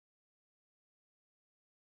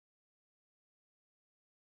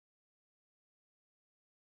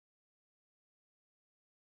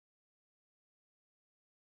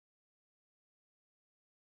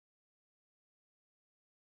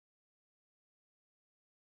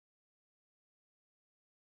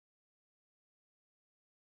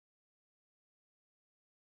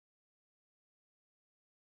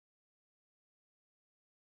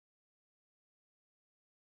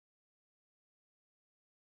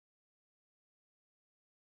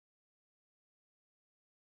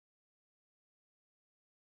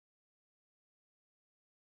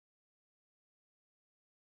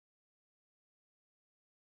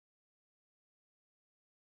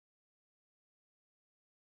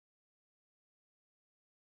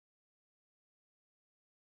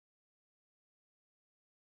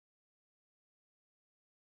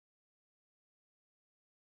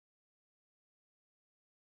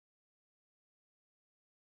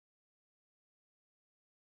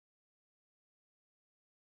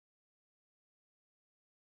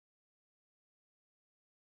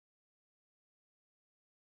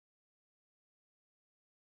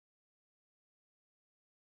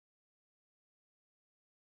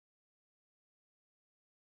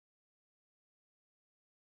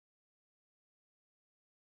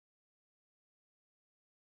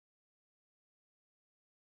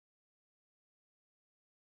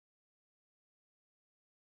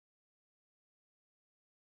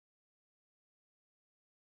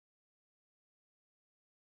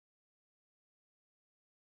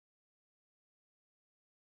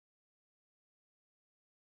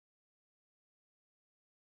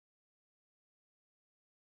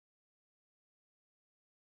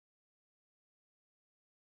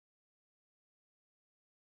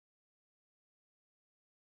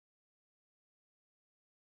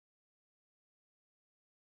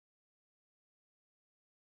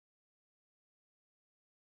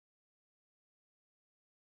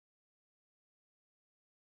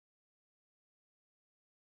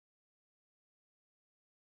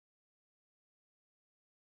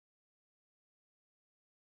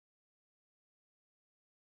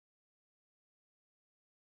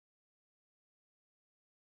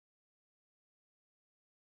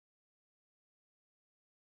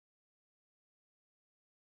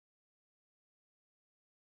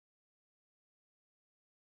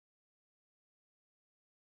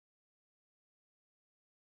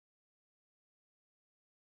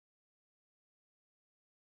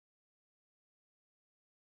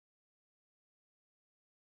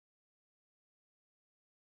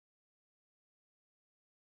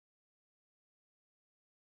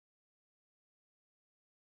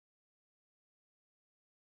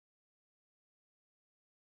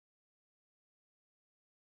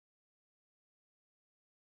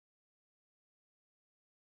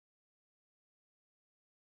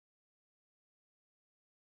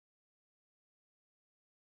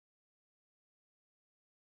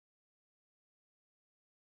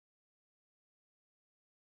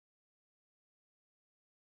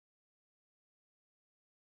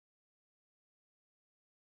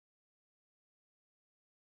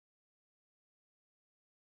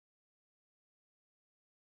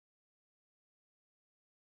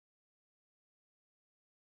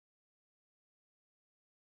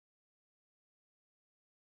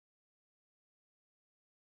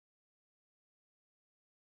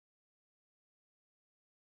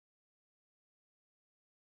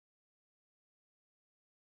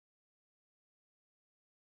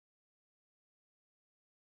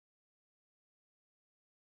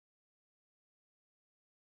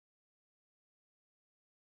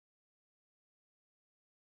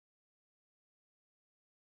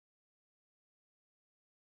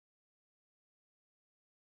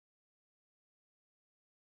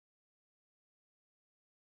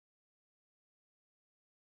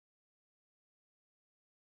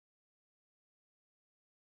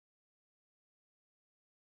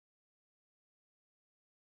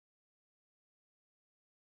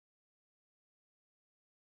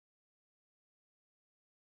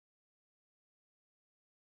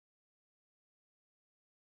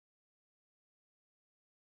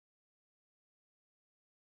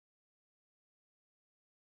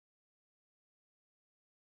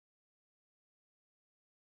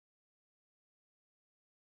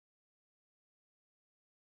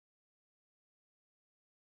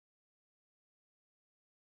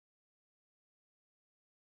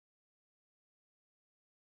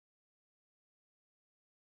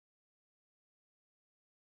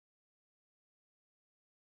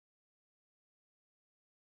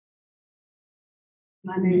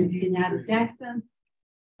My name is Kenyatta Jackson,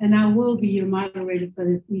 and I will be your moderator for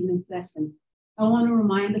this evening session. I want to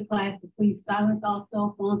remind the class to please silence all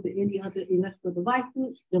cell phones and any other electrical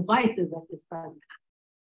devices at this present time.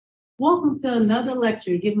 Welcome to another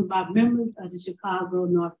lecture given by members of the Chicago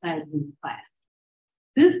Northside Zoom Class.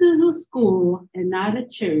 This is a school and not a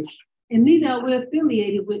church, and neither are we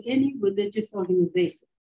affiliated with any religious organization.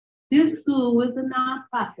 This school is a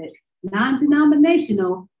nonprofit,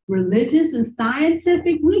 non-denominational, religious and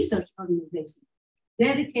scientific research organization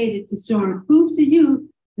dedicated to showing proof to you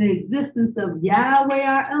the existence of Yahweh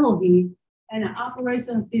our Elohim and the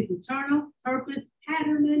operation of his eternal purpose,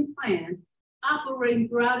 pattern, and plan operating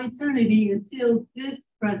throughout eternity until this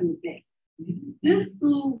present day. This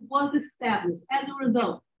school was established as a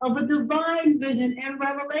result of a divine vision and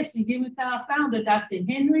revelation given to our founder, Dr.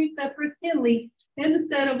 Henry Clifford Kinley, in the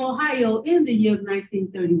state of Ohio in the year of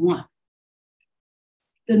 1931.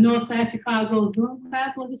 The Northside Chicago Zoom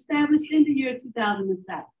Class was established in the year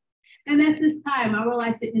 2007. And at this time, I would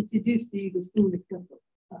like to introduce to you the school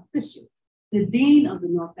officials. The Dean of the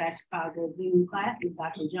Northside Chicago Zoom Class is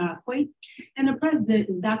Dr. John Quates, and the President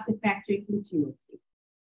is Dr. Patrick Luciucci.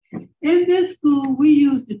 In this school, we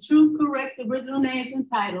use the true, correct original names and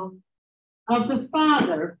titles of the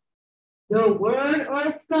Father, the Word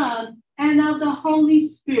or Son, and of the Holy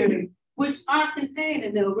Spirit, which are contained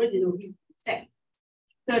in the original Hebrew text.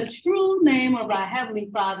 The true name of our Heavenly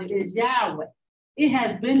Father is Yahweh. It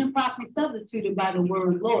has been improperly substituted by the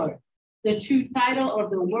word Lord. The true title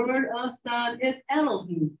of the Word of Son is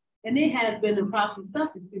Elohim, and it has been improperly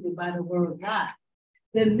substituted by the word God.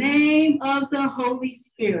 The name of the Holy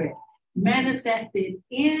Spirit, manifested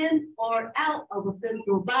in or out of a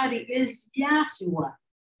physical body, is Yahshua,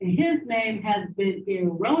 and his name has been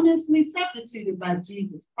erroneously substituted by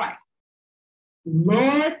Jesus Christ.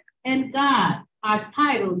 Lord and God are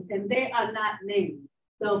titles, and they are not names.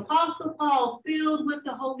 The Apostle Paul, filled with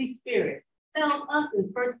the Holy Spirit, tells us in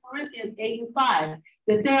 1 Corinthians 8:5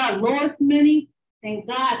 that there are Lord's many and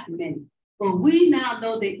God's many. But we now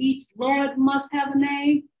know that each Lord must have a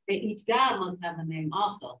name, and each God must have a name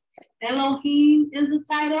also. Elohim is a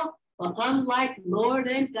title, but unlike Lord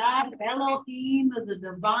and God, Elohim is a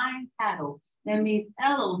divine title. That means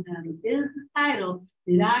Elohim is the title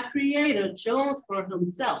that our Creator chose for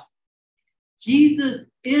himself. Jesus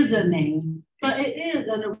is a name, but it is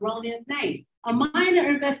an erroneous name. A minor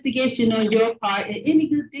investigation on your part in any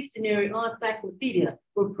good dictionary or encyclopedia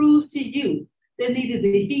will prove to you that neither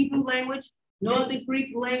the Hebrew language, nor the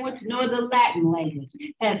Greek language, nor the Latin language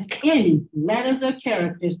have any letters or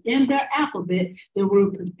characters in their alphabet that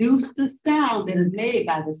will produce the sound that is made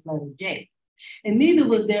by this letter J. And neither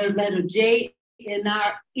was there a letter J in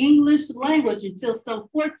our English language until some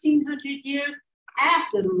 1400 years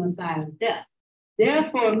after the Messiah's death.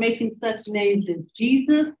 Therefore, making such names as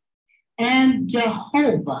Jesus and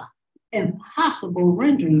Jehovah impossible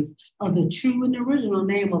renderings of the true and original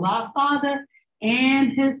name of our Father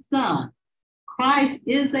and his Son. Christ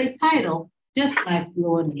is a title just like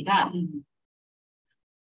Lord and God.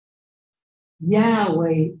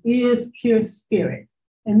 Yahweh is pure spirit.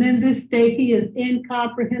 And in this state, he is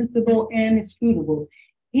incomprehensible and inscrutable.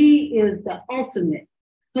 He is the ultimate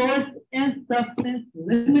source and substance,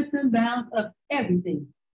 limits and bounds of everything.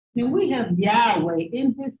 Now we have Yahweh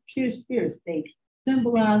in his pure spirit state,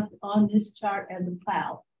 symbolized on this chart as a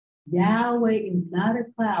cloud. Yahweh is not a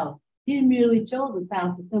cloud. He merely chose a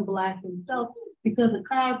cloud to symbolize himself because a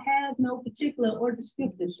cloud has no particular or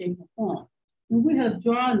descriptive shape or form. And we have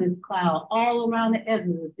drawn this cloud all around the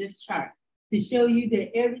edges of this chart to show you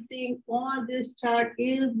that everything on this chart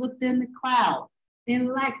is within the cloud. In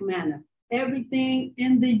like manner, everything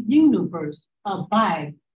in the universe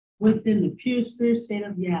abides within the pure spirit state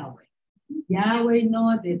of Yahweh. Yahweh,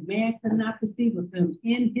 knowing that man could not perceive of him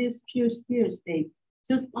in his pure spirit state,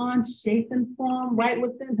 took on shape and form right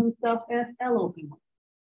within himself as Elohim.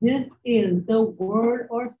 This is the Word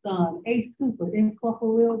or Son, a super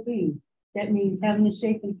incorporeal being. That means having the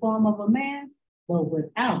shape and form of a man, but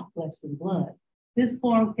without flesh and blood. This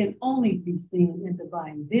form can only be seen in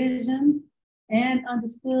divine visions and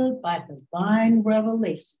understood by divine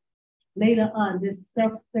revelation. Later on, this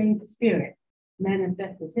self-same spirit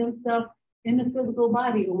manifested himself in the physical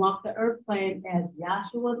body and walked the earth plane as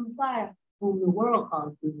Yahshua the Messiah, whom the world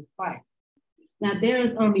calls Jesus Christ. Now, there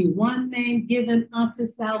is only one name given unto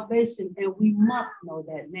salvation, and we must know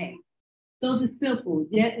that name. So the simple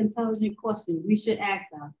yet intelligent question we should ask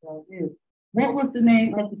ourselves is, what was the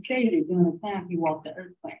name of the Savior during the time he walked the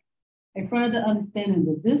earth plane? A further understanding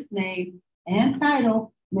of this name and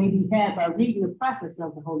title may be had by reading the preface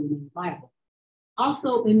of the Holy Name Bible.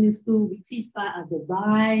 Also in this school, we teach by a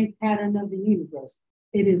divine pattern of the universe.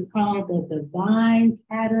 It is called the divine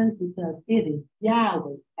pattern because it is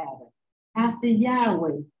Yahweh's pattern. After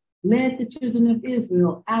Yahweh led the children of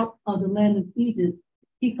Israel out of the land of Egypt,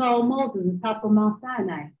 he called Moses on top of Mount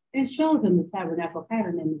Sinai and showed him the tabernacle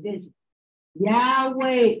pattern in the vision.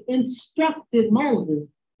 Yahweh instructed Moses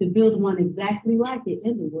to build one exactly like it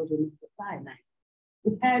in the wilderness of Sinai.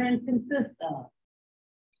 The pattern consists of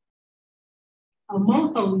a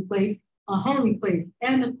most holy place, a holy place,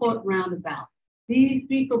 and a court roundabout. These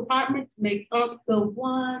three compartments make up the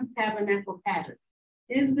one tabernacle pattern.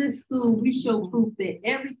 In this school, we show proof that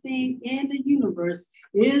everything in the universe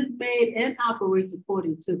is made and operates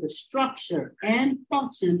according to the structure and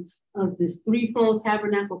function of this threefold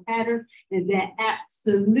tabernacle pattern, and that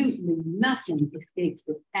absolutely nothing escapes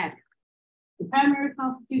this pattern. The primary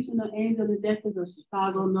constitutional aims and objectives of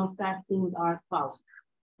Chicago Northside schools are as follows.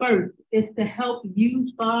 First is to help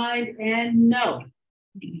you find and know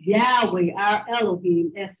Yahweh, our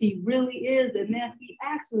Elohim, as he really is and as he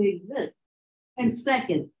actually exists. And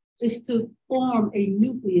second is to form a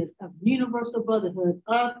nucleus of universal brotherhood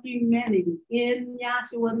of humanity in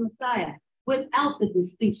Yahshua the Messiah without the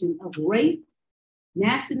distinction of race,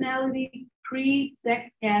 nationality, creed, sex,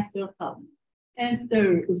 caste, or color. And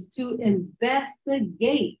third is to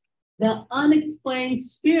investigate the unexplained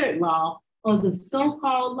spirit law or the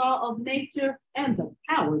so-called law of nature and the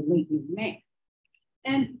power latent in man.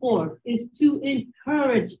 And fourth is to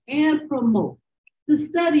encourage and promote the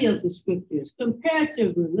study of the scriptures,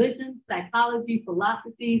 comparative religion, psychology,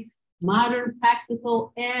 philosophy, modern,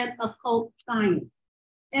 practical, and occult science.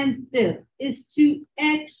 And fifth is to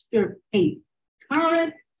extirpate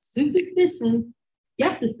current superstition,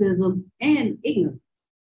 skepticism, and ignorance.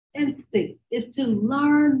 And sixth is to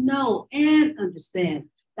learn, know, and understand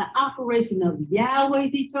the operation of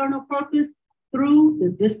Yahweh's eternal purpose through the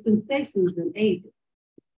dispensations and ages.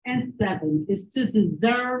 And seven is to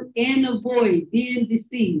discern and avoid being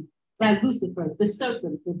deceived by Lucifer, the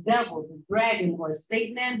serpent, the devil, the dragon, or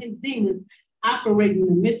Satan and his demons operating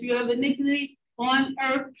the mystery of iniquity on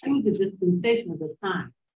earth through the dispensations of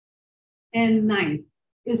time. And ninth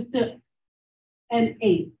is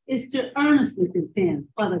eighth is to earnestly contend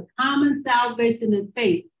for the common salvation and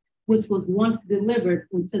faith which was once delivered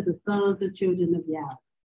unto the sons and children of Yahweh.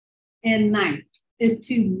 And ninth is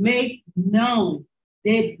to make known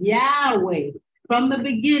that Yahweh from the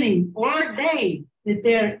beginning ordained that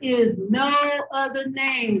there is no other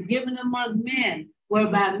name given among men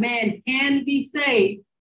whereby man can be saved,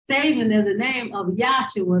 saving in the name of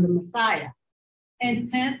Yahshua the Messiah. And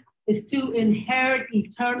 10th is to inherit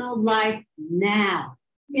eternal life now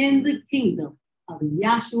in the kingdom of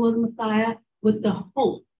Yahshua the Messiah with the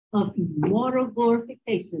hope of immortal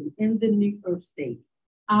glorification in the new earth state.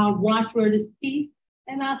 Our watchword is peace,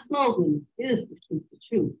 and our slogan is to speak the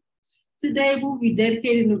truth. Today we'll be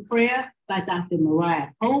dedicating a prayer by Dr. Mariah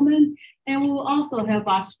Coleman, and we will also have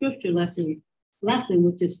our scripture lesson,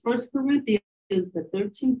 which is 1 Corinthians, the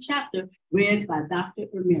 13th chapter, read by Dr.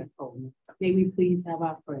 Amir Coleman. May we please have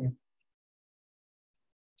our prayer.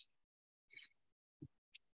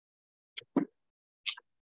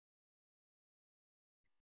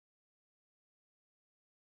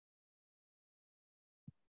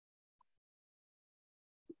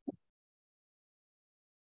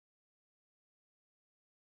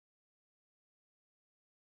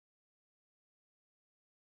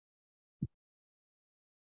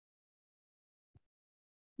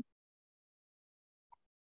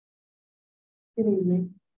 Good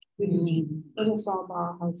evening. Good evening. Let us all bow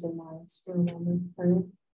our hearts and minds for a moment of prayer.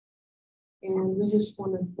 And we just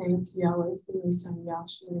want to thank Yahweh through his son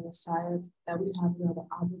Yahshua the Messiah that we have another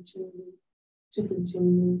opportunity to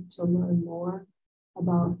continue to learn more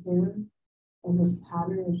about him and his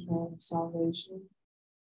pattern and plan of salvation.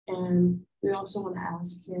 And we also want to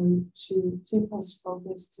ask him to keep us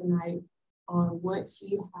focused tonight on what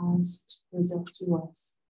he has to present to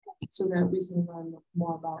us so that we can learn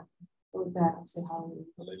more about him. With that, I'll say hallelujah.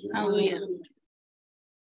 Hallelujah.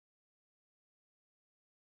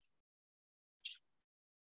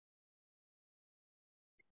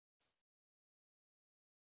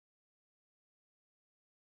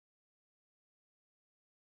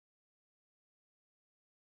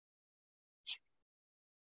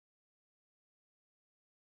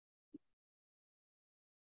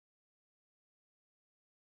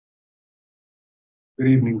 Good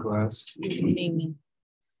evening, class. Good evening.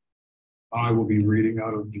 I will be reading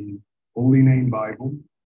out of the Holy Name Bible,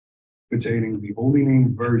 containing the Holy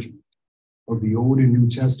Name version of the Old and New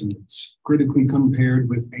Testaments, critically compared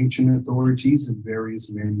with ancient authorities and various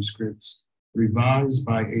manuscripts, revised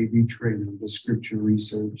by A.B. Trainer, the Scripture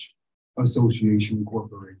Research Association,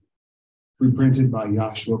 Incorporated. reprinted by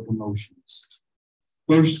Yahshua Promotions.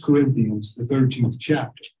 1 Corinthians, the 13th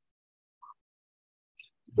chapter.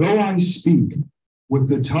 Though I speak with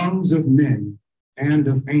the tongues of men and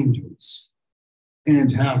of angels,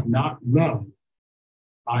 and have not love,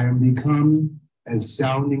 I am become as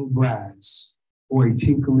sounding brass or a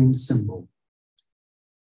tinkling cymbal.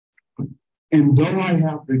 And though I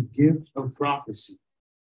have the gift of prophecy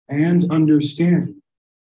and understand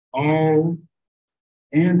all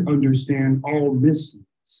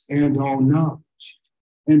mysteries and all knowledge,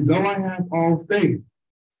 and though I have all faith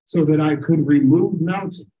so that I could remove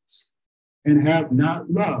mountains and have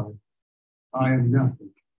not love, I am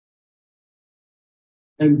nothing.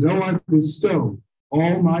 And though I bestow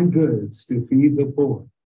all my goods to feed the poor,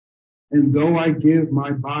 and though I give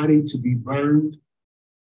my body to be burned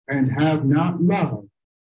and have not love,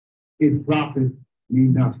 it profit me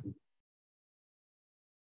nothing.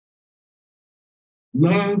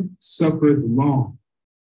 Love suffereth long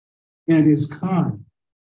and is kind.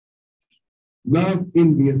 Love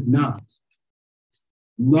envieth not.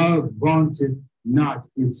 Love vaunteth not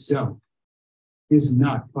itself, is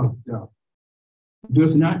not puffed up,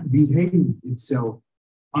 does not behave itself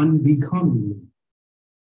unbecomingly,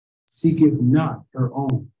 seeketh not her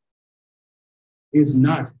own, is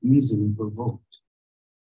not easily provoked,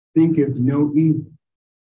 thinketh no evil,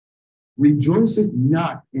 rejoiceth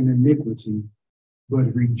not in iniquity,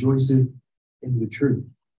 but rejoiceth in the truth,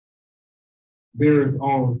 beareth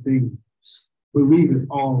all things, believeth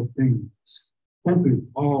all things, hopeth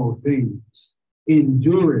all things,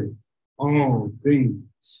 endureth all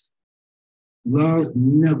things. Love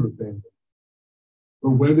never faileth.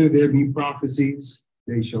 But whether there be prophecies,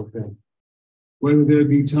 they shall fail. Whether there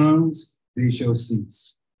be tongues, they shall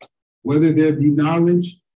cease. Whether there be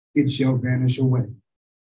knowledge, it shall vanish away.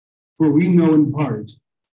 For we know in part,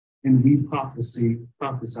 and we prophesy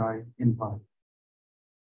in part.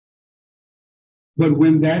 But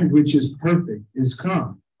when that which is perfect is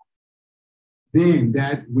come, then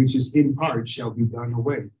that which is in part shall be done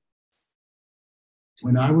away.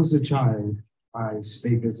 When I was a child, I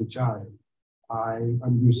spake as a child. I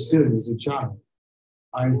understood as a child.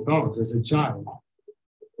 I thought as a child.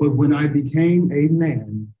 But when I became a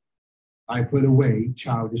man, I put away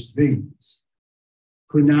childish things.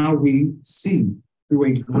 For now we see through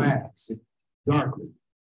a glass darkly,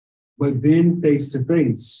 but then face to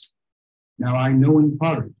face. Now I know in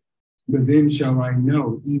part, but then shall I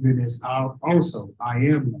know, even as also I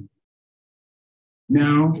am known.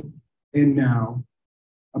 Now and now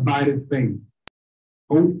abideth faith,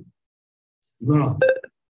 hope, love,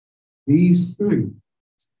 these three,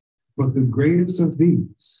 but the greatest of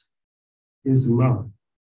these is love.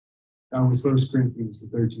 That was 1 Corinthians, the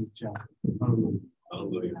 13th chapter. Hallelujah.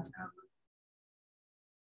 Hallelujah.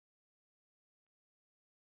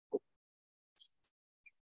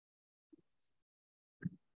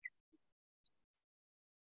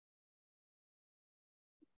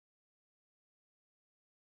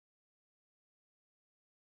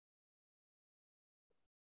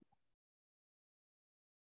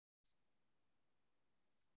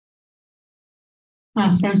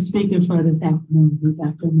 Our first speaker for this afternoon is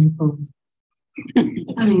Dr. Amir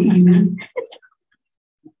evening.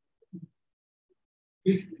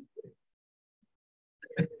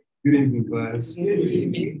 Good evening, class. Good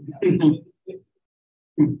evening.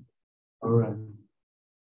 All right.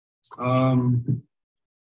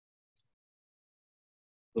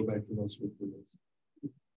 Go back to those scriptures.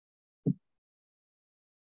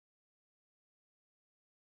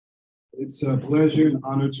 It's a pleasure and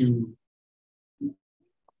honor to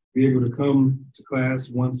be able to come to class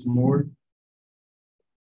once more.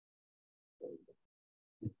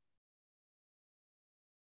 It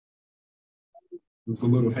was a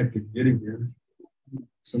little hectic getting here.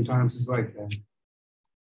 Sometimes it's like that.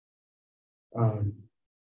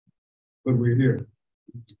 But we're here.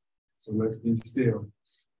 So let's be still.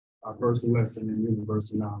 Our first lesson in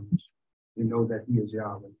universal knowledge. We know that He is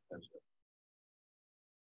Yahweh. That's right.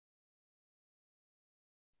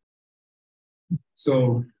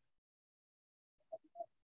 So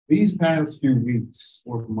these past few weeks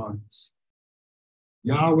or months,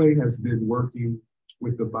 Yahweh has been working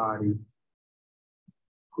with the body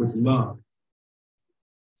with love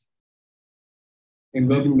and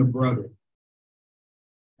loving the brother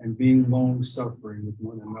and being long-suffering with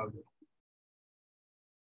one another.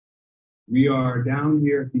 We are down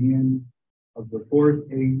here at the end of the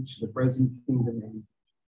fourth age, the present kingdom age,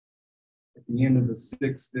 at the end of the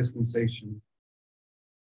sixth dispensation.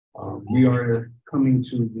 We are coming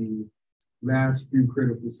to the last few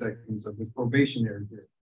critical seconds of the probationary period.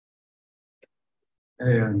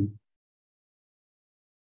 And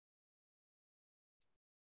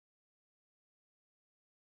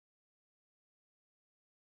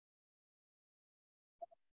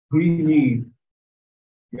We need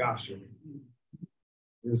Yahweh.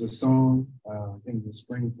 There's a song, I think it's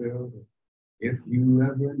Springfield. If you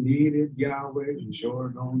ever needed Yahweh, you sure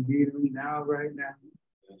don't need him now, right now.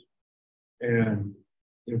 And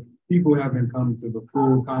if people haven't come to the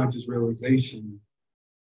full conscious realization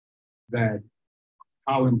that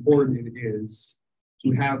how important it is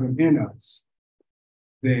to have him in us,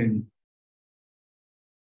 then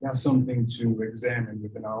that's something to examine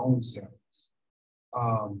within our own selves.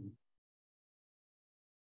 I'm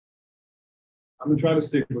gonna try to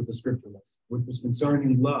stick with the scripture lesson, which was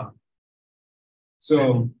concerning love.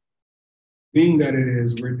 So, being that it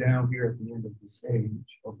is, we're down here at the end of the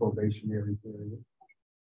stage of probationary period.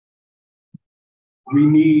 We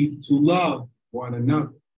need to love one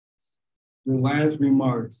another. The last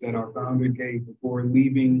remarks that our founder gave before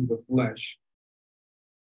leaving the flesh,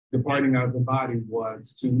 departing out of the body,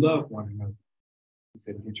 was to love one another. He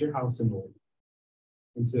said, get your house in order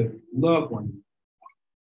and to love one another.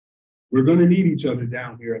 We're going to need each other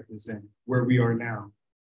down here at this end, where we are now.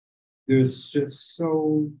 There's just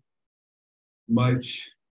so much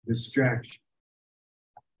distraction,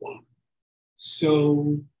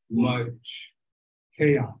 so much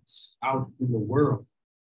chaos out in the world.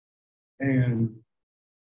 And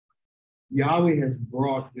Yahweh has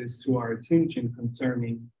brought this to our attention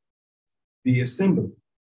concerning the assembly,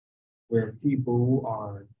 where people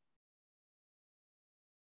are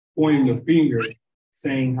pointing the finger,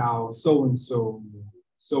 saying how so-and-so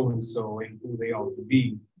ain't who they ought to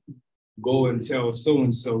be. Go and tell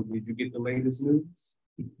so-and-so, did you get the latest news?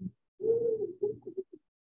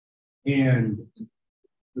 And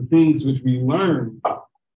the things which we learn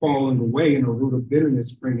falling away in a root of bitterness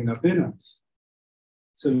springing up in us.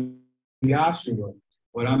 So Yahshua,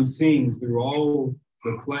 what I'm seeing through all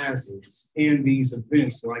the classes and these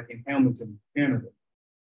events, like in Hamilton, Canada,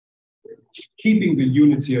 keeping the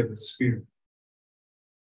unity of the spirit.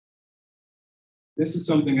 This is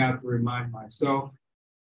something I have to remind myself.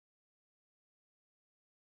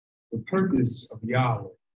 The purpose of Yahweh,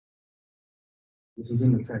 this is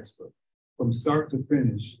in the textbook, from start to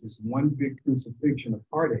finish is one big crucifixion of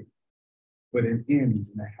heartache, but it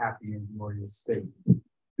ends in a happy and glorious state.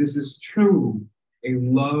 This is true, a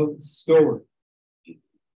love story.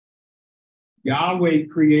 Yahweh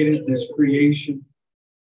created this creation,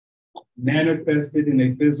 manifested in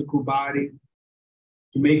a physical body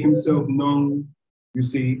to make himself known, you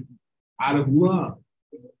see, out of love.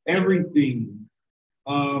 Everything.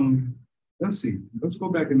 Let's see. Let's go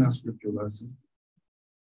back in that scripture lesson.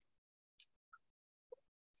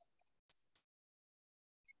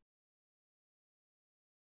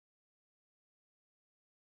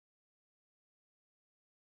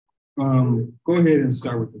 Go ahead and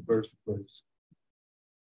start with the verse first.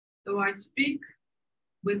 Though I speak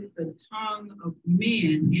with the tongue of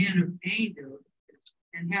men and of angels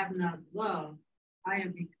and have not love, I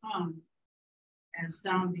have become as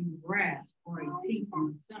sounding brass or a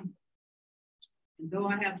tinkling cymbal. And though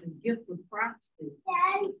I have the gift of prophecy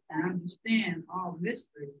and understand all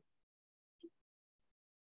mysteries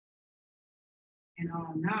and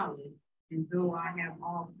all knowledge, and though I have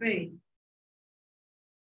all faith,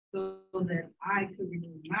 so that I could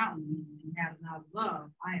remove mountains and have not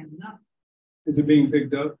love, I am nothing. Is it being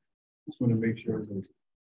picked up? Just want to make sure.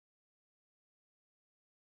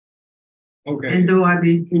 Okay. And though I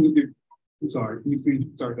be, I'm sorry, can you please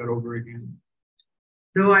start that over again?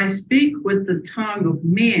 though I speak with the tongue of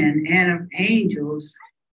men and of angels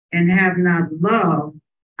and have not love,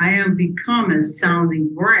 I am become as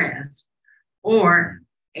sounding brass or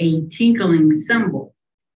a tinkling cymbal.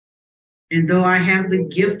 And though I have the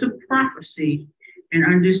gift of prophecy and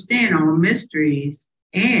understand all mysteries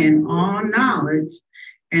and all knowledge,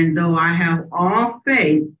 and though I have all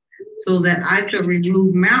faith so that I could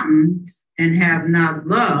remove mountains and have not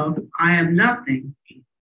love, I am nothing.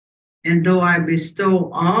 And though I bestow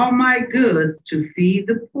all my goods to feed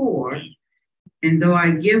the poor, and though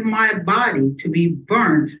I give my body to be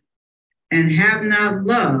burnt and have not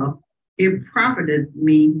love, it profiteth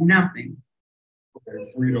me nothing.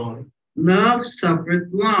 Okay, read on. Love suffereth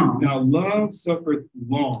long. Now, love suffereth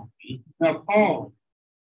long. Now, Paul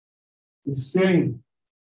is saying,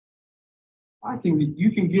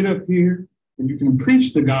 you can get up here and you can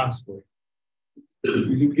preach the gospel.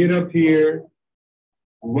 You can get up here,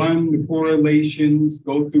 run the correlations,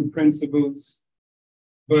 go through principles,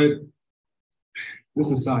 but this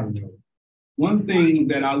is a side note. One thing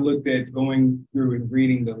that I looked at going through and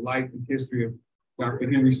reading the life and history of Dr.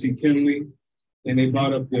 Amir C. And they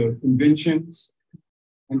brought up the conventions.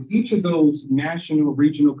 And each of those national,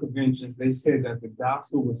 regional conventions, they said that the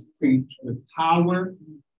gospel was preached with power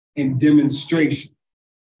and demonstration.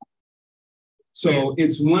 So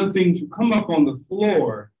it's one thing to come up on the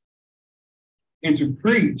floor and to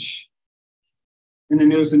preach, and then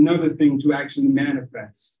there's another thing to actually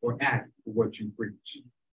manifest or act for what you preach.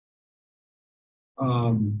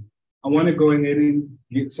 I want to go ahead and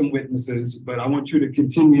get some witnesses, but I want you to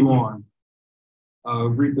continue on.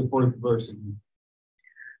 Read the fourth verse again.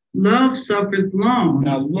 Love suffereth long.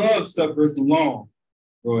 Now, love suffereth long.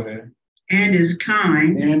 Go ahead. And is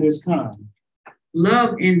kind. And is kind.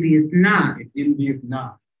 Love envieth not. It envieth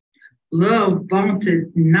not. Love vaunteth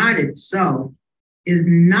not itself, is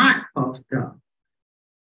not puffed up,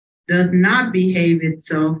 does not behave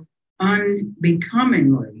itself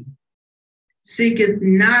unbecomingly, seeketh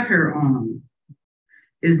not her own,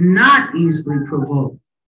 is not easily provoked,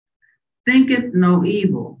 thinketh no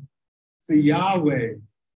evil. So Yahweh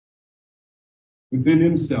within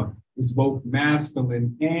himself is both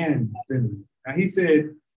masculine and feminine. Now he said,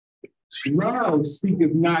 love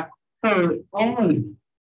seeketh not her own.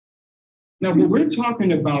 Now what we're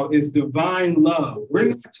talking about is divine love. We're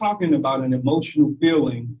not talking about an emotional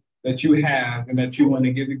feeling that you have and that you want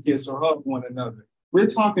to give a kiss or hug one another. We're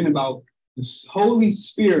talking about the Holy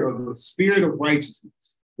Spirit, or the Spirit of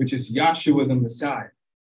righteousness, which is Yahshua the Messiah.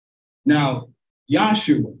 Now,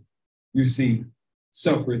 Yahshua, you see,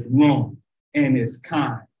 suffereth long and is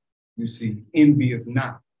kind. You see, envieth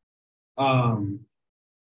not. On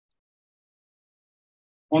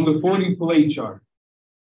the 40 play chart,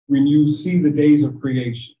 when you see the days of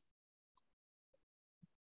creation,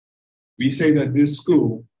 we say that this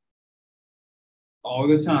school, all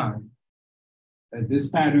the time, that this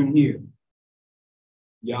pattern here,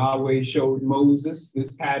 Yahweh showed Moses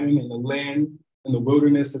this pattern in the land, in the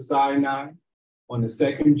wilderness of Sinai. On the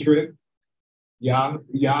second trip,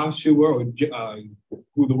 Yahshua, or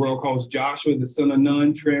who the world calls Joshua, the son of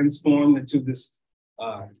Nun, transformed into this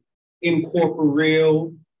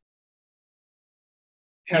incorporeal,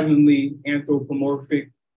 heavenly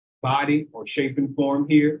anthropomorphic body or shape and form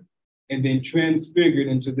here, and then transfigured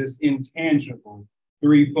into this intangible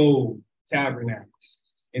threefold tabernacle,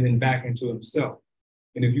 and then back into himself.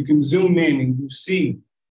 And if you can zoom in and you see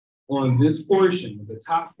on this portion, the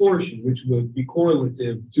top portion, which would be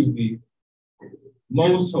correlative to the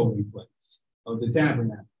most holy place of the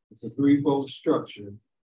tabernacle. It's a threefold structure,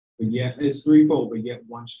 but yet it's threefold, but yet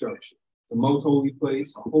one structure. The most holy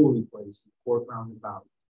place, a holy place, the court round about.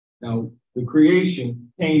 Now, the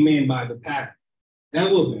creation came in by the pattern.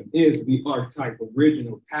 Element is the archetype,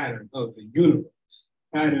 original pattern of the universe.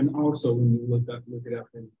 Pattern also, when you look it up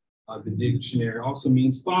in the dictionary, also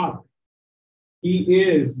means father. He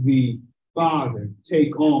is the Father,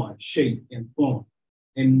 take on shape and form.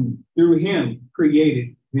 And through him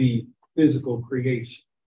created the physical creation.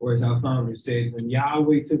 Or as our founder said, when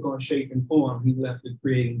Yahweh took on shape and form, he left the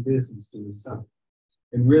creating business to his son.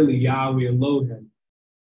 And really, Yahweh Elohim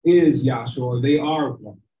is Yahshua. They are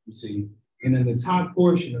one, you see. And in the top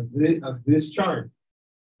portion of this chart,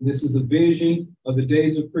 this is the vision of the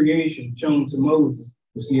days of creation shown to Moses.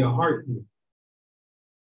 You see a heart here.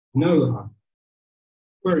 Another heart.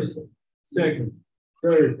 First day, second day,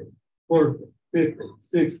 third day, fourth day, fifth day,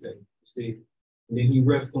 sixth day, you see. And then he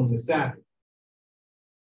rests on the Sabbath.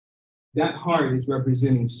 That heart is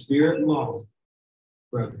representing spirit law,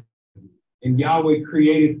 brother. And Yahweh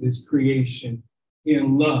created this creation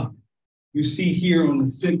in love. You see here on the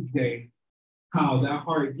sixth day how that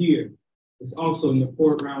heart here is also in the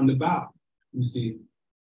court roundabout. You see,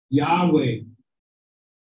 Yahweh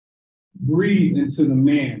breathed into the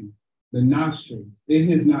man the nostril, in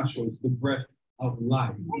his nostrils, the breath of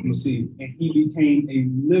life. You see, and he became a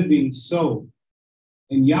living soul.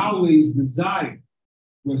 And Yahweh's desire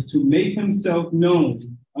was to make himself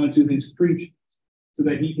known unto his creatures, so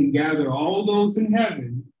that he can gather all those in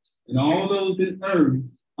heaven and all those in earth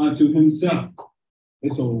unto himself.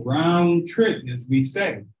 It's a round trip, as we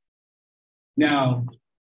say. Now,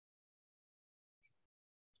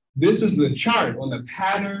 this is the chart on the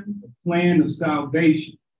pattern, the plan of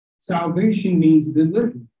salvation. Salvation means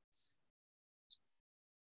deliverance.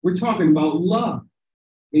 We're talking about love.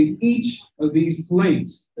 In each of these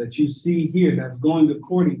plates that you see here, that's going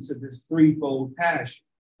according to this threefold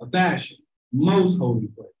fashion, most holy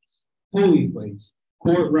place,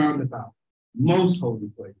 court roundabout, most holy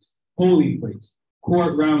place,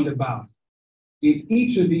 court roundabout. In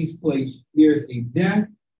each of these places, there's a death,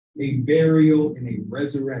 a burial, and a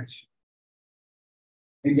resurrection.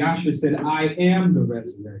 And Yahshua said, I am the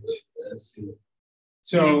resurrection.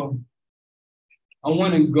 So I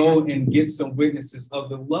want to go and get some witnesses of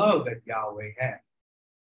the love that Yahweh had.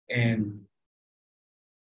 And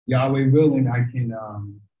Yahweh willing, I can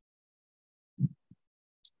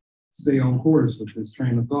stay on course with this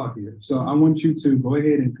train of thought here. So I want you to go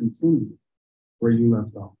ahead and continue where you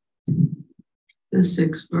left off. The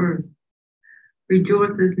 6th verse.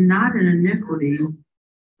 Rejoiceth not in iniquity,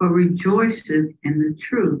 but rejoiceth in the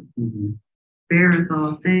truth. Beareth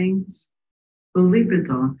all things, believeth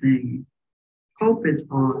all things, hopeth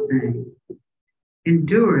all things,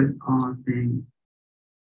 endureth all things.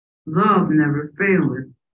 Love never faileth,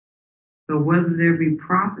 though whether there be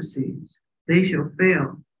prophecies, they shall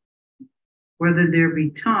fail. Whether there be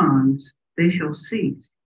tongues, they shall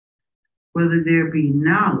cease. Whether there be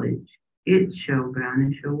knowledge, it shall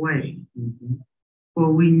vanish away.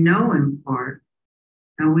 For we know in part,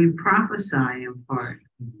 and we prophesy in part.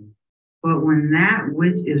 But when that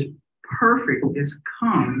which is perfect is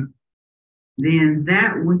come, then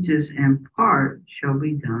that which is in part shall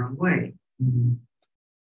be done away.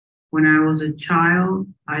 When I was a child,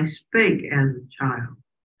 I spake as a child.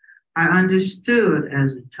 I understood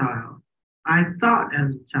as a child. I thought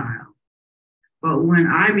as a child. But when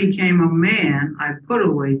I became a man, I put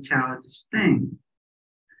away childish things.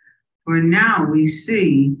 For now we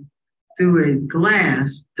see through a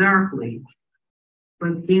glass darkly,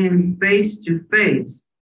 but then face to face.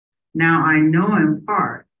 Now I know in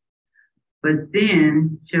part, but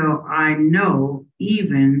then shall I know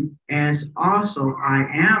even as also I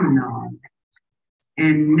am known.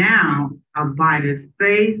 And now abideth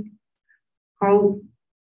faith, hope,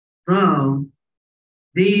 love,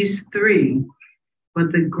 these three,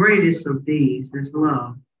 but the greatest of these is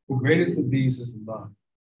love. The greatest of these is love.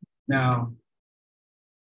 Now,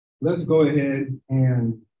 let's go ahead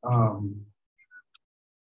and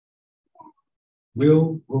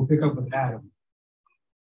we'll pick up with Adam.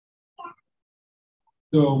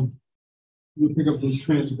 So we'll pick up this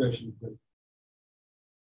transgression.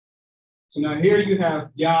 So now here you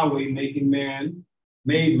have Yahweh made man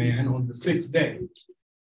on the 6th day.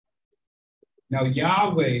 Now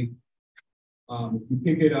Yahweh, if you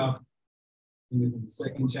pick it up in the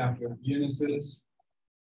 2nd chapter of Genesis,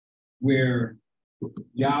 where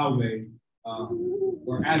Yahweh,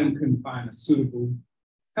 where Adam couldn't find a suitable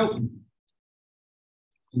helpmate,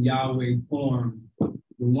 and Yahweh formed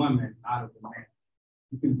the woman out of the man.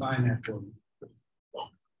 You can find that for me.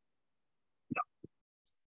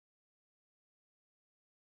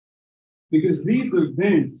 Because these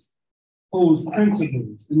events hold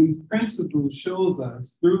principles, and these principles shows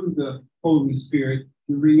us through the Holy Spirit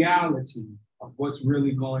the reality of what's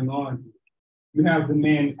really going on. You have the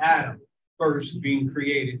man Adam first being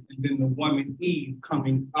created, and then the woman Eve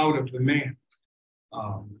coming out of the man.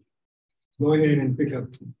 Go ahead and pick up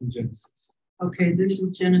in Genesis. Okay, this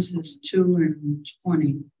is Genesis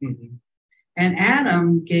 2:20. And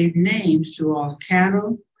Adam gave names to all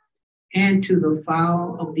cattle, and to the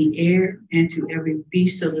fowl of the air, and to every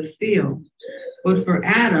beast of the field. But for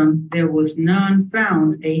Adam there was none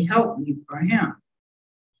found a helpmeet for him.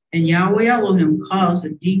 And Yahweh Elohim caused a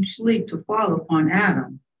deep sleep to fall upon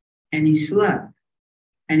Adam, and he slept.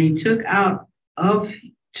 And he took out of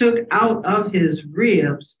his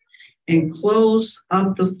ribs and closed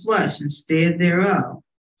up the flesh instead thereof.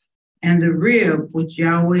 And the rib which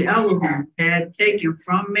Yahweh Elohim had taken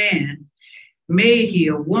from man made he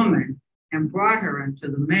a woman and brought her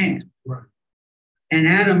unto the man. Right. And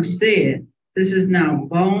Adam said, this is now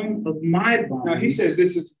bone of my bone. Now he said,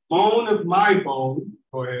 this is bone of my bone.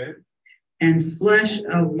 Go ahead. And flesh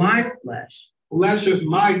of my flesh. Flesh of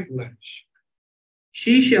my flesh.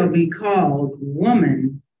 She shall be called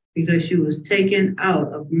woman, because she was taken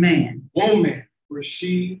out of man. Woman, for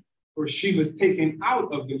she was taken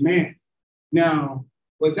out of the man. Now,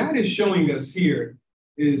 what that is showing us here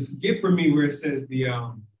is, get for me where it says the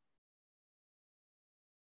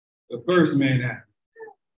first man Adam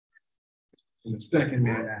and the second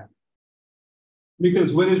man Adam.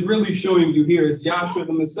 Because what it's really showing you here is Yahshua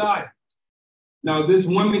the Messiah. Now, this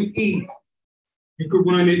woman Eve, you could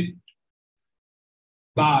run it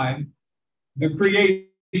by the creation.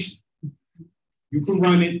 You can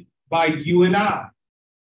run it by you and I.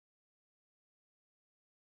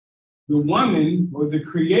 The woman or the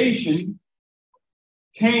creation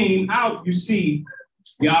came out. You see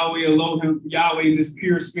Yahweh Elohim, Yahweh in this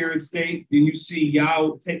pure spirit state. Then you see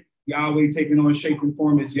Yahweh taking on shape and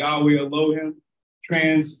form as Yahweh Elohim,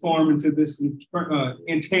 transform into this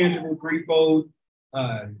intangible threefold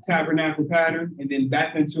tabernacle pattern, and then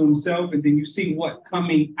back into himself. And then you see what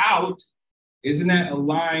coming out. Isn't that a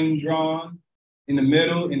line drawn in the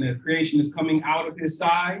middle, and the creation is coming out of his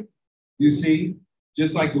side? You see,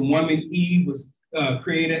 just like the woman Eve was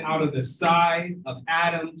created out of the side of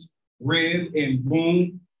Adam's rib and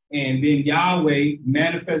womb, and then Yahweh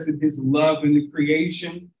manifested his love in the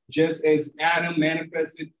creation, just as Adam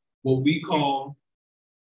manifested what we call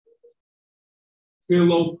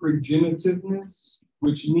philoprogenitiveness,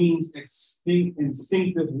 which means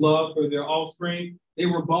instinctive love for their offspring. They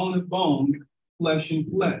were bone of bone, flesh and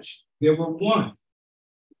flesh. They were one.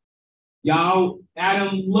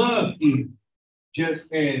 Adam loved Eve,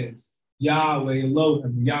 just as Yahweh loved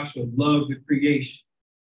him. Yahshua loved the creation.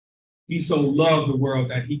 He so loved the world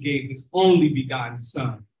that he gave his only begotten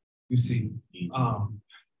son. You see,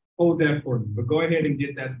 hold that for me, but go ahead and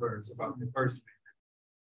get that verse about the first man.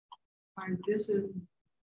 All right, this is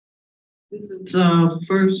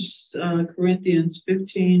 1 Corinthians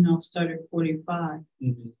 15. I'll start at 45.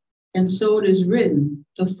 Mm-hmm. And so it is written,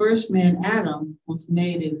 the first man, Adam, was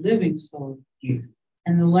made a living soul,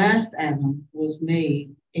 and the last Adam was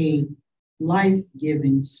made a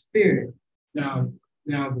life-giving spirit. Now,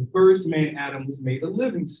 the first man, Adam, was made a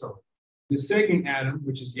living soul. The second Adam,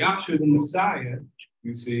 which is Yahshua the Messiah,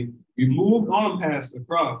 you see, we moved on past the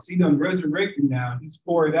cross. He done resurrected now. He's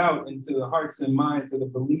poured out into the hearts and minds of the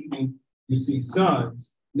believing, you see,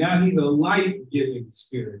 sons. Now he's a life-giving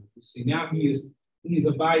spirit. You see, now he's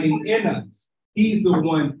abiding in us. He's the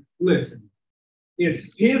one, listen,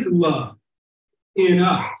 it's his love in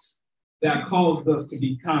us that calls us to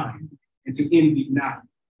be kind and to envy not.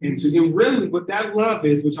 And really what that love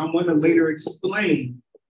is, which I'm going to later explain.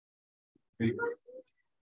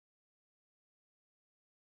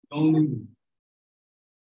 Only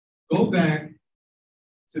go back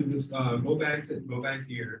to this, go back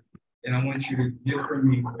here, and I want you to get from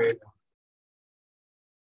me where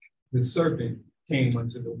the serpent came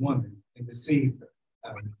unto the woman and deceived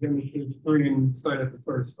her. Genesis 3 and start at the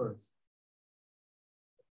first verse.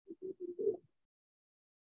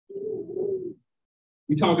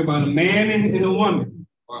 We talk about a man and a woman,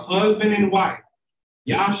 or husband and wife.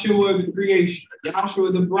 Yahshua the creation,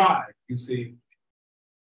 Yahshua the bride, you see.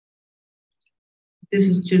 This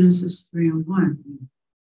is Genesis 3 and 1.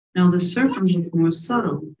 Now the serpent was more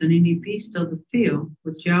subtle than any beast of the field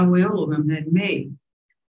which Yahweh Elohim had made.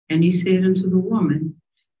 And he said unto the woman,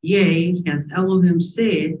 Yea, hath Elohim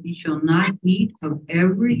said, Ye shall not eat of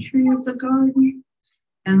every tree of the garden?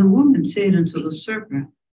 And the woman said unto the serpent,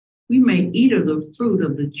 We may eat of the fruit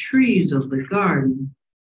of the trees of the garden,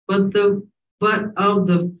 but of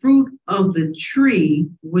the fruit of the tree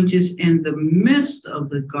which is in the midst of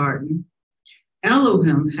the garden,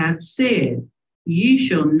 Elohim hath said, Ye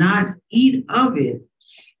shall not eat of it,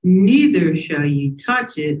 neither shall ye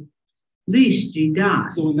touch it, lest ye die.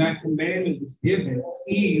 So when that commandment was given,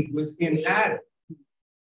 Eve was in Adam.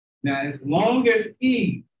 Now, as long as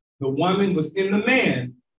Eve, the woman, was in the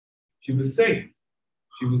man, she was safe.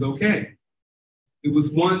 She was okay. It was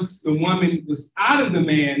once the woman was out of the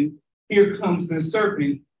man, here comes the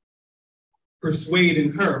serpent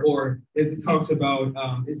persuading her, or as it talks about,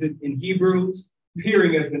 is it in Hebrews,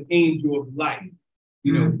 appearing as an angel of light,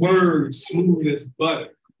 you know, words smooth as butter.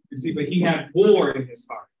 You see, but he had war in his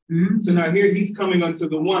heart. Mm-hmm. So now here he's coming unto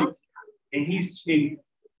the woman, and he's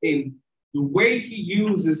in the way he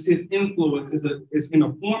uses his influence is in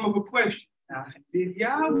a form of a question. Did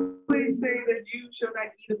Yahweh say that you shall not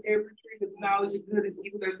eat of every tree of knowledge of good and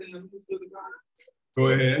evil that's in the midst of the garden? Go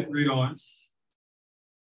ahead, read on.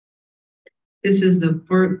 This is the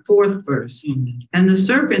fourth verse. Mm-hmm. And the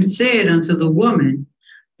serpent said unto the woman,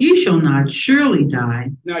 Ye shall not surely die.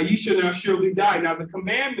 Now, ye shall not surely die. Now, the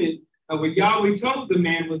commandment of what Yahweh told the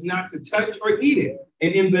man was not to touch or eat it.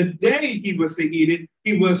 And in the day he was to eat it,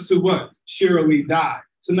 he was to what? Surely die.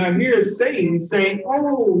 So now here is Satan saying,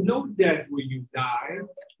 oh, no death will you die.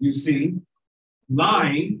 You see,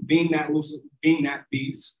 lying, being that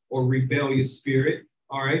beast or rebellious spirit.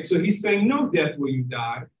 All right, so he's saying, no death will you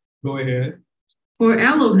die. Go ahead. For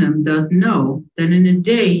Elohim doth know that in the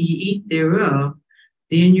day ye eat thereof,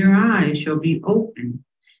 then your eyes shall be opened,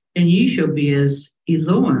 and ye shall be as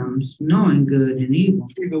Elohims, knowing good and evil.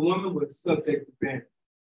 See, the woman was subject to vanity,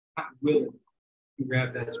 not willing to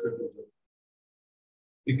grab that scripture,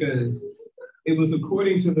 because it was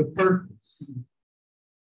according to the purpose.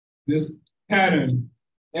 This pattern,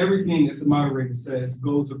 everything, as the moderator says,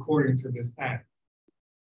 goes according to this pattern.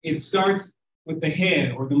 It starts with the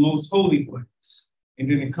head or the most holy place,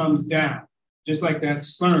 and then it comes down, just like that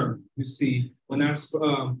sperm. You see, when that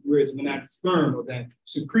sperm or that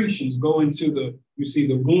secretions go into the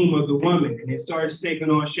womb of the woman, and it starts taking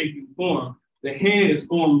on shaping form. The head is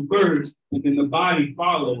formed first, and then the body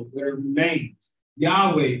follows, where it remains.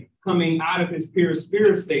 Yahweh coming out of his pure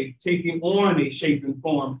spirit state, taking on a shaping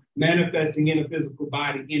form, manifesting in a physical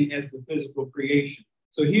body in as the physical creation.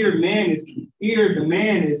 So here the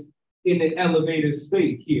man is in an elevated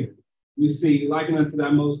state here. You see, likened unto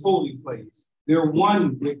that most holy place. They're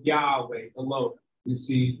one with Yahweh alone. You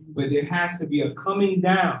see, but there has to be a coming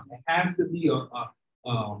down. It has to be a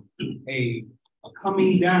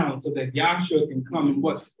coming down so that Yahshua can come and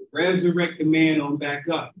what? Resurrect the man on back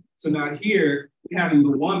up. So now here, we're having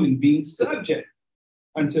the woman being subject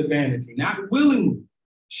unto vanity, not willingly.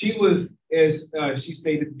 She was, as she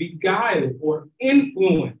stated, beguiled or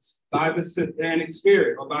influenced by the satanic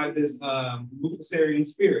spirit or by this Luciferian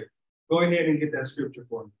spirit. Go ahead and get that scripture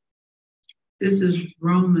for me. This is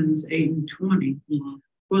Romans 8:20.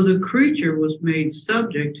 For the creature was made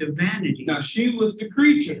subject to vanity. Now she was the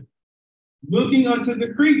creature, looking unto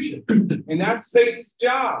the creature, and that's Satan's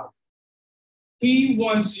job. He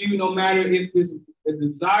wants you, no matter if there's a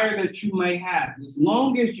desire that you may have, as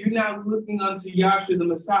long as you're not looking unto Yahshua the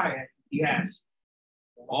Messiah, he has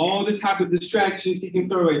all the type of distractions he can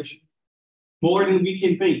throw at you, more than we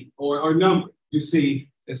can think or number. You see,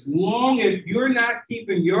 as long as you're not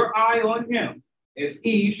keeping your eye on him, as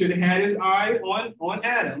Eve should have had his eye on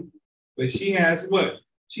Adam, but she has what?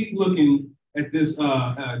 She's looking at this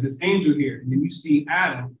this angel here, and then you see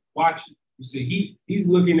Adam watching. You see, he's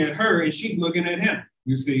looking at her and she's looking at him.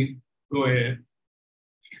 You see, go ahead.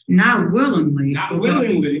 Not willingly. Not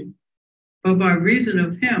willingly. But by reason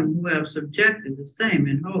of him who have subjected the same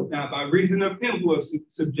in hope. Now, by reason of him who have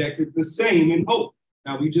subjected the same in hope.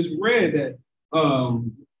 Now, we just read that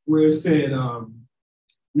where it said,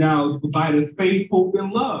 now by the faith, hope,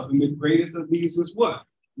 and love. And the greatest of these is what?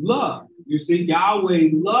 Love. You see, Yahweh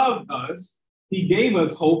loved us. He gave us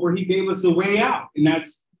hope, or he gave us a way out. And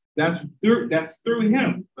that's through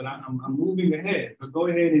him. But I'm moving ahead. But go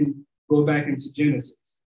ahead and go back into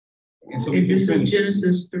Genesis. And so this is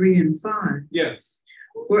Genesis 3 and 5. Yes.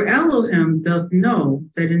 For Elohim doth know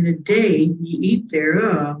that in the day ye eat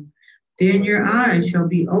thereof, then your eyes shall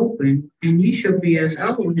be opened, and ye shall be as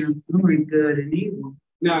Elohim, knowing good and evil.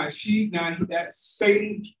 Now that's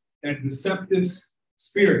Satan, that deceptive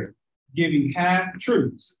spirit, giving half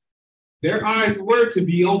truths. Their eyes were to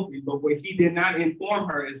be open, but what he did not inform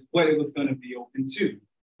her is what it was going to be open to.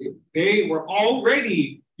 They were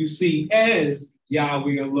already, you see, as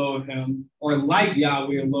Yahweh Elohim, or like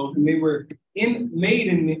Yahweh Elohim. They were made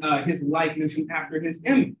in his likeness and after his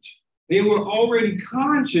image. They were already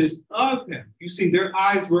conscious of him. You see, their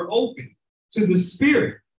eyes were open to the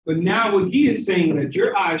spirit. But now what he is saying that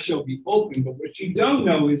your eyes shall be open, but what you don't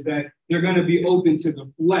know is that they're going to be open to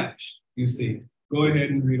the flesh, you see. Go ahead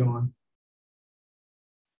and read on.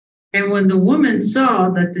 And when the woman saw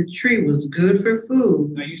that the tree was good for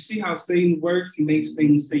food. Now you see how Satan works. He makes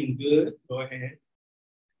things seem good. Go ahead.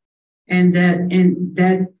 And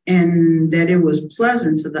that it was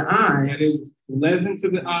pleasant to the eyes. That it was pleasant to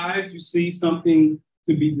the eyes. You see something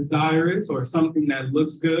to be desirous or something that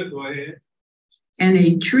looks good. Go ahead. And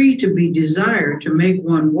a tree to be desired to make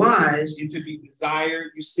one wise. And to be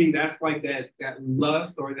desired. You see, that's like that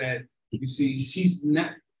lust, or that, you see, she's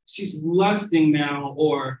lusting now,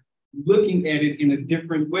 or looking at it in a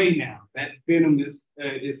different way now. That venom is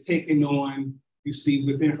taken on, you see,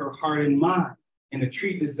 within her heart and mind. And a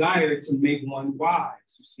tree desired to make one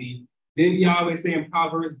wise, you see. Then Yahweh say in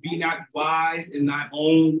Proverbs, be not wise in thy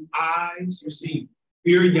own eyes. You see,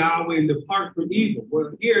 fear Yahweh and depart from evil.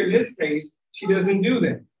 Well, here in this case, she doesn't do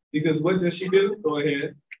that. Because what does she do? Go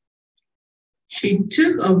ahead. She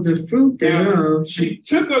took of the fruit thereof. She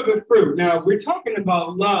took of the fruit. Now, we're talking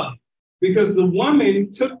about love. Because the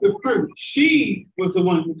woman took the fruit. She was the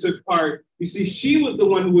one who took part. You see, she was the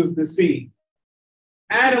one who was deceived.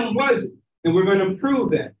 Adam wasn't. And we're going to prove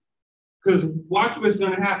that. Because watch what's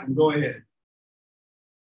going to happen. Go ahead.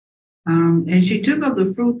 And she took of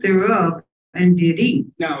the fruit thereof and did eat.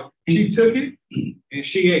 Now, she took it and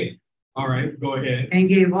she ate. All right, go ahead. And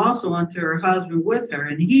gave also unto her husband with her,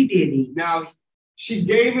 and he did eat. Now, she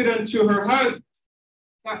gave it unto her husband.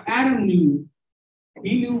 Now, Adam knew,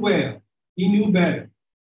 he knew well, he knew better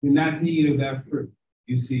than not to eat of that fruit.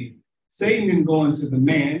 You see, Satan didn't go unto the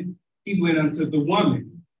man, he went unto the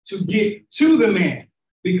woman to get to the man,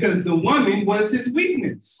 because the woman was his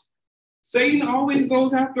weakness. Satan always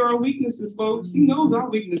goes after our weaknesses, folks. He knows our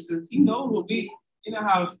weaknesses. He knows what we, you know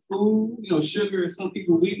how food, sugar is some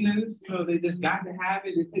people's weakness. They just got to have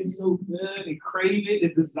it. It tastes so good. They crave it. They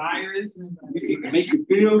desire it. You see, it can make you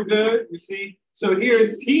feel good. You see, so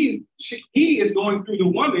he is going through the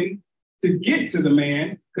woman to get to the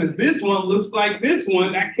man, because this one looks like this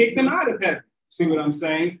one that kicked him out of heaven. See what I'm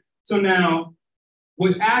saying? So now,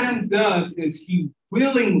 what Adam does is he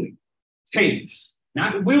willingly takes,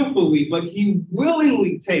 not willfully, but he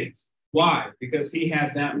willingly takes. Why? Because he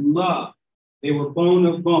had that love. They were bone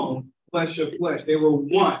of bone, flesh of flesh. They were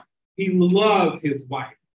one. He loved his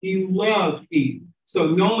wife. He loved Eve. So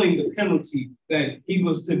knowing the penalty that he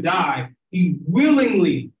was to die, He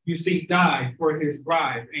willingly, you see, died for his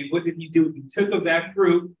bride. And what did he do? He took of that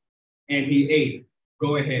fruit and he ate it.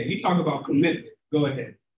 Go ahead. You talk about commitment. Go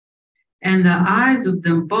ahead. And the eyes of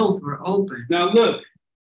them both were open. Now look,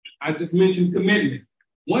 I just mentioned commitment.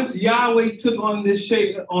 Once Yahweh took on this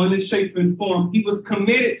shape and form, he was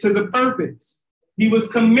committed to the purpose. He was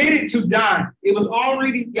committed to die. It was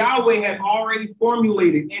already, Yahweh had already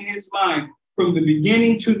formulated in his mind from the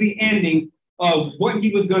beginning to the ending of what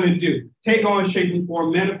he was going to do. Take on shape and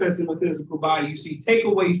form, manifest in the physical body. You see, take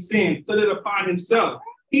away sin, put it upon himself.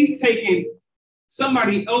 He's taking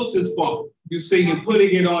somebody else's fault, you see, and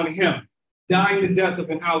putting it on him, dying the death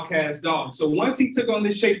of an outcast dog. So once he took on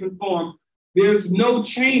this shape and form, there's no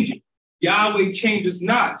changing. Yahweh changes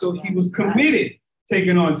not. So he was committed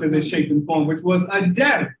taking on to this shape and form, which was a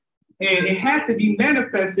death. And it had to be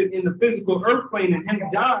manifested in the physical earth plane and him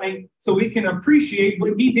dying so we can appreciate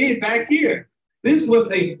what he did back here. This was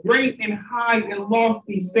a great and high and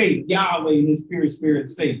lofty state, Yahweh in his pure spirit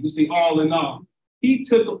state. You see, all in all, he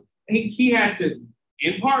had to,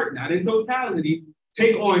 in part, not in totality,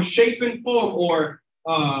 take on shape and form, or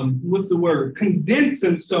condense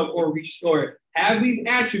himself, or restore, have these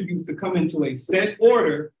attributes to come into a set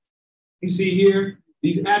order. You see here,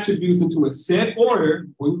 these attributes into a set order,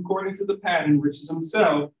 according to the pattern, which is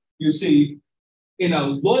himself, you see, in a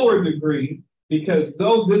lower degree, because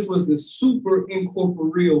though this was the super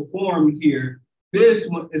incorporeal form here, this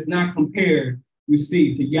one is not compared, you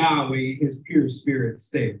see, to Yahweh, his pure spirit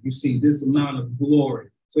state. You see, this amount of glory.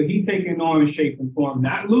 So he taking on shape and form,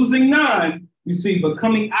 not losing none, you see, but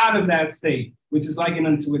coming out of that state, which is likened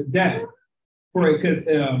unto a death. For it, because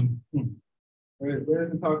where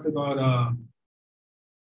it talks about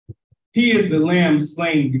he is the lamb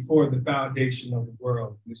slain before the foundation of the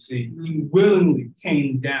world. You see, he willingly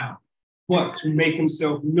came down. What? To make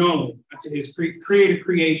himself known unto his creative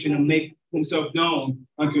creation and make himself known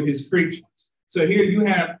unto his creatures. So here you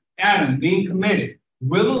have Adam being committed,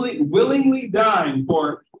 willingly dying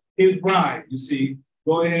for his bride. You see,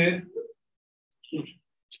 go ahead.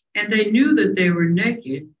 And they knew that they were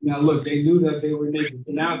naked. Now look, they knew that they were naked.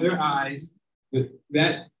 So now their eyes,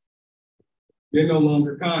 that they're no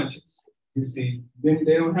longer conscious. You see, then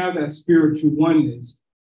they don't have that spiritual oneness.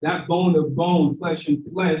 That bone of bone, flesh and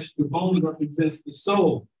flesh, the bone represents the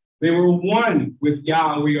soul. They were one with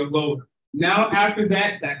Yahweh alone. Now after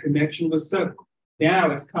that, that connection was severed. Now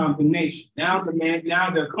it's combination. Now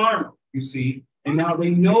they're carnal, you see, and now they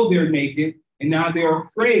know they're naked, and now they're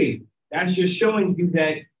afraid. That's just showing you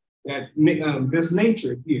that this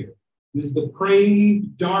nature here, this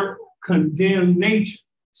depraved, dark, condemned nature.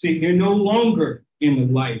 See, they're no longer in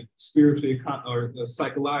the light, spiritually or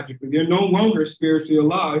psychologically. They're no longer spiritually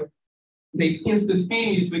alive. They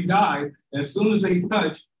instantaneously die as soon as they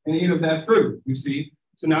touch and eat of that fruit, you see.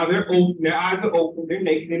 So now they're open, their eyes are open, they're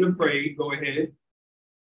naked and afraid. Go ahead.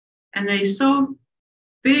 And they sewed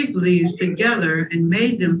fig leaves together and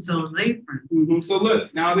made themselves aprons. So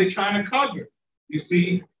look, now they're trying to cover. You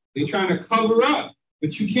see, they're trying to cover up.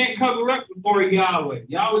 But you can't cover up before Yahweh.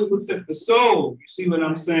 Yahweh looks at the soul. You see what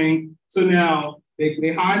I'm saying? So now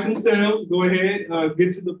they hide themselves. Go ahead,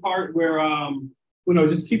 get to the part where,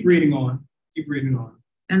 just keep reading on. Keep reading on.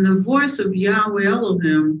 And the voice of Yahweh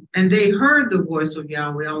Elohim, and they heard the voice of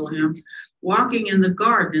Yahweh Elohim walking in the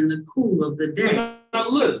garden in the cool of the day. Now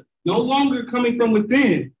look, no longer coming from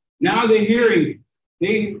within. Now they're hearing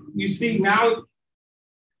it. You see, now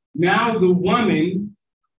the woman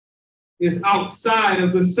is outside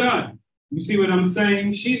of the sun. You see what I'm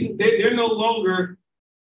saying? They're no longer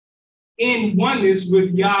in oneness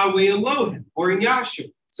with Yahweh Elohim or in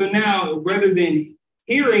Yahshua. So now, rather than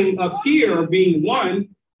hearing up here or being one,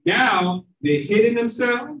 now they're hidden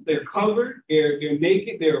themselves, they're covered, they're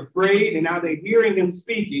naked, they're afraid, and now they're hearing him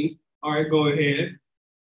speaking. All right, go ahead.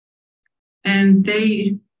 And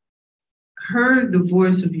they heard the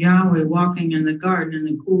voice of Yahweh walking in the garden in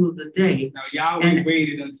the cool of the day. Now Yahweh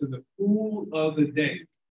waited until the cool of the day,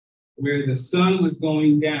 where the sun was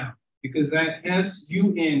going down, because that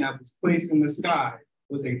S-U-N that was placed in the sky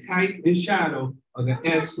was a type and shadow of the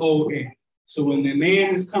S-O-N. So when the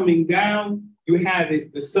man is coming down, you have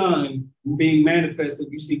the sun being manifested.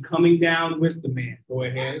 You see coming down with the man. Go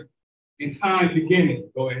ahead. In time beginning.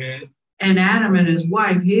 Go ahead. And Adam and his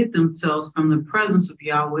wife hid themselves from the presence of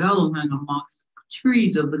Yahweh Elohim amongst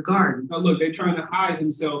trees of the garden. Now look, they're trying to hide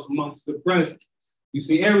themselves amongst the presence. You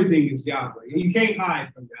see, everything is Yahweh. And you can't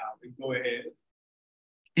hide from Yahweh. Go ahead.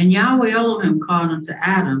 And Yahweh Elohim called unto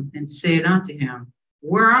Adam and said unto him,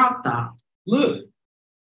 Where art thou? Look,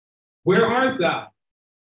 where art thou?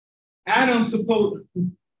 Adam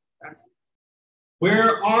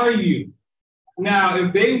where are you? Now,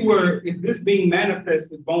 if this being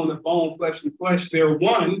manifested bone to bone, flesh to flesh, they're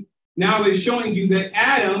one. Now it's showing you that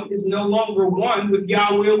Adam is no longer one with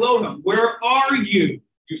Yahweh Elohim. Where are you?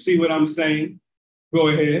 You see what I'm saying? Go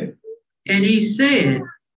ahead. And he said,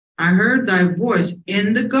 I heard thy voice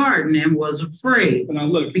in the garden and was afraid. Now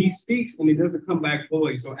look, he speaks and he doesn't come back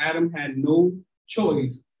fully. So Adam had no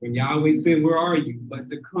choice when Yahweh said, where are you? But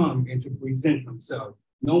to come and to present himself.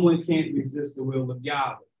 No one can't resist the will of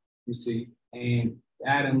Yahweh, you see. And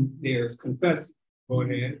Adam dares confess. Go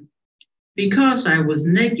ahead. Because I was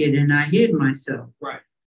naked and I hid myself. Right.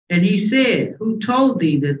 And he said, who told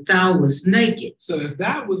thee that thou wast naked? So if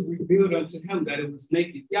that was revealed unto him that it was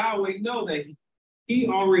naked, Yahweh know that he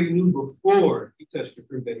already knew before he touched the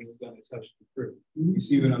fruit that he was going to touch the fruit. You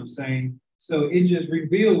see what I'm saying? So it just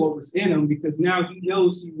revealed what was in him because now he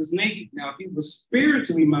knows he was naked. Now, if he was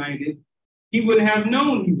spiritually minded, he would have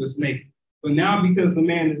known he was naked. But now because the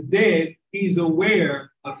man is dead, he's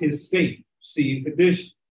aware of his state. See,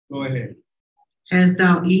 condition. Go ahead. Hast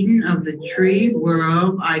thou eaten of the tree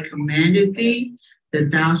whereof I commanded thee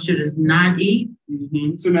that thou shouldest not eat?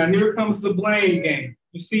 So now here comes the blame game.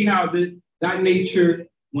 You see how that nature,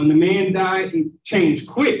 when the man died, it changed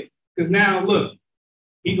quick. Because now, look,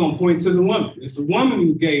 he's going to point to the woman. It's the woman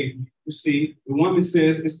who gave me. You see, the woman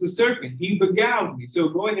says, it's the serpent. He beguiled me. So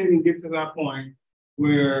go ahead and get to that point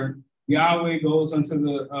where Yahweh goes unto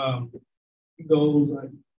the,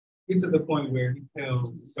 get to the point where he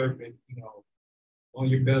tells the serpent, on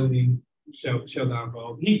your belly shall thou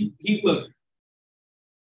go. He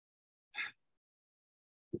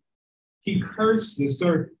cursed the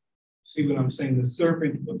serpent. See what I'm saying? The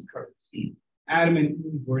serpent was cursed. Adam and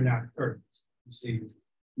Eve were not cursed. You see,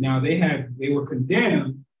 now they were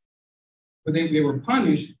condemned, but they were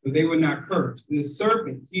punished, but they were not cursed. The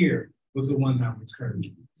serpent here was the one that was cursed.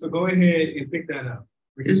 So go ahead and pick that up.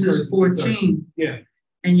 This is 14. Yeah.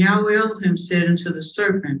 And Yahweh Elohim said unto the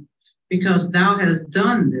serpent, because thou hast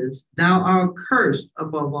done this, thou art cursed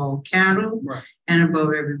above all cattle, right, and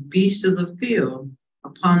above every beast of the field.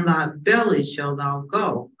 Upon thy belly shalt thou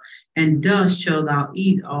go, and dust shalt thou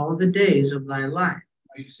eat all the days of thy life.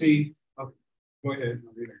 You see, go ahead.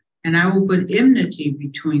 And I will put enmity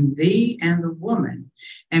between thee and the woman,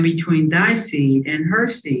 and between thy seed and her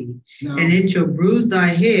seed, and it shall bruise thy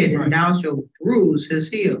head, right, and thou shalt bruise his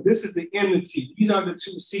heel. This is the enmity. These are the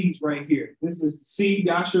two seeds right here. This is the seed,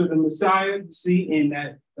 Yahshua the Messiah, you see, and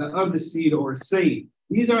that the other seed or seed.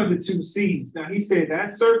 These are the two seeds. Now he said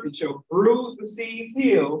that serpent shall bruise the seed's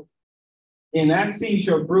heel, and that seed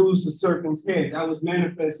shall bruise the serpent's head. That was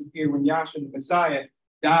manifested here when Yahshua the Messiah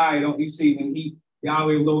died. You see, when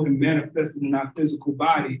Yahweh Elohim manifested in our physical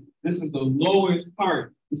body. This is the lowest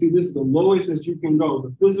part. You see, this is the lowest that you can go.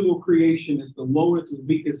 The physical creation is the lowest, the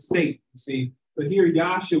weakest state, you see. But here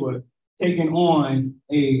Yahshua taking on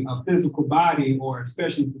a physical body or a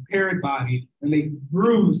specially prepared body, and they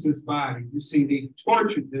bruised this body. You see, they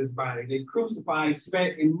tortured this body. They crucified,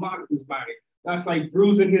 spat, and mocked this body. That's like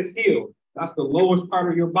bruising his heel. That's the lowest part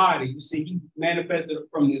of your body. You see, he manifested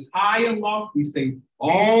from this high and lofty state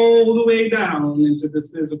all the way down into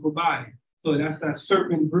this physical body. So that's that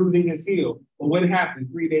serpent bruising his heel. But what happened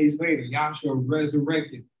 3 days later? Yahshua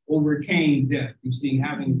resurrected, overcame death. You see,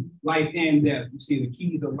 having life and death. You see, the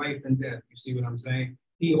keys of life and death. You see what I'm saying?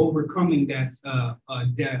 He overcoming that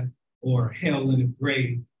death or hell in the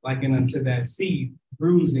grave, likened unto that seed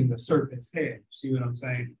bruising the serpent's head. You see what I'm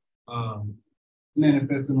saying?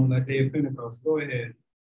 Manifesting on that day of Pentecost. Go ahead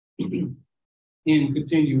and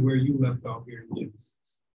continue where you left off here in Genesis.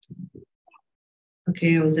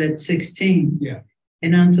 Okay, I was at 16. Yeah.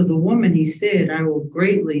 And unto the woman he said, I will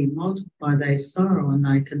greatly multiply thy sorrow and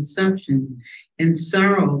thy conception. In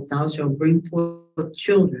sorrow thou shalt bring forth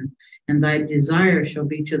children, and thy desire shall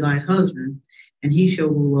be to thy husband, and he shall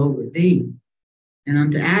rule over thee. And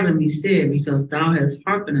unto Adam he said, because thou hast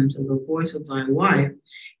hearkened unto the voice of thy wife,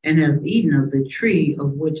 and hast eaten of the tree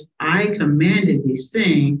of which I commanded thee,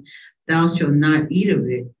 saying, thou shalt not eat of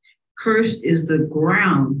it. Cursed is the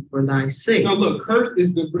ground for thy sake. No, look, cursed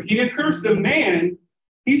is he didn't curse the man.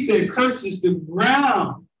 He said, cursed is the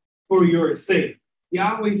ground for your sake.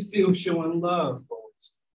 Yahweh's still showing love,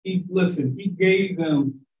 folks. He gave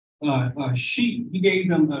them sheep. He gave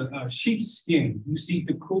them a sheepskin, you see,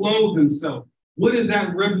 to clothe themselves. What is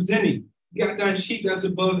that representing? You got that sheep that's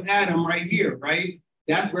above Adam right here, right?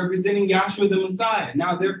 That's representing Yahshua the Messiah.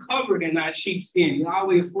 Now they're covered in that sheepskin.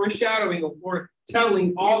 Yahweh is foreshadowing or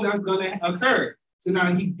foretelling all that's going to occur. So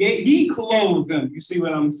now he clothed them. You see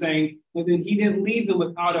what I'm saying? And then he didn't leave them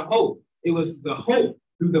without a hope. It was the hope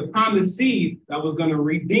through the promised seed that was going to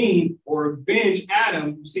redeem or avenge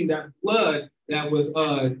Adam. You see that blood that was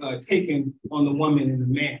taken on the woman and the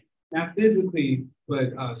man. Not physically,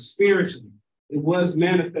 but spiritually. It was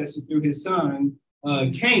manifested through his son,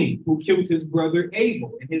 Cain, who killed his brother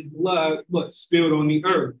Abel, and his blood, spilled on the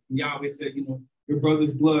earth. And Yahweh said, your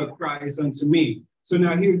brother's blood cries unto me. So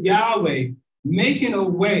now here Yahweh making a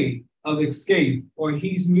way of escape, or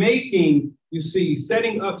he's making,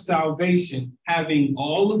 setting up salvation, having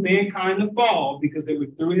all of mankind to fall because it was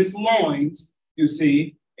through his loins,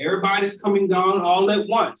 everybody's coming down all at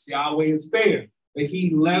once. Yahweh is fair, but he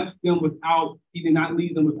did not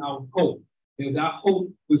leave them without hope. And that hope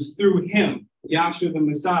was through him, Yahshua the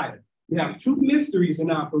Messiah. We have two mysteries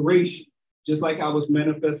in operation, just like I was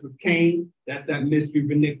manifest with Cain, that's that mystery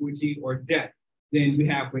of iniquity or death. Then we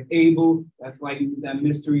have with Abel, that's like that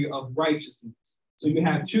mystery of righteousness. So you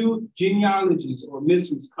have two genealogies or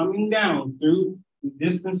mysteries coming down through the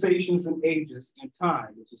dispensations and ages and time,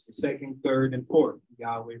 which is the second, third, and fourth,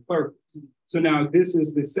 Yahweh purpose. So now this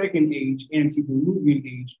is the second age, antediluvian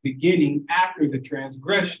age, beginning after the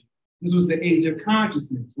transgression. This was the age of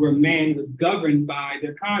consciousness, where man was governed by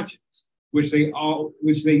their conscience, which they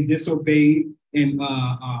disobeyed and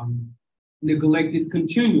neglected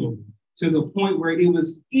continually, to the point where it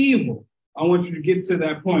was evil. I want you to get to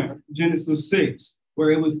that point, Genesis 6,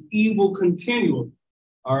 where it was evil continually.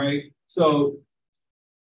 All right. So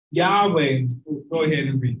Yahweh, go ahead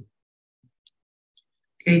and read.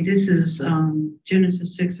 Okay, this is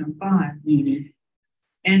Genesis 6 and 5. Mm-hmm.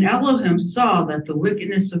 And Elohim saw that the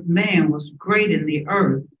wickedness of man was great in the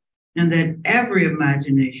earth, and that every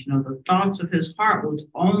imagination of the thoughts of his heart was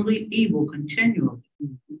only evil continually.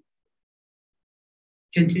 Mm-hmm.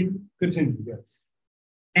 Continue, yes.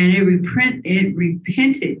 And it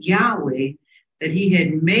repented Yahweh that he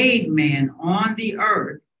had made man on the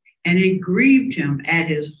earth, and it grieved him at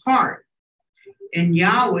his heart. And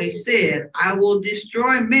Yahweh said, I will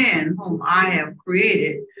destroy man whom I have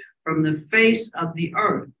created from the face of the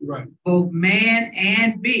earth, right, both man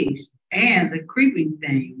and beast, and the creeping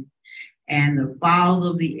thing, and the fowls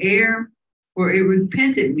of the air, for it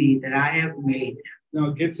repented me that I have made them.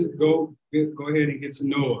 Now go ahead and get to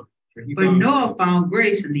Noah. But Noah found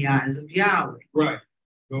grace in the eyes of Yahweh. Right.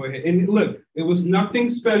 Go ahead. And look, it was nothing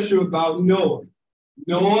special about Noah.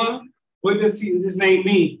 Noah, what does his name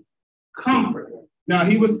mean? Comfort. Now,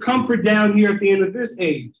 he was comfort down here at the end of this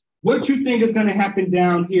age. What you think is going to happen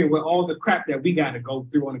down here with all the crap that we got to go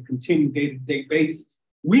through on a continued day-to-day basis?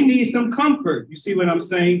 We need some comfort. You see what I'm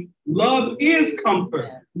saying? Love is comfort.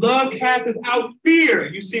 Love casteth out fear.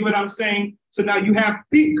 You see what I'm saying? So now you have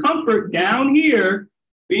comfort down here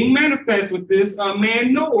being manifest with this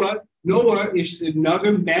man Noah. Noah is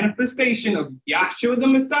another manifestation of Yahshua the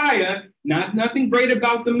Messiah. Nothing great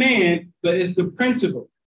about the man, but it's the principle.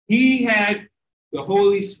 He had the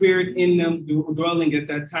Holy Spirit in them dwelling at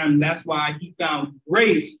that time. That's why he found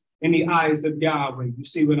grace in the eyes of Yahweh. You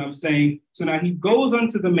see what I'm saying? So now he goes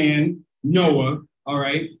unto the man, Noah, all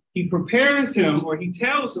right? He prepares him, or he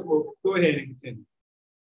tells him, well, go ahead and continue.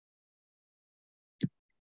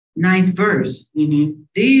 9th verse. Mm-hmm.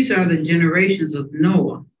 These are the generations of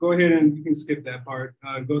Noah. Go ahead and you can skip that part.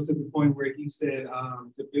 Go to the point where he said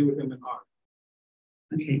to build him an ark.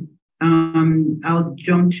 Okay. I'll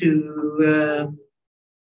jump to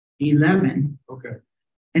 11. Okay.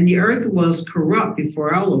 And the earth was corrupt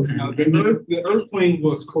before Elohim. Now, the earth plane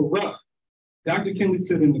was corrupt. Dr. Kinley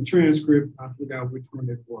said in the transcript, I forgot which one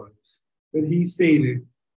it was, but he said,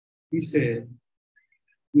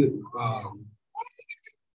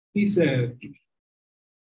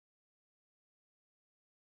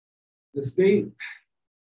 the state,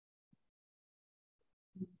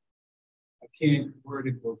 I can't word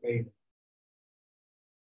it verbatim,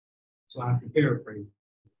 so I have to paraphrase.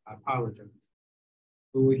 I apologize.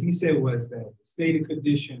 But what he said was that the state of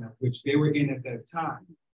condition of which they were in at that time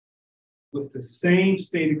was the same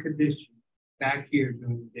state of condition back here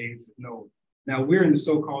during the days of Noah. Now we're in the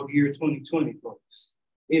so-called year 2020, folks.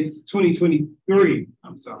 It's 2023,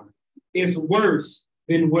 I'm sorry. It's worse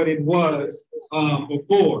than what it was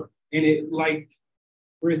before. And it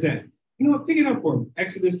where is that? You know what, pick it up for me.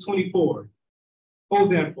 Exodus 24.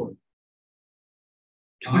 Hold that for me.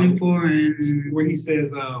 24 and where he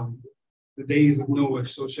says, the days of Noah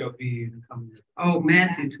so shall be in the coming years. Oh,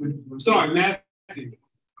 Matthew 24. Sorry, Matthew.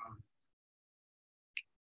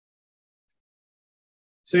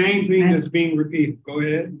 Same thing that's being repeated. Go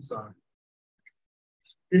ahead. I'm sorry.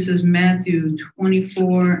 This is Matthew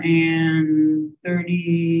 24 and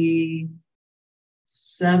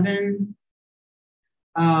 37.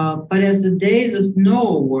 But as the days of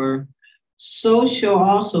Noah were, so shall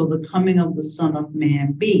also the coming of the Son of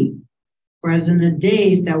Man be. For as in the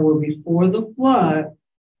days that were before the flood,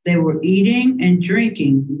 They were eating and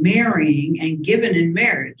drinking, marrying and given in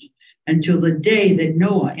marriage until the day that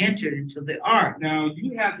Noah entered into the ark. Now,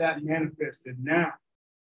 you have that manifested now.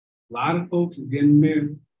 A lot of folks are getting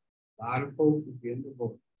married. A lot of folks is getting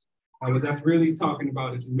divorced. Now, what that's really talking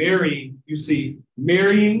about is marrying. You see,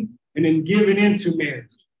 marrying and then giving into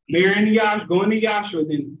marriage. Marrying Yahshua, going to Yahshua,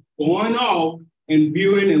 then going off and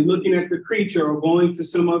viewing and looking at the creature or going to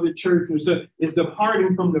some other church. And so it's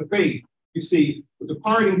departing from the faith. You see,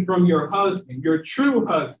 departing from your husband, your true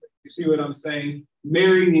husband. You see what I'm saying?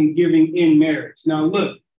 Marrying and giving in marriage. Now,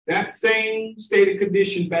 look, that same state of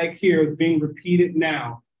condition back here is being repeated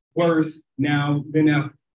now, worse now than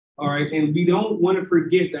ever. All right. And we don't want to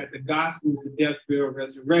forget that the gospel is the death, burial,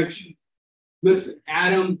 resurrection. Listen,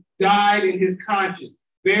 Adam died in his conscience,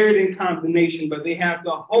 buried in condemnation, but they have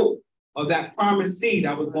the hope of that promised seed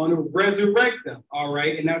that was going to resurrect them. All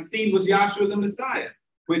right. And that seed was Yahshua the Messiah,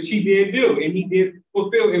 which he did do, and he did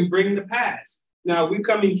fulfill and bring to pass. Now we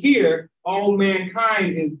coming here, all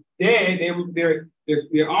mankind is dead. They're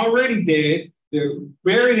already dead. They're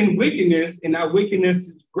buried in wickedness, and that wickedness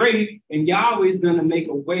is great. And Yahweh is going to make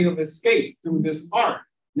a way of escape through this ark.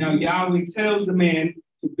 Now Yahweh tells the man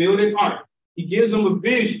to build an ark. He gives him a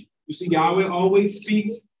vision. You see, Yahweh always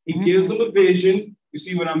speaks. He gives him a vision. You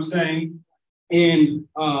see what I'm saying? And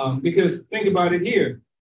because think about it here.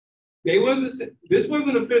 This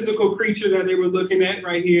wasn't a physical creature that they were looking at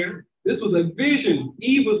right here. This was a vision.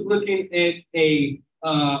 Eve was looking at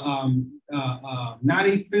not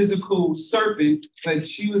a physical serpent, but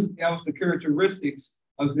that was the characteristics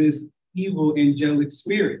of this evil angelic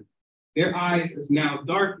spirit. Their eyes is now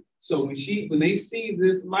dark. So when they see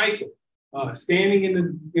this Michael standing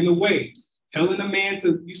in the way, telling the man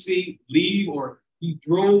to, leave, or he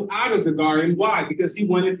drove out of the garden. Why? Because he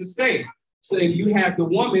wanted to stay. So then you have the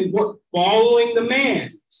woman following the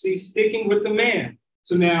man, sticking with the man.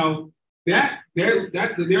 So now that they're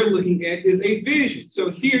looking at is a vision.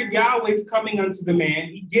 So here Yahweh's coming unto the man.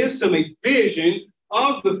 He gives him a vision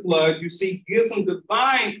of the flood. Gives him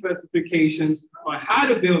divine specifications on how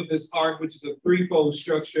to build this ark, which is a threefold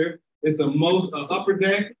structure. It's a upper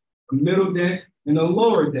deck, a middle deck, and a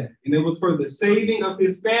lower deck. And it was for the saving of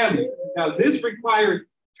his family. Now this required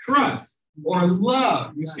trust or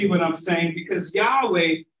love. You see what I'm saying? Because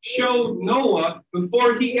Yahweh showed Noah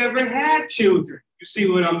before he ever had children. You see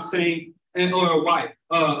what I'm saying? Or a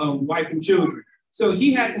wife and children. So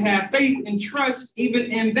he had to have faith and trust even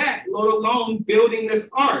in that, let alone building this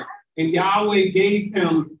ark. And Yahweh gave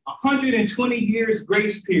him 120 years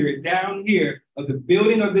grace period down here of the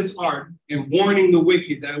building of this ark and warning the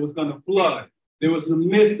wicked that it was going to flood. There was a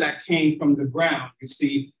mist that came from the ground. You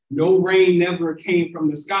see, no rain never came from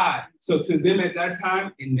the sky. So to them at that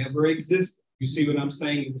time, it never existed. You see what I'm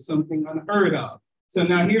saying? It was something unheard of. So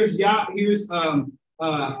now here's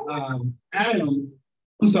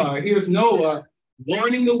Noah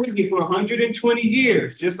warning the wicked for 120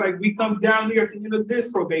 years, just like we come down here at the end of this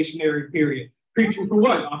probationary period, preaching for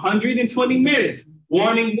what? 120 minutes,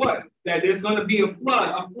 warning what? That there's going to be a flood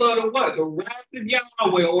of what? The wrath of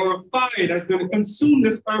Yahweh, or a fire that's going to consume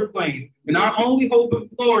this earth plane. And our only hope of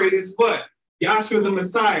glory is what? Yahshua the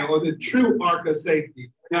Messiah, or the true ark of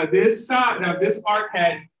safety. Now this ark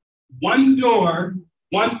had one door,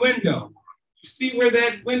 one window. You see where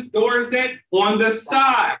that door is at? On the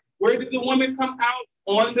side. Where did the woman come out?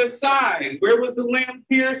 On the side. Where was the lamb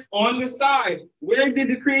pierced? On the side. Where did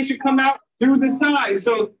the creation come out? Through the side.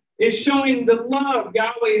 So it's showing the love.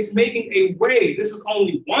 Yahweh is making a way. This is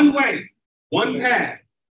only one way, one path,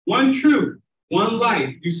 one truth, one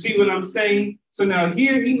life. You see what I'm saying? So now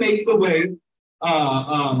here he makes a way.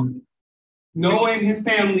 Noah and his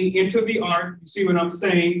family enter the ark. You see what I'm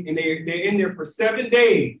saying? And they're in there for 7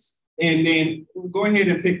 days. And then go ahead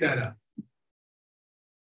and pick that up.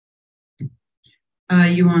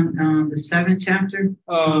 You want the 7th chapter?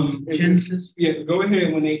 Genesis? Yeah, go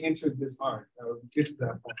ahead when they entered this ark. Get to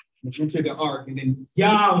that part. They entered the ark, and then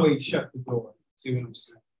Yahweh shut the door. See what I'm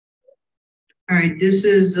saying? All right, this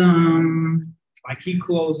is like he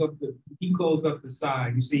closed up the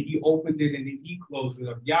side. You see, he opened it and then he closed it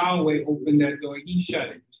up. Yahweh opened that door, he shut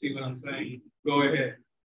it. You see what I'm saying? Go ahead.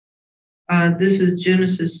 This is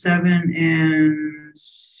Genesis 7 and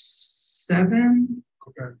 7.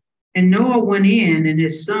 Okay. And Noah went in, and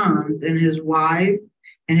his sons and his wife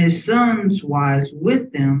and his sons' wives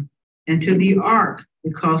with them into the ark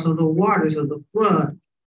because of the waters of the flood.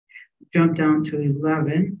 Jump down to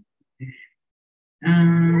 11.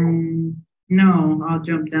 No, I'll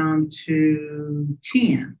jump down to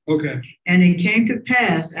 10. Okay. And it came to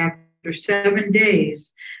pass after 7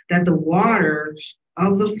 days that the waters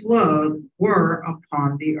of the flood were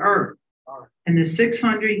upon the earth. In the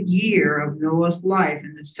 600th year of Noah's life,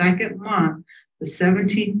 in the second month, the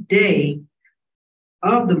 17th day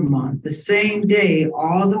of the month, the same day,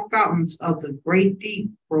 all the fountains of the great deep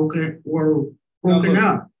were broken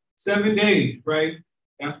up. 7 days, right?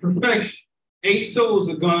 That's perfection. 8 souls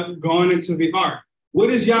are gone into the ark. What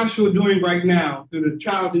is Yahshua doing right now through the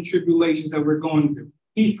trials and tribulations that we're going through?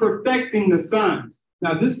 He's perfecting the sons.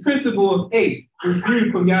 Now, this principle of 8 is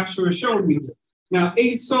beautiful. Yahshua showed me this. Now,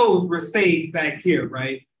 8 souls were saved back here,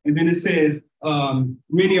 right? And then it says,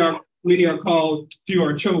 many are called, few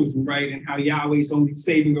are chosen, right? And how Yahweh is only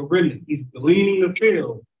saving a remnant. He's gleaning the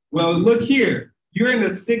field. Well, look here. You're in the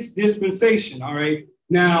 6th dispensation, all right?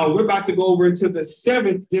 Now, we're about to go over into the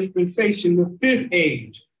 7th dispensation, the 5th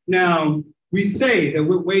age. Now, we say that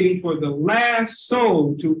we're waiting for the last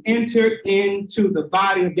soul to enter into the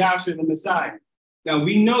body of Yahshua the Messiah. Now,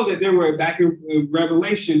 we know that there were, back in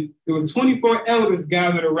Revelation, there were 24 elders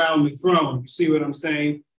gathered around the throne. You see what I'm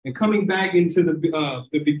saying? And coming back into the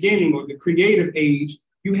beginning or the creative age,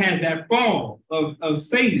 you had that fall of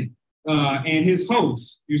Satan and his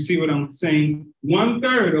hosts. You see what I'm saying?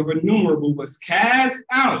 1/3 of innumerable was cast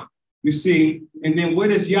out. You see, and then what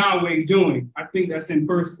is Yahweh doing? I think that's in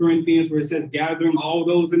 1 Corinthians where it says gathering all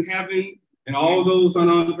those in heaven and all those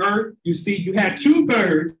on earth. You see, you had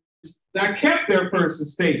 2/3 that kept their first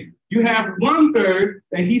estate. You have 1/3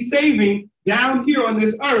 that he's saving down here on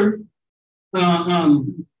this earth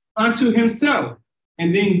unto himself.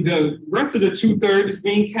 And then the rest of the 2/3 is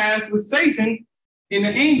being cast with Satan and the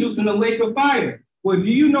angels in the lake of fire. Well,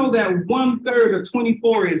 do you know that 1/3 of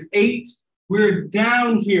 24 is 8? We're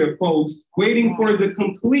down here, folks, waiting for the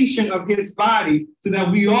completion of his body so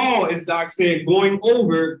that we all, as Doc said, going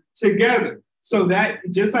over together. So that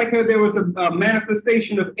just like there was a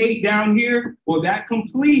manifestation of 8 down here, well, that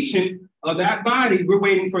completion of that body, we're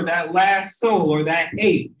waiting for that last soul or that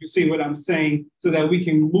 8. You see what I'm saying? So that we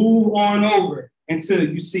can move on over until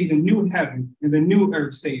you see the new heaven and the new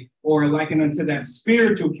earth state, or likened unto that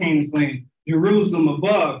spiritual Canaan's land, Jerusalem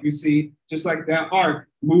above, you see, just like that ark,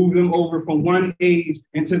 move them over from one age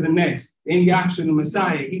into the next. In Yahshua the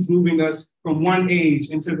Messiah, he's moving us from one age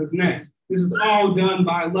into the next. This is all done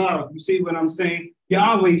by love. You see what I'm saying?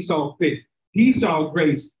 Yahweh saw fit. He saw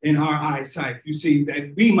grace in our eyesight, you see,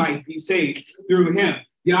 that we might be saved through him.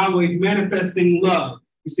 Yahweh's manifesting love.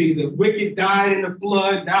 You see, the wicked died in the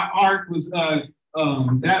flood. That ark was,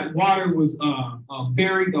 that water was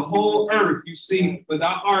buried the whole earth, you see. But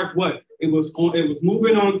that ark, what? It was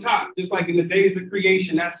moving on top, just like in the days of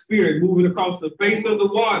creation, that spirit moving across the face of the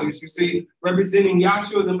waters, you see, representing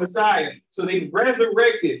Yahshua the Messiah. So they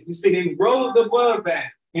resurrected, you see, they rose the blood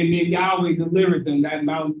back. And then Yahweh delivered them.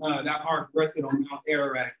 That ark rested on Mount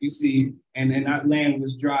Ararat, you see, and that land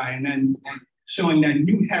was dry. And then showing that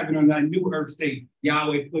new heaven or that new earth state,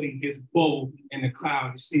 Yahweh putting his bow in the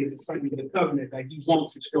cloud. You see, it's a sign of the covenant that he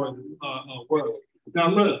won't destroy the world. Now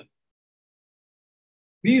look,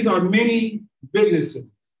 these are many witnesses,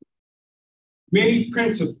 many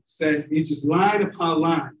principles that it's just line upon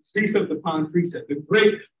line, precept upon precept, the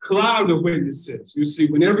great cloud of witnesses. You see,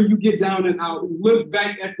 whenever you get down and out, look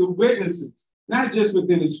back at the witnesses, not just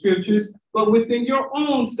within the scriptures, but within your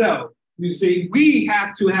own self. You see, we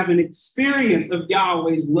have to have an experience of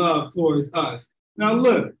Yahweh's love towards us. Now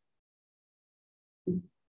look,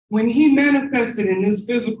 when he manifested in this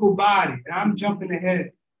physical body, and I'm jumping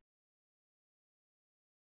ahead,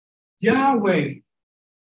 Yahweh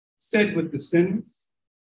said with the sinners,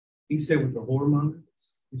 he said with the whoremongers,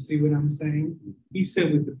 you see what I'm saying? He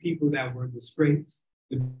said with the people that were disgraced,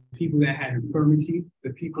 the people that had infirmity, the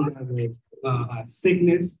people that were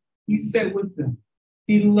sickness, he said with them.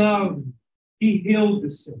 He loved them. He healed the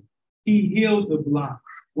sick. He healed the blind.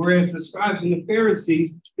 Whereas the scribes and the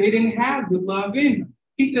Pharisees, they didn't have the love in them.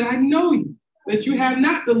 He said, I know you, that you have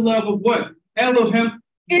not the love of what? Elohim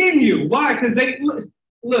in you. Why? Because they,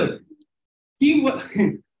 look,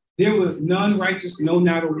 there was none righteous, no,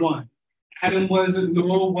 not a one. Adam wasn't,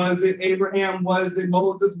 Noah wasn't, Abraham wasn't,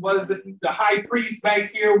 Moses wasn't, the high priest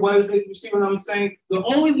back here wasn't. You see what I'm saying? The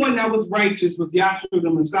only one that was righteous was Yahshua the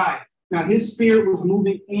Messiah. Now, his spirit was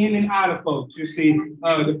moving in and out of folks, you see,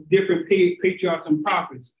 the different patriarchs and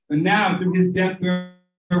prophets. But now, through his death, burial,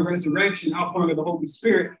 and resurrection, outpouring of the Holy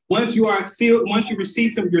Spirit, once you are sealed, once you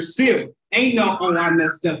receive him, you're sealed. Ain't no, oh, I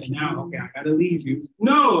messed up now, okay, I got to leave you.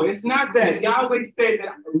 No, it's not that. Yahweh said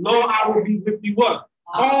that, Lord, I will be with you what?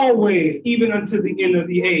 Always, even unto the end of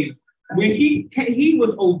the age. When he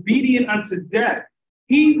was obedient unto death,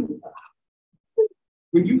 when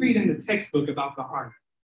you read in the textbook about the heart,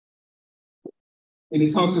 and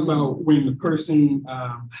it talks about when the person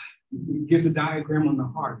gives a diagram on the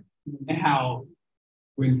heart and how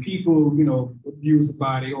when people, abuse the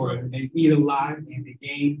body or they eat a lot and they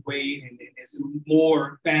gain weight and there's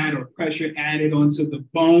more fat or pressure added onto the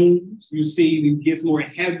bones, you see it gets more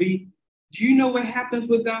heavy. Do you know what happens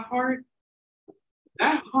with that heart?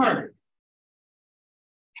 That heart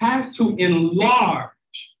has to enlarge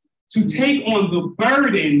to take on the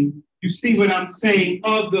burden, you see what I'm saying,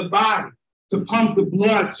 of the body, to pump the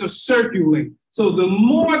blood, to circulate. So the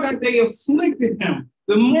more that they afflicted him,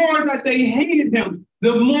 the more that they hated him,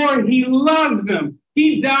 the more he loves them.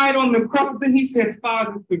 He died on the cross and he said,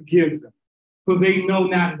 Father, forgive them, for they know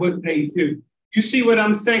not what they do. You see what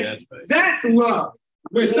I'm saying? Yes, that's love.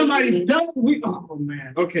 Where somebody don't, oh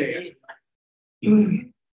man, okay.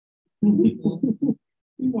 You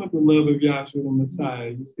want the love of Yahweh the Messiah.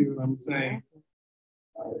 You see what I'm saying?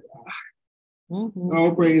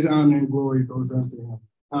 All praise, honor, and glory goes unto him.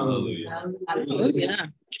 Hallelujah.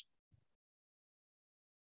 Hallelujah.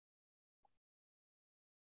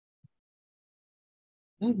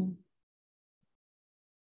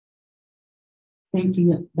 Thank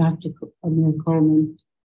you, Dr. Amir Coleman,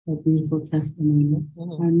 for a beautiful testimony.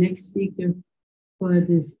 Our next speaker for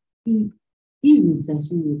this evening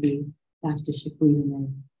session will be Dr. Suquita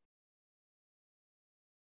M.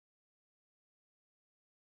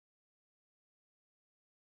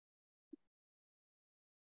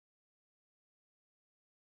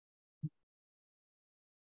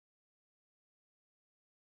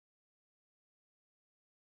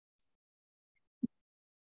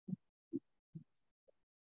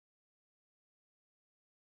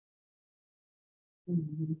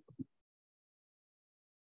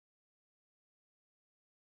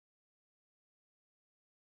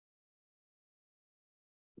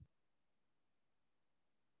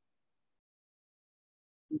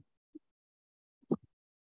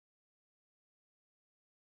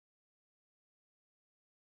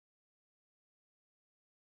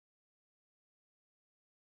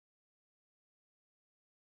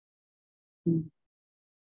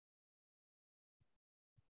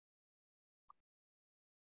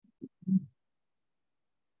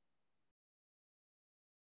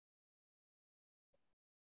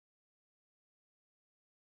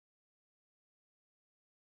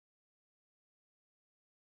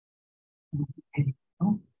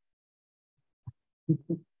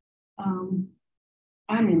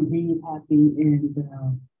 I'm indeed happy and,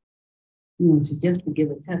 to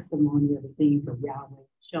give a testimony of the things that Yahweh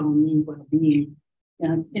shown me while being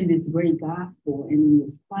in this great gospel and in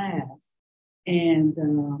this class, and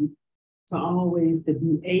to always to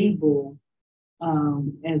be able,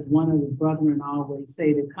 as one of the brethren always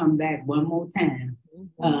say, to come back one more time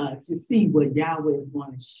to see what Yahweh is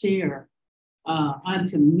going to share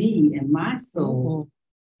unto me and my soul.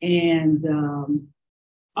 And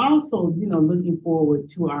also, looking forward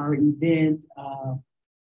to our event.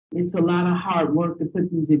 It's a lot of hard work to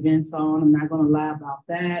put these events on. I'm not going to lie about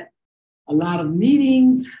that. A lot of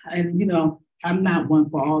meetings, and I'm not one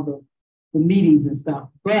for all the meetings and stuff,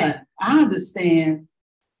 but I understand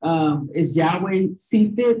as Yahweh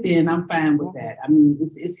see fit, then I'm fine with that. I mean,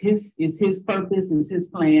 it's his purpose, it's his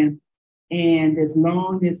plan. And as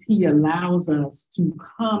long as he allows us to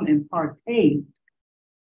come and partake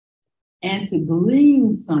and to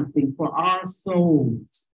glean something for our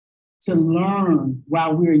souls, to learn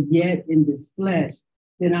while we're yet in this flesh,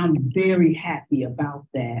 then I'm very happy about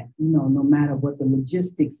that, no matter what the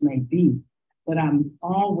logistics may be. But I'm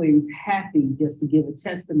always happy just to give a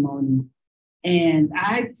testimony. And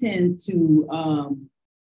I tend to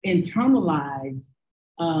internalize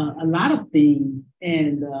a lot of things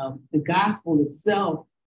and the gospel itself,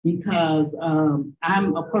 because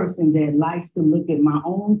I'm a person that likes to look at my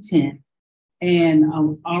own tent, and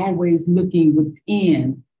I'm always looking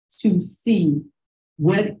within to see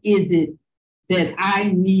what is it that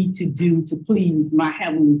I need to do to please my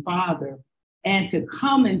Heavenly Father, and to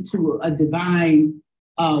come into a divine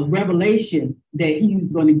revelation that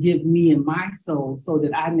he's going to give me and my soul so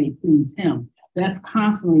that I may please him. That's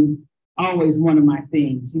constantly always one of my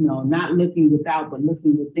things, not looking without, but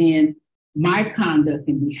looking within my conduct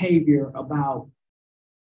and behavior about,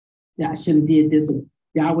 I should have did this, or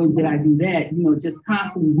Yahweh, did I do that? Just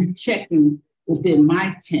constantly rechecking within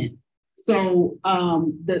my tent. So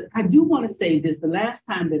I do want to say this, the last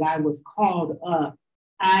time that I was called up,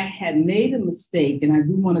 I had made a mistake, and I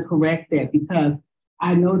do want to correct that, because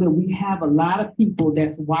I know that we have a lot of people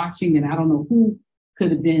that's watching, and I don't know who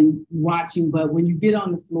could have been watching, but when you get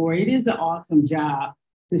on the floor, it is an awesome job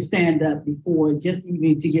to stand up before, just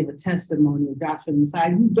even to give a testimony of Joshua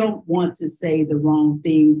Messiah. You don't want to say the wrong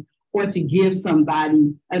things or to give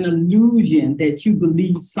somebody an illusion that you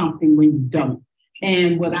believe something when you don't.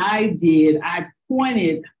 And what I did, I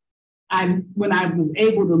pointed, when I was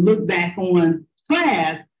able to look back on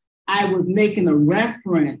class, I was making a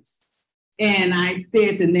reference and I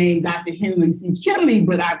said the name Dr. Henry C. Kelly,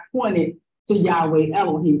 but I pointed to Yahweh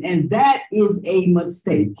Elohim, and that is a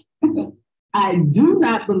mistake. I do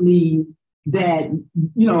not believe that,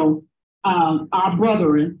 our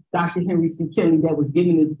brethren, Dr. Henry C. Kelly, that was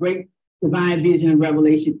given this great divine vision and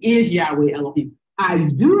revelation is Yahweh Elohim. I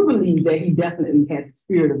do believe that he definitely had the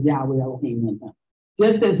spirit of Yahweh Elohim in him.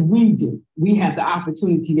 Just as we do, we have the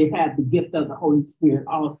opportunity to have the gift of the Holy Spirit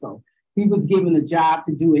also. He was given a job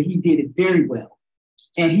to do, and he did it very well.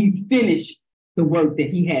 And he's finished the work that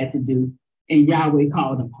he had to do, and Yahweh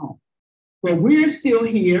called him home. But we're still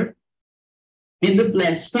here in the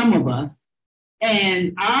flesh, some of us,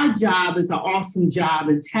 and our job is an awesome job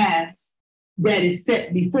and task that is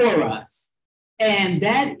set before us. And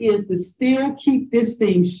that is to still keep this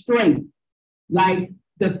thing straight, like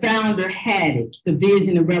the founder had it, the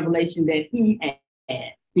vision and revelation that he had,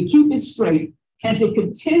 to keep it straight and to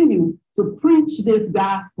continue to preach this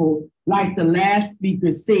gospel, like the last speaker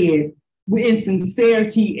said, in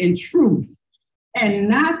sincerity and truth, and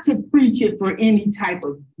not to preach it for any type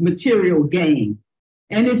of material gain.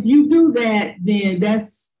 And if you do that, then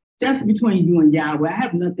that's between you and Yahweh. I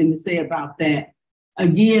have nothing to say about that.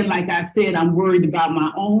 Again, like I said, I'm worried about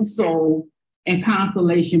my own soul and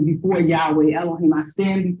consolation before Yahweh Elohim. I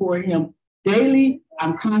stand before him daily.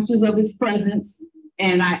 I'm conscious of his presence,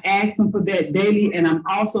 and I ask him for that daily. And I'm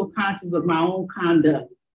also conscious of my own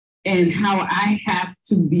conduct and how I have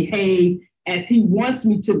to behave as he wants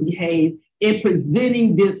me to behave in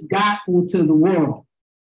presenting this gospel to the world.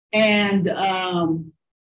 And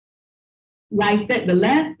like that, the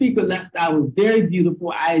last speaker left out was very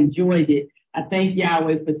beautiful. I enjoyed it. I thank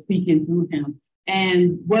Yahweh for speaking through him.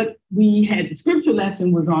 And what we had, the scripture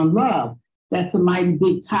lesson was on love. That's a mighty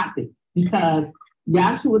big topic because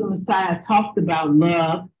Yahshua the Messiah talked about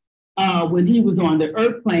love when he was on the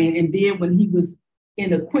earth plane. And then when he was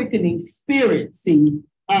in a quickening spirit,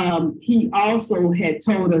 he also had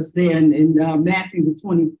told us there in Matthew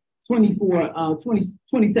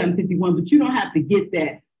 27:51, but you don't have to get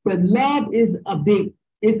that. But love is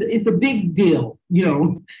it's a big deal.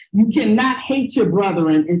 You cannot hate your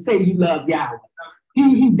brethren and say you love Yahweh.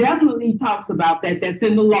 He definitely talks about that. That's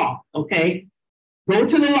in the law, okay? Go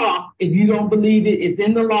to the law. If you don't believe it, it's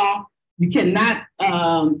in the law. You cannot,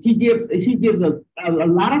 he gives a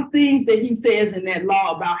lot of things that he says in that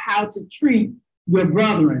law about how to treat your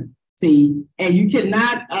brethren, and you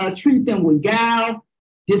cannot treat them with guile,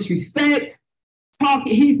 disrespect, talk.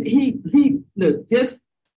 Look, just,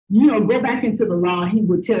 go back into the law. He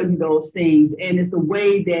will tell you those things. And it's the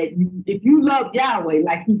way that if you love Yahweh,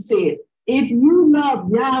 like he said, if you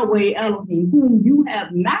love Yahweh Elohim, whom you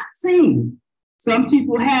have not seen, some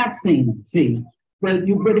people have seen him, but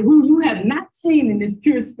who you have not seen in this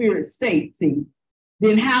pure spirit state,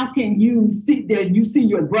 then how can you see that you see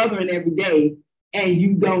your brethren every day and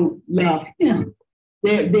you don't love him?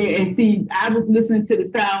 And see, I was listening to the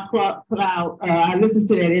SoundCloud. I listen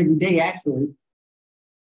to that every day, actually.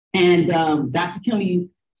 And Dr. Kelly,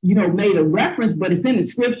 made a reference, but it's in the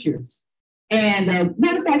scriptures. And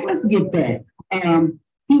matter of fact, let's get that.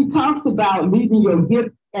 He talks about leaving your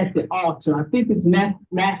gift at the altar. I think it's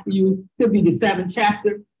Matthew, could be the 7th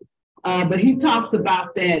chapter. But he talks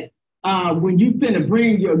about that when you finna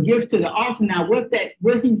bring your gift to the altar. Now, what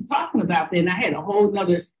he's talking about then, I had a whole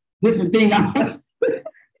nother different thing I was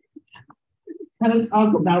going to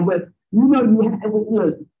talk about. But you have,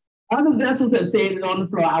 look, other vessels have said it on the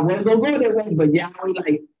floor. I wasn't going to go that way, but Yahweh,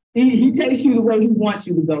 like, he takes you the way he wants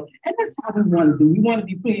you to go. And that's how we want to do. We want to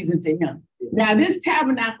be pleasing to him. Now, this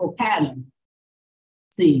tabernacle pattern,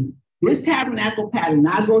 I'll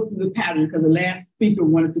go through the pattern because the last speaker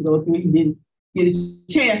wanted to go through. He didn't get a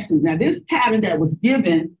chance to. Now, this pattern that was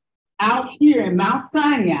given out here in Mount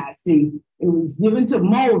Sinai, it was given to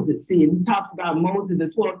Moses, and he talked about Moses, the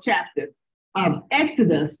 12th chapter of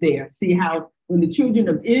Exodus there. See how when the children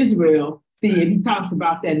of Israel, and he talks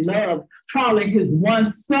about that love, calling his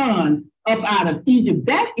one son up out of Egypt.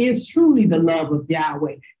 That is truly the love of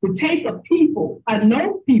Yahweh, to take a people, a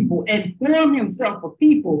no people, and form himself a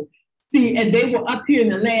people. And they were up here in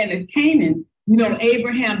the land of Canaan.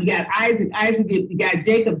 Abraham begot Isaac, begot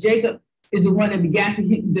Jacob. Jacob is the one that begot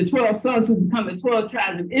the 12 sons who become the 12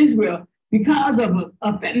 tribes of Israel because of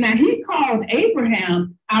now he called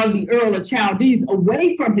Abraham out of the Ur of Chaldees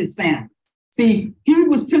away from his family. He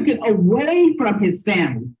was taken away from his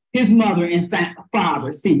family, his mother and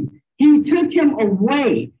father. He took him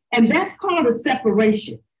away, and that's called a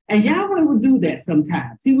separation. And Yahweh will do that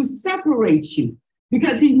sometimes. He will separate you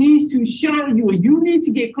because he needs to show you, and you need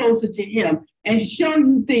to get closer to him and show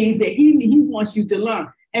you things that he wants you to learn.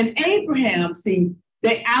 And Abraham, see,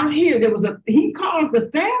 that out here, he caused a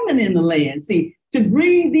famine in the land, see, to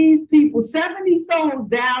bring these people, 70 souls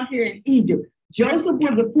down here in Egypt. Joseph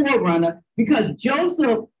was a forerunner because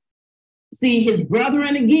Joseph, see, his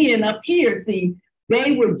brethren again up here, see,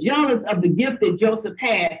 they were jealous of the gift that Joseph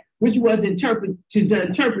had, which was to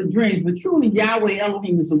interpret dreams. But truly, Yahweh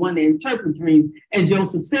Elohim is the one that interprets dreams, as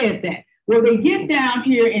Joseph said that. Well, they get down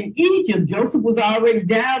here in Egypt. Joseph was already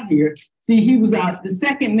down here. See, he was the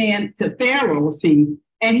second man to Pharaoh, see,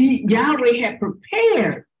 and Yahweh had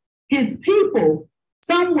prepared his people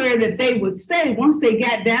somewhere that they would stay once they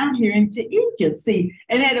got down here into Egypt, see.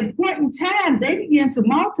 And at a point in time, they began to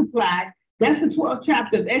multiply. That's the 12th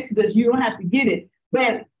chapter of Exodus. You don't have to get it.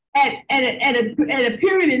 But at a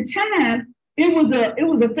period in time, it was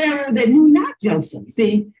a Pharaoh that knew not Joseph,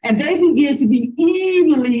 see, and they began to be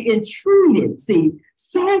evilly entreated, see,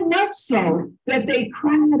 so much so that they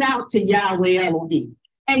cried out to Yahweh Elohim.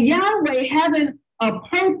 And Yahweh, having a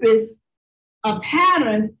purpose, a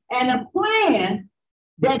pattern, and a plan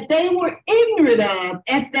that they were ignorant of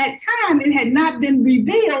at that time, it had not been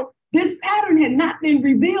revealed. This pattern had not been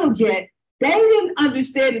revealed yet. They didn't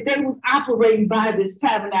understand that they was operating by this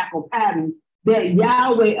tabernacle pattern that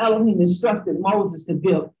Yahweh Elohim instructed Moses to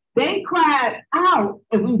build. They cried out,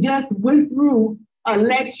 and we just went through a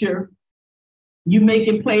lecture. You may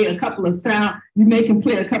can play a couple of sound, you may can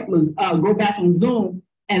play a couple of, go back on Zoom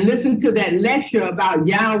and listen to that lecture about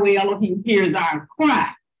Yahweh Elohim hears our cry.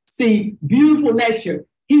 See, beautiful lecture.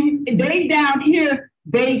 They down here,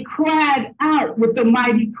 they cried out with the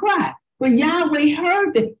mighty cry. But Yahweh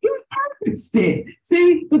heard that he purposed it.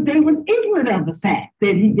 See, but they was ignorant of the fact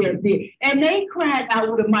that he did. And they cried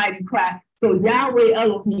out with a mighty cry. So Yahweh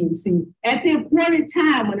Elohim, see, at the appointed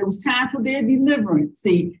time, when it was time for their deliverance,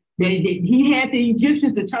 see, he had the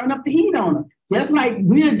Egyptians to turn up the heat on them. Just like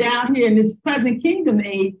we're down here in this present kingdom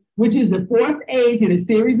age, which is the fourth age in a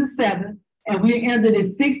series of 7, and we're under the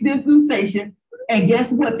 6th dispensation. And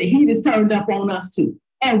guess what? The heat is turned up on us too.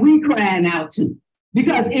 And we crying out too.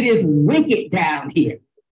 Because it is wicked down here.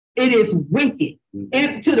 It is wicked.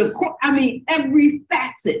 And to the core, I mean, every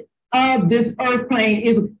facet of this earth plane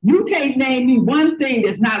is, you can't name me one thing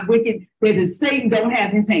that's not wicked that the Satan don't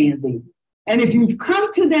have his hands in. And if you've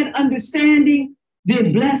come to that understanding,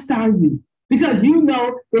 then blessed are you. Because you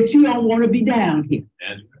know that you don't want to be down here.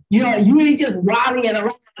 You know, you ain't just wallowing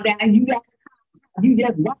around down, you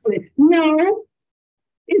just wallowing. No.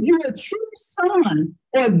 If you're a true son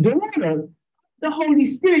or daughter, the Holy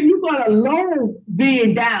Spirit, you're going to love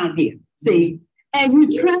being down here, see? And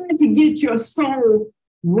you're trying to get your soul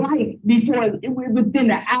right within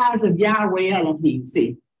the eyes of Yahweh Elohim,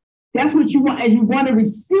 see? That's what you want, and you want to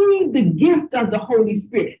receive the gift of the Holy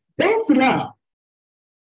Spirit. That's love.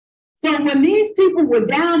 So when these people were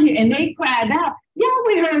down here and they cried out,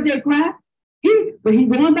 Yahweh heard their cry. But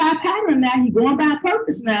he's going by a pattern now. He's going by a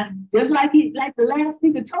purpose now. Just like the last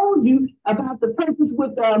speaker told you about the purpose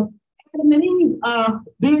with Adam and Eve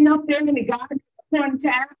being up there in the garden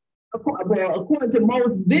according to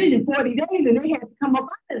Moses' vision, 40 days, and they had to come up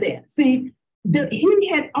out of there. See, he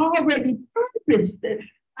had already purposed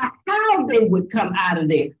how they would come out of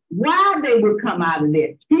there, why they would come out of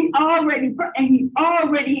there. He already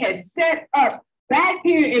had set up back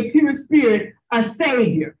here in pure spirit a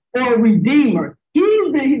savior or a redeemer.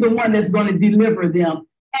 He's the one that's going to deliver them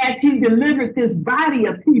as he delivered this body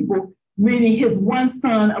of people, meaning his one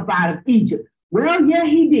son up out of Egypt. Well, yeah,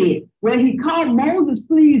 he did. Well, he called Moses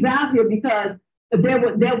fleas out here because there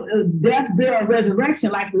was death, burial, and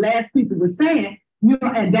resurrection, like the last speaker was saying. You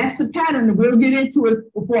know, and that's the pattern. And we'll get into it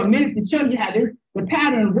for a minute to show you how the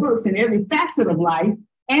pattern works in every facet of life,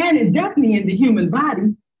 and it's definitely in the human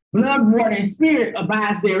body. Blood, water, and spirit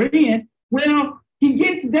abides therein. Well, he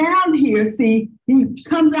gets down here, see, he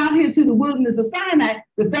comes out here to the wilderness of Sinai,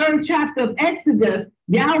 the 3rd chapter of Exodus.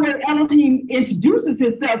 Yahweh Elohim introduces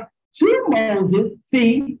himself to Moses.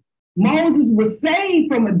 See, Moses was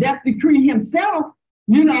saved from a death decree himself,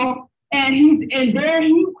 you know, and he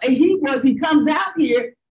comes out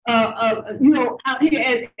here, out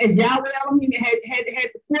here as Yahweh Elohim had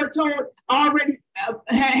foretold already,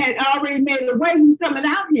 had already made a way. He's coming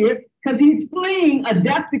out here because he's fleeing a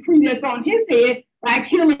death decree that's on his head by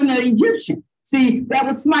killing an Egyptian. See, that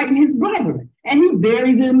was smiting his brethren. And he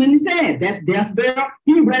buries him in the sand. That's death, burial.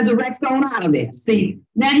 He resurrects on out of there. See,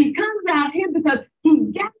 now he comes out here because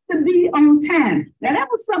he got to be on time. Now, that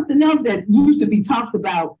was something else that used to be talked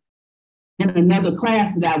about in another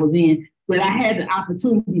class that I was in, that I had the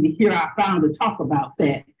opportunity to hear our founder talk about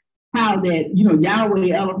that. How that, Yahweh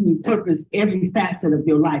Elohim purposed every facet of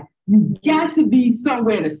your life. You got to be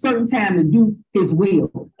somewhere at a certain time to do his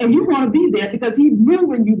will. And you want to be there because he's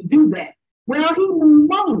moving you to do that. Well, he moved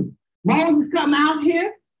Moses. Moses come out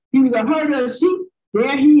here. He was a herder of sheep.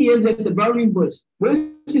 There he is at the burning bush. Bush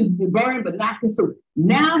is burning but not consumed.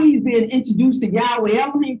 Now he's being introduced to Yahweh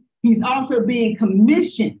Elohim. He's also being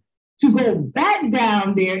commissioned to go back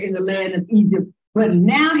down there in the land of Egypt. But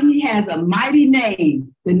now he has a mighty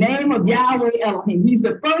name, the name of Yahweh Elohim. He's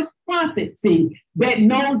the first prophet, see, that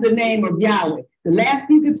knows the name of Yahweh. The last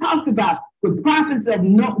speaker talked about the prophets of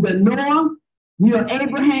Noah,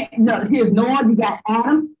 Abraham. No, here's Noah, you got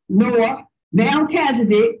Adam, Noah,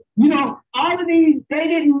 Melchizedek. All of these, they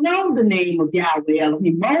didn't know the name of Yahweh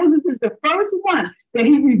Elohim. Moses is the first one that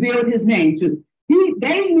he revealed his name to.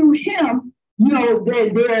 They knew him.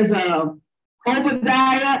 There's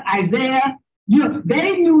Obadiah, Isaiah.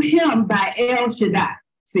 They knew him by El Shaddai.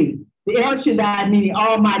 See, the El Shaddai meaning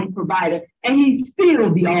Almighty Provider, and he's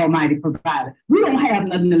still the Almighty Provider. We don't have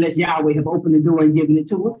nothing unless Yahweh have opened the door and given it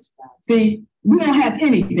to us. See, we don't have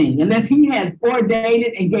anything unless he has ordained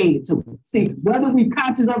it and gave it to us. See, whether we're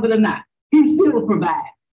conscious of it or not, he still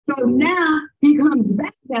provides. So now he comes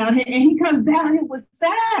back down here, and he comes down here with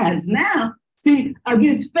signs now. See,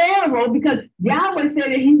 against Pharaoh, because Yahweh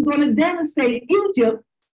said that he's going to devastate Egypt,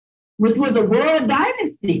 which was a world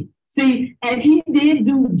dynasty. See, and he did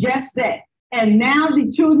do just that. And now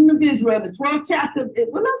the children of Israel, the 12th chapter,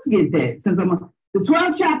 well, let's get that. The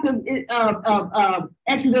 12th chapter of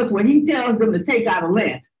Exodus, where he tells them to take out a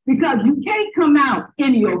land, because you can't come out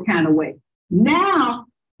any your kind of way. Now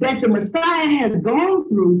that the Messiah has gone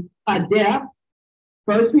through a death,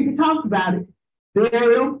 first we could talk about it,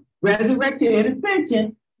 burial, resurrection, and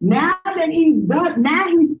ascension. Now that he's done, now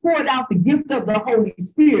he's poured out the gift of the Holy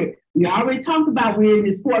Spirit. We already talked about we're in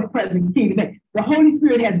this fourth present kingdom. The Holy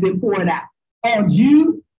Spirit has been poured out on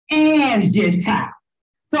Jew and Gentile.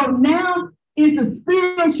 So now it's a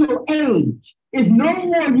spiritual age. It's no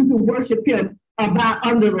more you can worship him about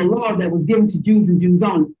under the law that was given to Jews and Jews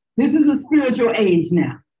only. This is a spiritual age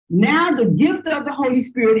now. Now the gift of the Holy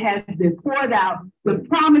Spirit has been poured out. The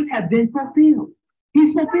promise has been fulfilled.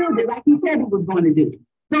 He's fulfilled it like he said he was going to do.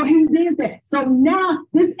 So he did that. So now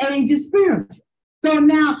this age is spiritual. So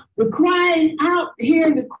now the crying out,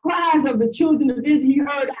 hearing the cries of the children of Israel, he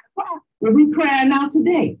heard our cry. When we crying out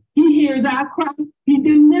today, he hears our cry. He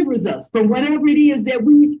delivers us from whatever it is that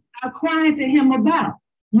we are crying to him about.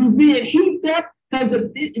 You've been heaped up because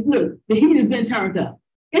the heat has been turned up.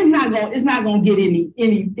 It's not gonna get any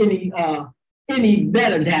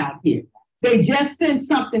better down here. They just sent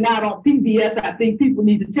something out on PBS. I think people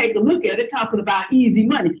need to take a look at it, talking about easy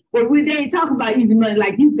money. Well, they ain't talking about easy money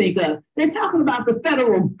like you think of. They're talking about the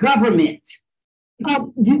federal government.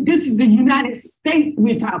 This is the United States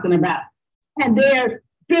we're talking about. And they're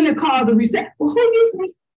finna cause a reset. Well, who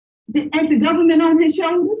is this? Ain't the government on his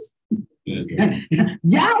shoulders?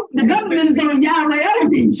 The government is on Yahweh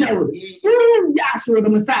Elohim's shoulders. Through Yahshua the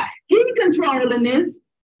Messiah. He's controlling this.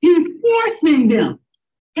 He's forcing them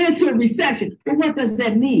into a recession. But what does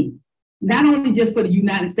that mean? Not only just for the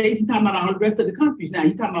United States, you're talking about all the rest of the countries now.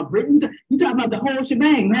 You're talking about Britain, you're talking about the whole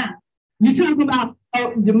shebang now. You're talking about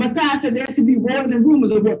the Messiah said there should be wars and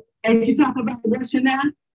rumors of war. And you're talking about Russia now,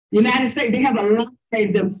 the United States, they have a lot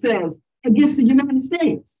of themselves against the United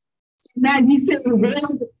States. So now you say the wars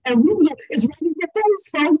and rumors is ready to get those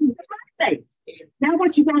folks in the United States. Now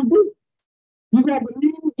what you gonna do? You gonna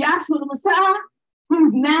believe Yahshua the Messiah,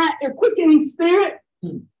 who's not a quickening spirit?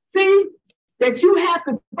 See, that you have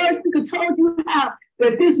to first speaker told you how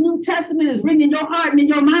that this New Testament is written in your heart and in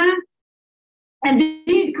your mind. And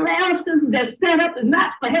these classes that's set up is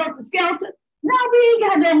not for helter skelter. No, we ain't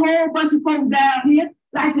got that whole bunch of folks down here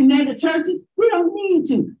like the mega churches. We don't need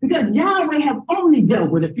to, because Yahweh have only dealt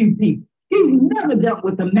with a few people. He's never dealt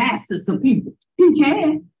with the masses of people. He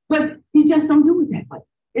can, but he just don't do it that way.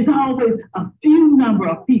 It's always a few number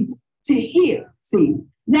of people to hear. See.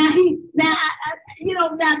 Now these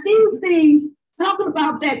things, talking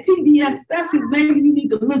about that PBS special, maybe you need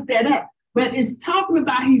to look that up. But it's talking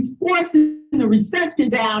about he's forcing the reception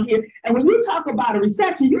down here. And when you talk about a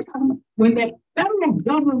reception, you're talking about when the federal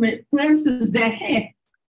government forces that hand,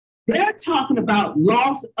 they're talking about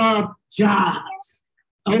loss of jobs.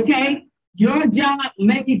 Okay? Your job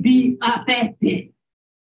may be affected.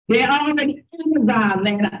 They're already Amazon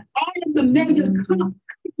land, all of the major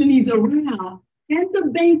companies around. And the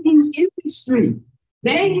banking industry,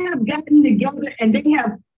 they have gotten together and they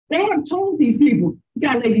have told these people, you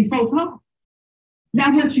gotta lay these folks off.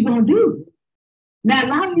 Now what you gonna do? Now a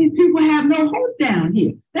lot of these people have no hope down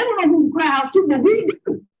here. They don't know who to cry out to, but we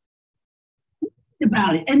do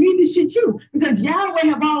about it. And neither should you, because Yahweh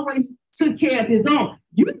have always took care of his own.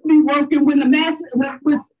 You'd be working when the master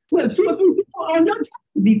with 2 or 3 people on your job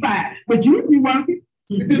to be fired, but you'd be working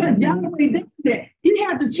because Yahweh does that. He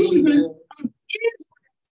had the children of Israel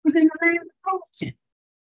was in the land of Goshen.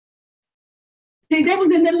 See, they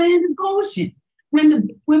was in the land of Goshen. When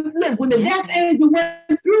the death angel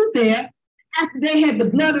went through there, after they had the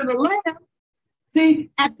blood of the lamb, see,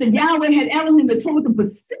 after Yahweh had Elohim and told them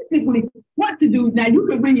specifically what to do. Now you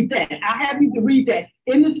can read that. I have you to read that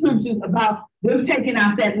in the scriptures about them taking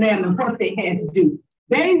out that lamb and what they had to do.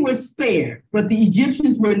 They were spared, but the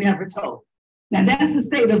Egyptians were never told. Now that's the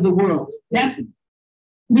state of the world. That's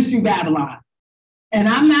Mystery Babylon. And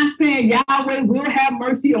I'm not saying Yahweh will have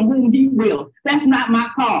mercy on whom he will. That's not my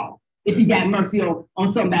call. If he got mercy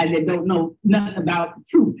on somebody that don't know nothing about the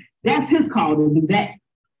truth, that's his call to do that.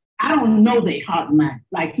 I don't know their heart and mind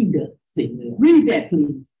like he does. See, read that,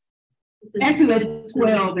 please. Exodus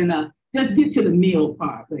 12, and just get to the meal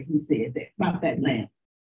part where he said that about that lamb.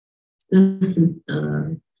 This is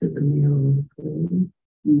to the meal.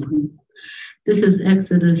 Mm-hmm. This is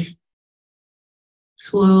Exodus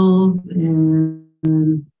 12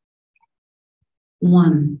 and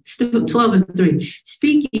 1, 12 and 3.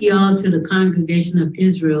 Speak ye all to the congregation of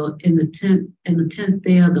Israel in the 10th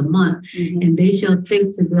day of the month, and they shall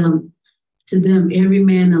take to them every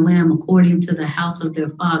man a lamb according to the house of their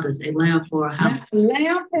fathers, a lamb for a house. Now,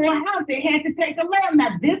 lamb for a house. They had to take a lamb.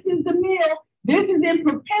 Now, this is the meal. This is in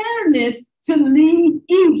preparedness to leave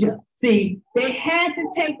Egypt. See, they had to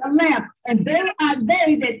take a lamb, and they are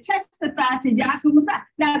they that testify to Yahweh Messiah.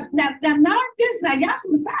 Now, not this. Now, Yahweh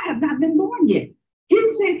Messiah has not been born yet.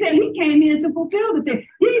 He said he came in to fulfill the thing.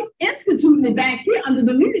 He's instituting it back here under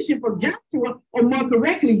the leadership of Joshua, or more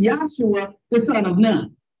correctly, Joshua, the son of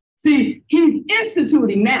Nun. See, he's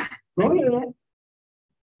instituting now. Go ahead.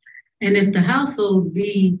 And if the household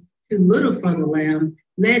be too little for the lamb,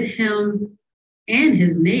 let him and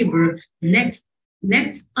his neighbor next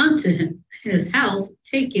unto him, his house,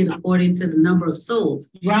 take it according to the number of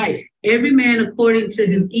souls. Right. Every man according to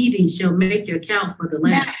his eating shall make your count for the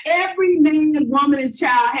lamb. Now, every man, woman, and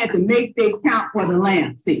child had to make their count for the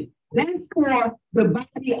lamb. See, that's for the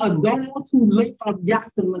body of those who love Yahweh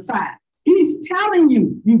Messiah. He's telling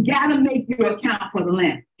you, you got to make your account for the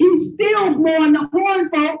lamb. He's still blowing the horn,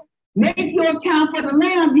 folks. Make your account for the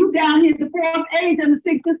lamb. You down here at the 4th age and the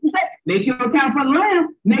 6th percent. Make your account for the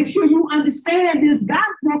lamb. Make sure you understand this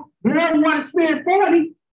gospel. Blood, water, spirit,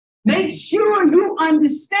 40. Make sure you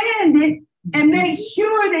understand it and make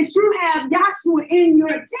sure that you have Yahshua in your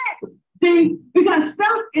text. See, because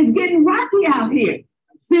stuff is getting rocky out here.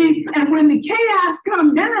 See, and when the chaos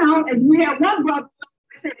come down, as we have one brother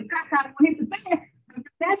said, the cock hit the fan.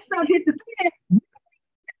 That stuff hit the fan.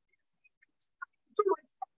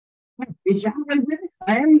 Is Yahweh with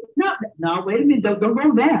it? No, wait a minute. Don't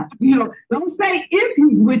go there. Don't say if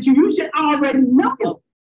he's with you. You should already know.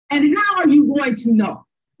 And how are you going to know?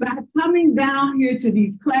 By coming down here to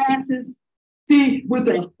these classes, see, with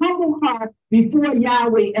a humble heart before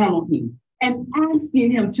Yahweh Elohim, and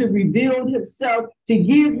asking him to reveal himself to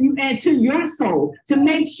give you and to your soul, to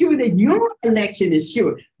make sure that your election is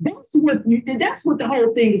sure. That's what the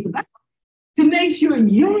whole thing is about. To make sure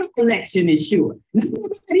your election is sure.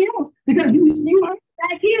 Nobody else. Because you heard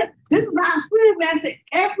back here, this is our schoolmaster.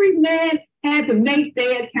 Every man had to make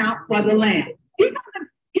their account for the lamb. He wasn't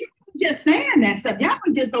just saying that stuff. Y'all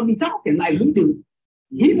just don't be talking like we do.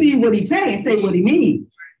 He mean what he's saying, say what he means.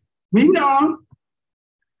 Read on.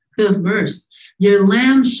 5th verse. Your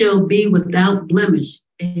lamb shall be without blemish,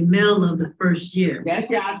 a male of the 1st year. That's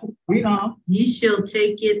y'all. Read on. Ye shall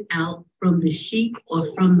take it out from the sheep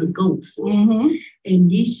or from the goats,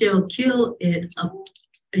 and ye shall kill it up,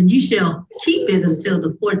 and ye shall keep it until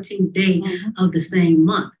the 14th day of the same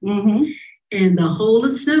month. And the whole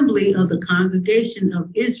assembly of the congregation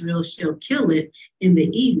of Israel shall kill it in the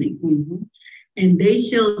evening. And they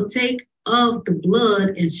shall take of the blood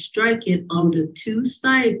and strike it on the 2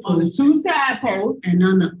 side posts, and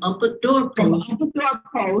on the upper doorposts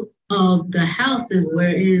of the houses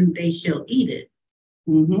wherein they shall eat it.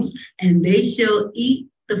 And they shall eat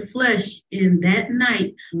the flesh in that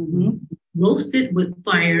night, roasted with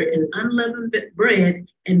fire and unleavened bread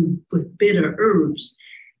and with bitter herbs.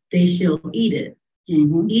 They shall eat it.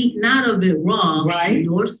 Eat not of it raw,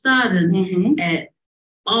 nor sodden at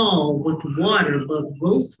all with water, but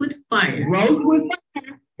roast with fire.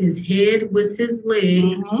 His head with his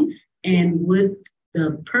leg, and with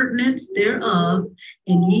the purtenance thereof,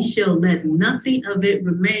 and ye shall let nothing of it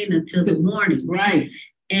remain until the morning.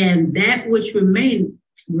 And that which remaineth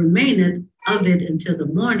of it until the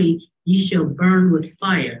morning, ye shall burn with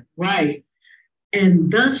fire.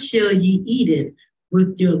 And thus shall ye eat it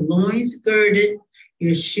with your loins girded,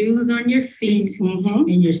 your shoes on your feet,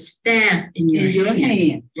 and your staff in your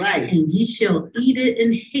hand. Right. And ye shall eat it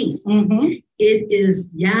in haste. It is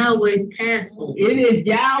Yahweh's Passover. It is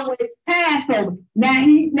Yahweh's Passover. Now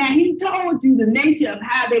he told you the nature of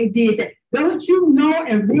how they did that. Don't you know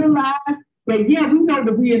and realize that, yeah, we know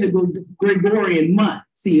that we're in the Gregorian month.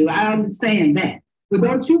 See, I understand that. But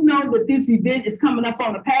don't you know that this event is coming up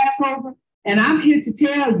on the Passover? And I'm here to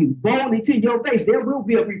tell you boldly to your face, there will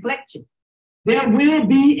be a reflection. There will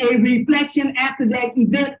be a reflection after that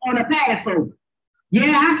event on a Passover.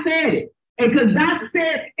 Yeah, I said it. And because Dr.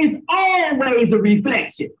 said it's always a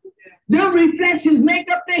reflection. The reflections make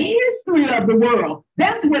up the history of the world.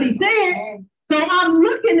 That's what he said. So I'm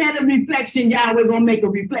looking at a reflection. Yahweh gonna make a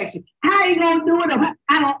reflection. How he gonna do it?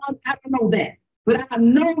 I don't know that. But I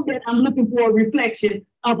know that I'm looking for a reflection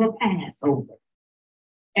of a Passover.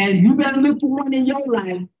 And you better look for one in your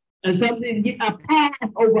life. And something, a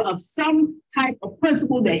Passover of some type of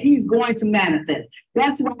principle that he's going to manifest.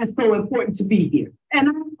 That's why it's so important to be here. And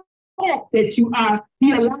I hope that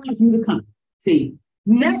he allows you to come. See,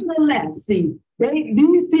 nevertheless, see,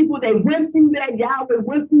 these people, they went through that, Yahweh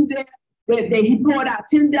went through that, he poured out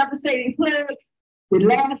 10 devastating plagues. The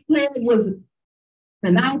last plague was,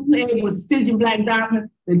 the ninth plague was Stygian black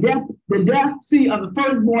darkness, the death, see, of the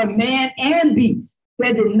firstborn man and beast.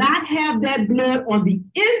 That did not have that blood on the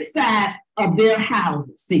inside of their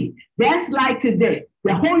houses. See, that's like today.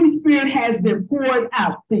 The Holy Spirit has been poured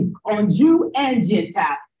out, see, on Jew and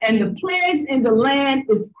Gentile. And the plagues in the land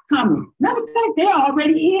is coming. Matter of fact, they're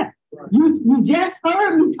already here. You just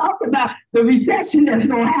heard me talk about the recession that's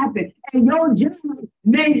going to happen. And your job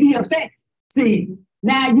may be affected. See,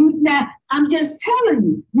 now I'm just telling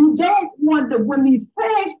you, you don't want when these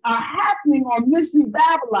plagues are happening on Mystery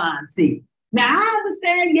Babylon, see. Now I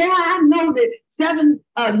understand, yeah, I know that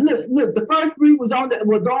look, the first three was on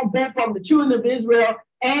both from the children of Israel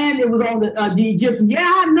and it was on the Egyptians.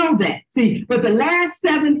 Yeah, I know that. See, but the last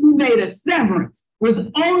 7 he made a severance was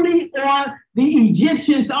only on the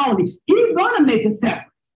Egyptians only. He's gonna make a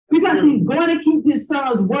severance because he's going to keep his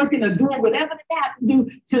sons working or doing whatever they have to do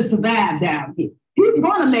to survive down here. He's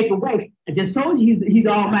gonna make a way. I just told you he's the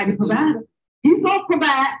almighty provider. He's gonna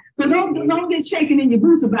provide. So don't get shaken in your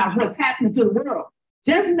boots about what's happening to the world.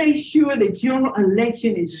 Just make sure that your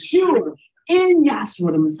election is sure in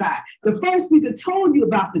Yahshua the Messiah. The first speaker told you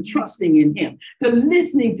about the trusting in him, the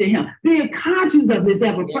listening to him, being conscious of his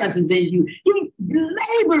ever-presence in you. He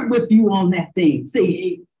labored with you on that thing.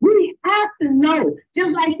 See, we have to know,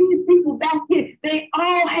 just like these people back here, they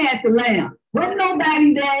all had the lamb. Wasn't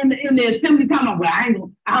nobody there in the assembly talking about,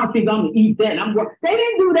 well, I don't think I'm going to eat that. They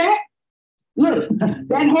didn't do that. Look,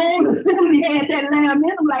 that whole assembly had that lamb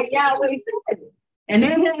in them, like Yahweh said. And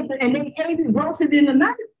they ate it roasted in the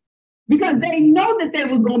night because they know that they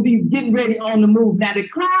was going to be getting ready on the move. Now the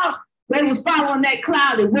cloud, they was following that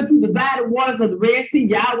cloud. They went through the divided waters of the Red Sea.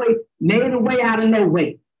 Yahweh made a way out of no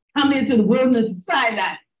way. Come into the wilderness of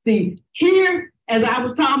Sinai. See, here, as I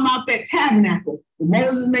was talking about that tabernacle,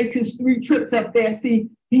 Moses makes his 3 trips up there. See,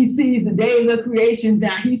 he sees the days of creation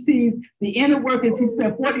down. He sees the inner workings. He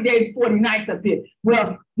spent 40 days, 40 nights up here.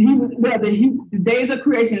 Well, the days of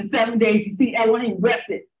creation, 7 days, you see Elohim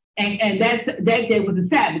rested. And that day was the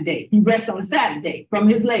Sabbath day. He rests on the Sabbath day from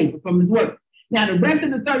his labor, from his work. Now, the rest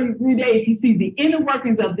of the 33 days, he sees the inner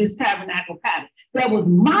workings of this tabernacle pattern. That was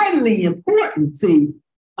mightily important, see.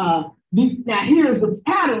 Now, here's this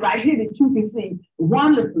pattern right here that you can see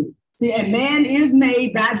wonderfully. See, and man is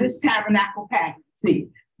made by this tabernacle pattern. See,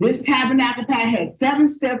 this tabernacle pattern has 7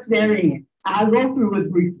 steps therein. I'll go through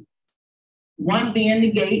it briefly. 1 being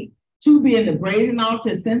the gate, 2 being the brazen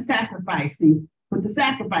altar, send sacrifice. See, put the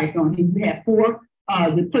sacrifice on it. You had 4,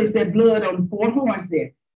 to place that blood on the 4 horns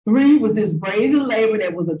there. 3 was this brazen labor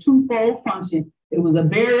that was a 2-fold function. It was a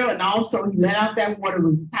burial, and also he let out that water. It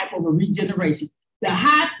was a type of a regeneration. The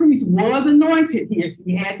high priest was anointed here, so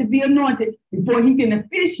he had to be anointed before he can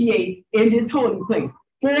officiate in this holy place.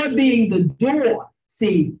 4 being the door,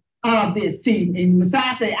 see, of this. See, and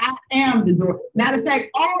Messiah said, I am the door. Matter of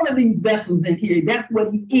fact, all of these vessels in here, that's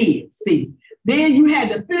what he is, see. Then you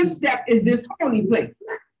had the 5th step is this holy place.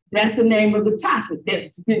 That's the name of the topic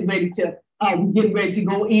that's getting ready to, we're getting ready to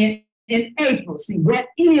go in April. See, what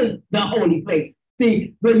is the holy place?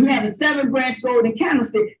 See, but you have a 7-branch golden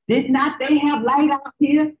candlestick. Did not they have light out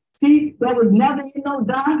here? See, there was never in no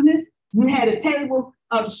darkness. You had a table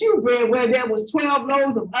of shewbread where there was 12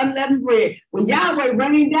 loaves of unleavened bread. When Yahweh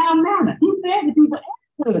rained down manna, he fed the people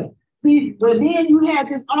everywhere. See, but then you had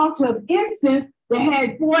this altar of incense that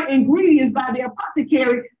had 4 ingredients by the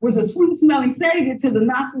apothecary, was a sweet-smelling savior to the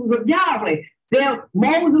nostrils of Yahweh.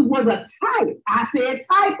 Moses was a type. I said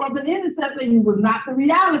type of an intercessor. He was not the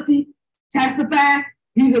reality. Testify,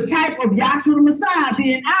 he's a type of Yahshua the Messiah,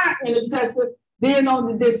 being our intercessor. Then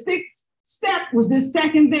on the sixth step was this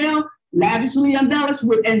second veil, lavishly embellished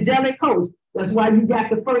with angelic hosts. That's why you got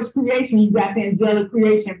the first creation, you got the angelic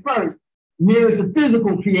creation first. Mirrors the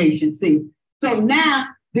physical creation, see. So now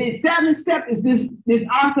the seventh step is this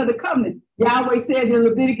Ark of the Covenant. Yahweh says in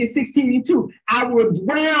Leviticus 16:2, I will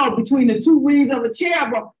dwell between the two wings of a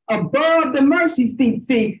cherubim above the mercy seat.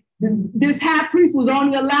 See, this high priest was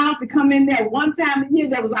only allowed to come in there one time a year.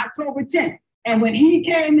 That was October 10th. And when he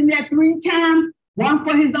came in there 3 times, one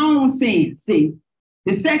for his own sins, see.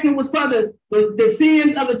 The second was for the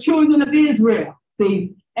sins of the children of Israel,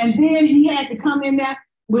 see. And then he had to come in there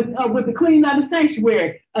with the cleaning of the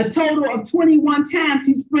sanctuary. A total of 21 times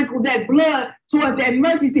he sprinkled that blood toward that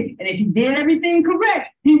mercy seat. And if he did everything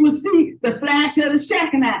correct, he would see the flash of the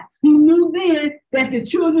Shekinah. He knew then that the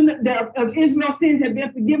children of Israel's sins had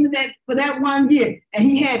been forgiven for that 1 year. And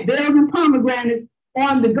he had bells and pomegranates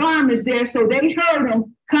on the garments there, so they heard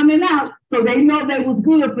them coming out, so they know they was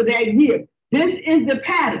good for that year. This is the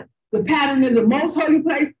pattern. The pattern is the most holy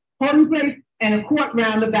place, and a court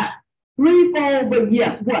round about. Threefold, but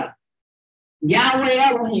yet what? Yahweh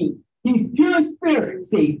Elohim. He's pure spirit,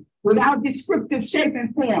 see, without descriptive shape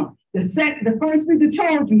and form. The first speaker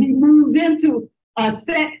told you he moves into a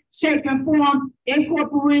set, shape, and form,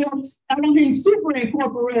 incorporeal, Elohim super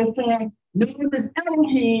incorporeal form, known as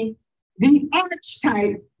Elohim, the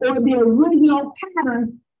archetype or the original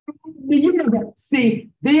pattern of the universe. See,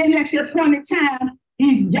 then at the appointed time,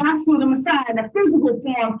 he's Yahshua the Messiah in a physical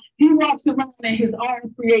form. He walks around in his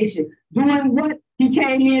own creation, doing what he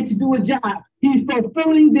came in to do a job. He's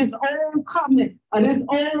fulfilling this old covenant, or this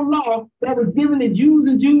old law that was given to Jews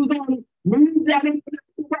and Jews only. Moves that in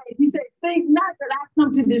the way. He said, think not that I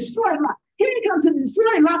come to destroy law. He didn't come to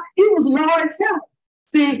destroy law. He was law itself.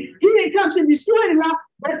 See, he didn't come to destroy the law,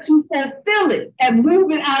 but to fulfill it and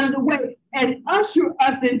move it out of the way and usher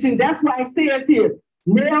us into, that's why it says here,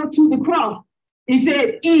 nailed to the cross. He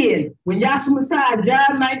said, when Yahshua Messiah,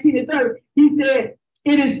 John 19:30, he said,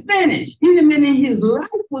 it is finished. Even when his life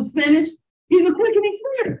was finished, he's a quickening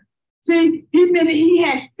spirit. See, he meant he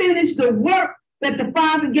had finished the work that the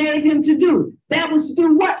Father gave him to do. That was to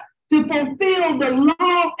do what? To fulfill the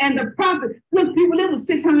law and the prophet. Look, people, there was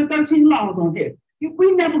 613 laws on here.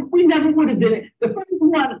 We never would have done it. The first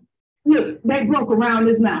one, look, they broke around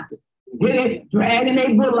his mouth. They dragging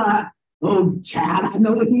their bullock. Oh, child, I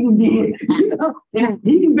know what he did. You know, and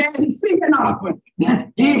he barely singing off.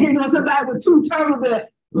 You know, somebody with 2 turtles there.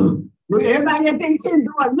 Everybody at their tent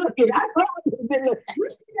door looking. I know it.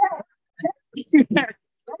 He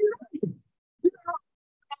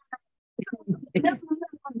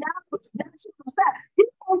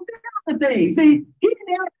fulfilled the thing. See, he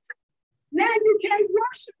never. Now you can't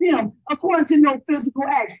worship him according to no physical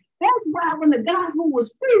acts. That's why when the gospel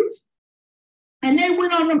was preached and they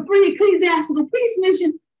went on a free ecclesiastical peace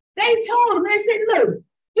mission, they told them, they said, look,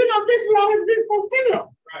 you know, this law has been fulfilled.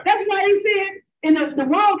 Right. That's why they said in the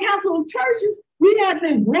World Council of Churches, we have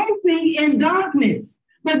been groping in darkness.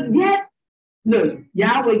 But yet, look,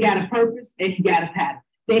 Yahweh got a purpose and he got a pattern.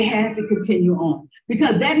 They had to continue on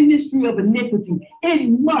because that ministry of iniquity, it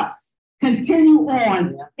must continue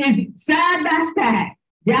on is side by side.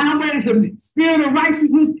 Yahweh is the spirit of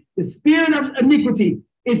righteousness, the spirit of iniquity.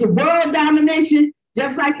 It's a world domination,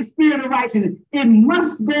 just like the spirit of righteousness. It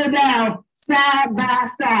must go down side by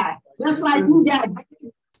side. Just like you got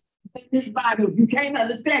in this Bible, you can't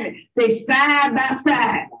understand it. They side by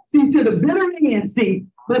side. See, to the bitter end, see.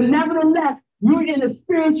 But nevertheless, you're in a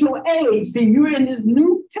spiritual age. See, you're in this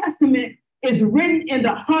New Testament. It's written in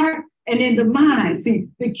the heart and in the mind. See,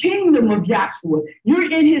 the kingdom of Yahshua. You're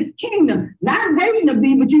in his kingdom, not waiting to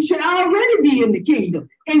be, but you should already be in the kingdom,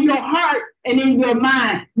 in your heart and in your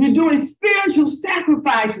mind. You're doing spiritual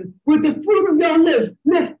sacrifices with the fruit of your lips.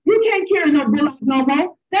 Look, you can't carry no bill no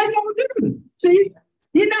more. That won't do. See,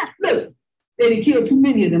 you're not, look, they didn't kill too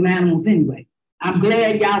many of them animals anyway. I'm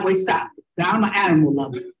glad Yahweh stopped it. I'm an animal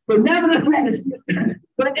lover. But nevertheless, and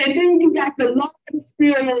then you got the law of the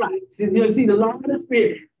spirit of life. And you'll see the law of the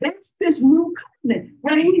spirit. That's this new covenant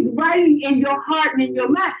where he's writing in your heart and in your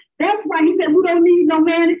mind. That's why he said we don't need no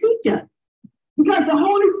man to teach us. Because the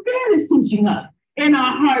Holy Spirit is teaching us in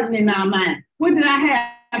our heart and in our mind. What did I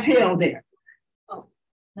have held there? Oh,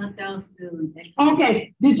 not that was still in Exodus.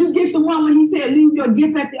 Okay. Did you get the one when he said leave your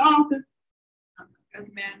gift at the altar?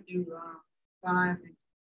 Matthew 5.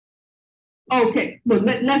 Okay, well,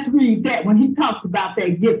 let's read that when he talks about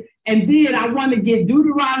that gift. And then I want to get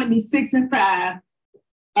Deuteronomy 6 and 5,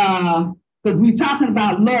 because we're talking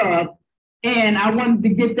about love. And I wanted to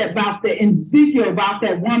get that about the Ezekiel, about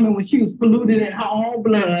that woman when she was polluted in her own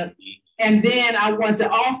blood. And then I want to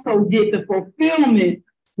also get the fulfillment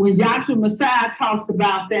when Yahshua Messiah talks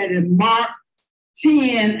about that in Mark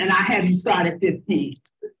 10, and I have you start at 15.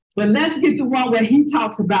 But let's get the one where he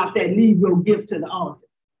talks about that, leave your gift to the altar.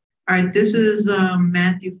 All right, this is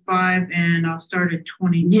Matthew 5, and I'll start at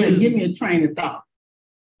 22. Yeah, give me a train of thought.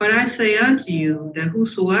 But I say unto you that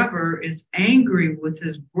whosoever is angry with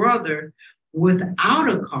his brother without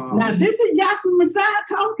a cause. Now, this is Yahshua Messiah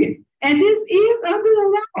talking, and this is under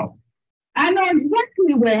the law. I know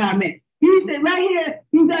exactly where I'm at. He said right here,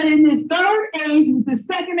 he's in this third age with the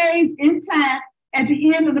second age in time at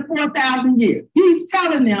the end of the 4,000 years. He's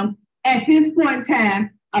telling them at this point in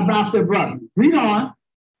time about their brothers. Read on.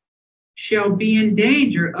 Shall be in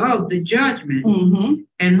danger of the judgment.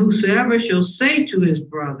 And whosoever shall say to his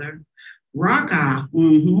brother, Raka,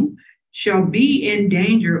 shall be in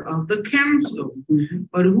danger of the council.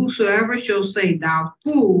 But whosoever shall say, thou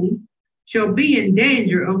fool, shall be in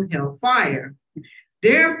danger of hellfire.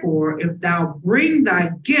 Therefore, if thou bring thy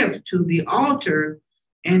gift to the altar,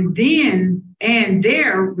 and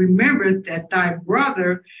there remember that thy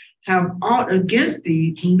brother have aught against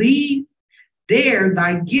thee, leave there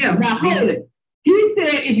thy gift. Now hold it. He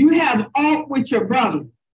said, if you have aught with your brother,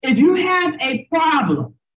 if you have a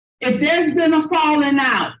problem, if there's been a falling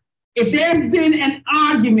out, if there's been an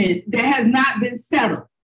argument that has not been settled,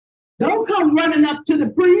 don't come running up to the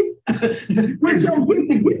priest with your gift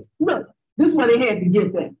to gift. Look, this is what they had to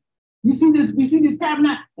give them. You see this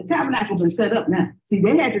tabernacle? The tabernacle been set up now. See,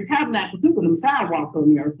 they had the tabernacle too, but them sidewalks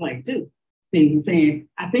on the earthplane too. See what I'm saying?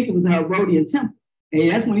 I think it was the Herodian temple. And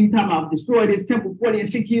that's when he's talking about destroy this temple,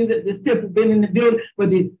 46 years that this temple been in the building, but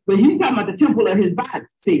he's talking about the temple of his body.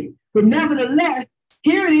 See, but nevertheless,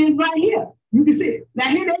 here it is right here. You can see it. Now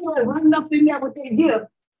here they go running up in there with their gift.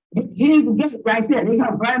 Here's the gift right there. They're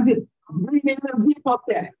gonna bring their little gift up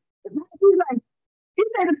there. He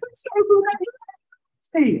said the priest can't do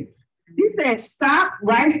nothing. He said, stop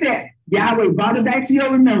right there. Yahweh brought it back to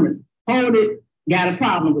your remembrance. Hold it. Got a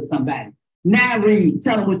problem with somebody. Now read.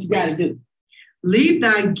 Tell them what you got to do. Leave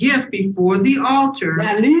thy gift before the altar.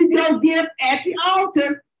 Now leave your gift at the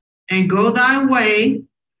altar. And go thy way.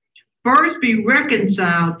 First be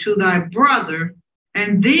reconciled to thy brother,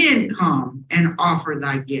 and then come and offer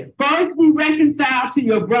thy gift. First be reconciled to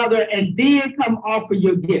your brother, and then come offer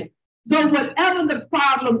your gift. So whatever the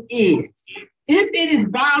problem is, if it is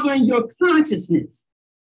bothering your consciousness,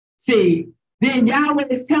 see, then Yahweh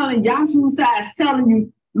is telling, Yahshua is telling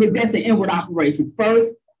you that that's an inward operation.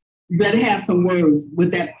 First, you better have some words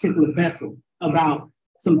with that particular vessel about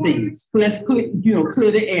some things. Let's clear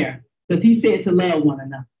the air, because he said to love one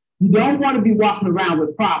another. You don't want to be walking around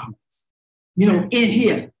with problems, in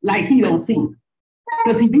here, like he don't see it,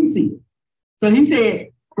 because he do see it. So he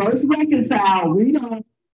said, first reconcile, read on.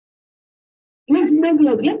 Let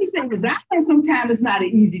me say this. I know sometimes it's not an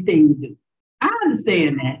easy thing to do. I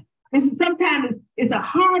understand that. Sometimes it's a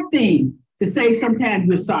hard thing to say sometimes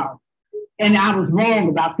you're sorry. And I was wrong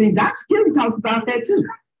about things. Dr. Kelly talks about that too.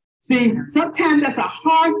 See, sometimes that's a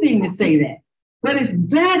hard thing to say that. But it's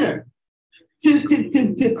better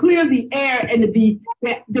to clear the air and to be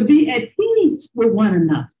at peace with one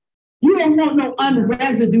another. You don't want no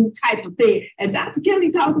unresidue type of thing. And Dr. Kelly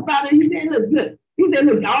talked about it. He said, look, he said,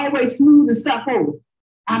 look, always smooth and stuff over.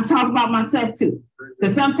 I'm talking about myself too.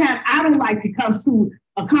 Because sometimes I don't like to come to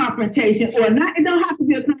a confrontation or not. It don't have to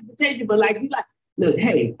be a confrontation, but look,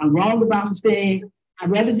 hey, I'm wrong about the thing.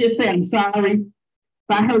 I'd rather just say I'm sorry if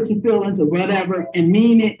I hurt your feelings or whatever and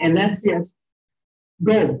mean it, and let's just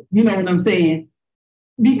go. You know what I'm saying?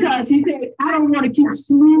 Because he said, I don't want to keep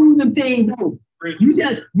smoothing things over. You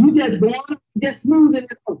just go on, just smoothing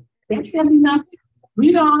it over. That should be nothing.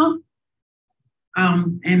 Read on.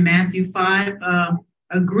 In Matthew 5,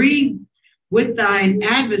 agree with thine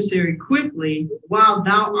adversary quickly while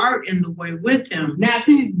thou art in the way with him. Now,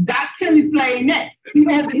 see, Dr. Kelly's playing that. He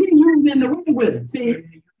used in the way with him. See,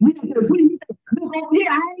 look over here,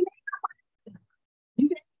 I ain't. He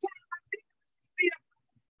said,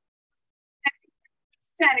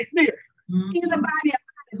 spirit. In the body, I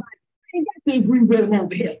ain't got to agree with him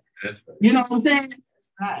over here. That's right. You know what I'm saying?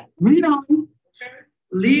 Right. Read on.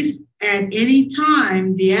 Least at any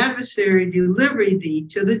time the adversary deliver thee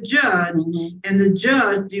to the judge, and the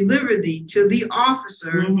judge deliver thee to the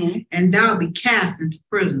officer, and thou be cast into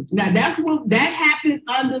prison. Now that happened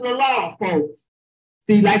under the law, folks.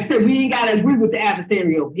 See, like I said, we ain't got to agree with the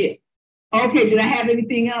adversary over here. Okay, did I have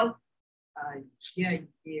anything else? Yeah.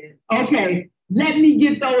 Okay, let me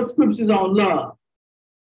get those scriptures on love.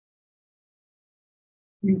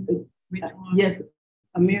 Yes.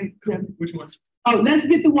 Amir? Which one? Oh, let's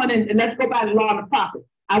get the one and let's go by the law of the prophet.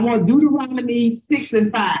 I want Deuteronomy 6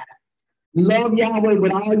 and 5. Love Yahweh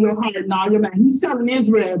with all your heart and all your mind. He's telling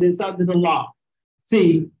Israel this under the law.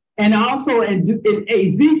 See, and also in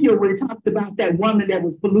Ezekiel, where it talked about that woman that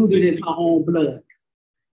was polluted in her own blood.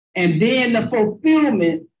 And then the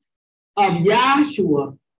fulfillment of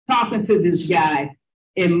Yahshua talking to this guy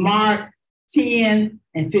in Mark 10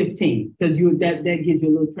 and 15, because that gives you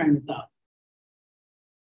a little train of thought.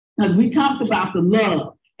 Because we talked about the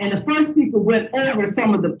love, and the first speaker went over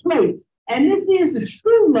some of the plates, and this is the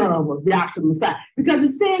true love of Yahshua Messiah, because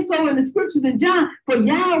it says so in the scriptures in John, for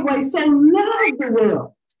Yahweh so loved the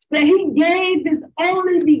world that he gave his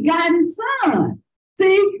only begotten son.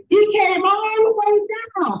 See, he came all the way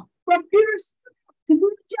down from pure to do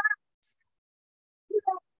the job.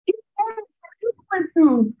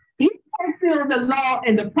 He fulfilled the law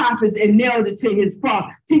and the prophets and nailed it to his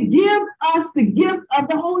cross to give us the gift of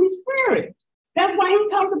the Holy Spirit. That's why he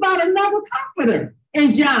talked about another comforter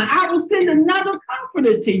in John. I will send another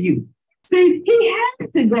comforter to you. See, he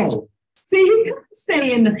had to go. See, he couldn't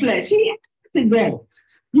stay in the flesh. He had to go,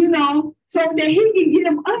 so that he can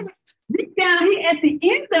give us, down here at the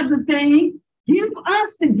end of the thing, give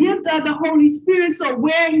us the gift of the Holy Spirit. So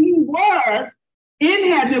where he was in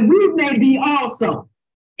heaven, we may be also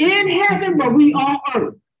in heaven, but we on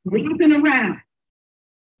earth, walking around.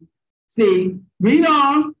 See, read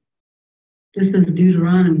on. This is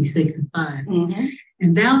Deuteronomy 6 and 5. Mm-hmm.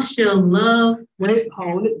 And thou shalt love. Wait,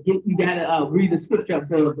 hold it. You gotta read the scripture up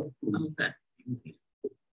there. Okay.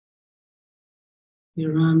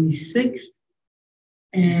 Deuteronomy 6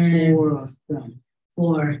 and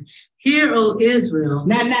 4. Hear, O Israel.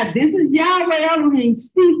 Now, this is Yahweh Elohim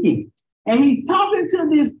speaking, and he's talking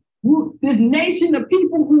to this nation of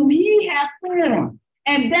people whom he has formed.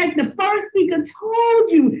 And that the first speaker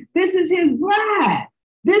told you this is his bride.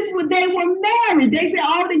 They were married. They said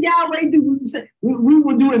all the Yahweh do, we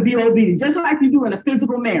will do and be obedient, just like you do in a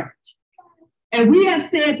physical marriage. And we have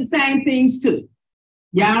said the same things too.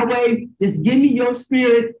 Yahweh, just give me your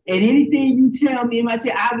spirit, and anything you tell me,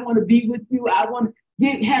 I want to be with you. I want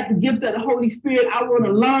to have the gift of the Holy Spirit. I want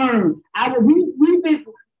to learn.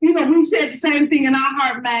 We've said the same thing in our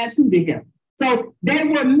heart, mind too, to him. So they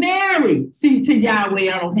were married, see, to Yahweh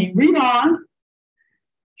Elohim. Read on.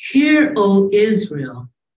 Hear, O Israel,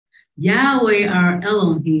 Yahweh our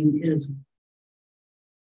Elohim is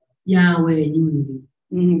Yahweh unity.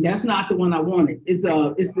 Mm-hmm. That's not the one I wanted. It's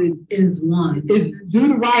one. It's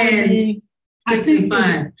Deuteronomy 6 and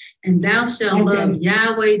 5. And thou shalt love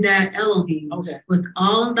Yahweh thy Elohim with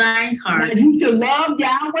all thy heart. Now you should love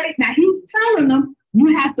Yahweh. Now he's telling them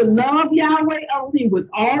you have to love Yahweh Elohim with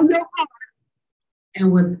all your heart.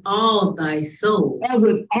 And with all thy soul. And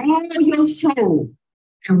with all your soul.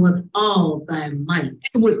 And with all thy might.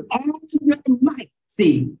 And with all your might.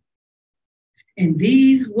 See. And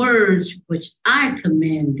these words which I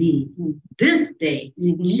command thee this day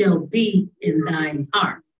shall be in thine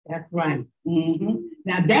heart. That's right. Mm-hmm.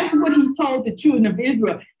 Now that's what he told the children of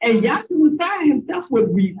Israel. And Yahweh Messiah himself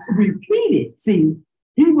would repeat it. See,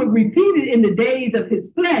 he would repeat it in the days of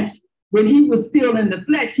his flesh. When he was still in the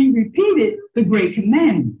flesh, he repeated the great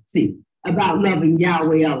commandment, see, about loving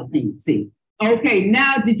Yahweh Elohim, see. Okay,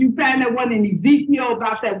 now did you find that one in Ezekiel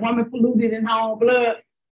about that woman polluted in her own blood?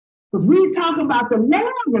 Because we talk about the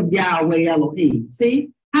love of Yahweh Elohim, see,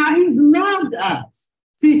 how he's loved us.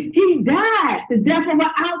 See, he died the death of an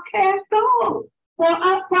outcast dog for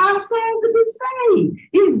our souls to be saved.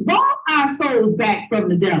 He's bought our souls back from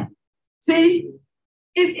the devil. See,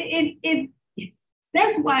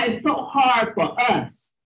 that's why it's so hard for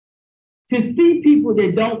us to see people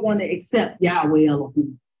that don't want to accept Yahweh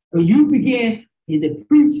Elohim. When you begin to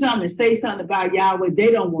preach something and say something about Yahweh,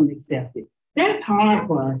 they don't want to accept it. That's hard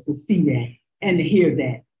for us to see that and to hear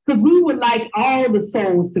that. Because we would like all the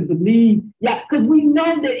souls to believe, because we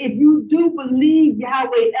know that if you do believe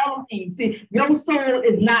Yahweh Elohim, see, your soul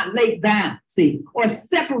is not laid down, see, or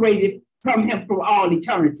separated from him for all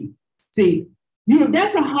eternity. See,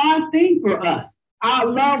 that's a hard thing for us. Our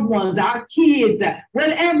loved ones, our kids,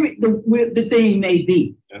 whatever the thing may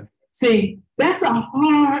be. Yeah. See, that's a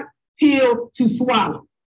hard pill to swallow.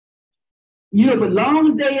 But long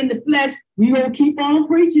as they're in the flesh, we're going to keep on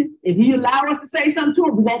preaching. If he allow us to say something to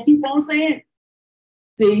him, we're going to keep on saying it.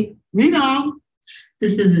 See, read on.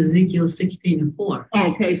 This is Ezekiel 16 and 4.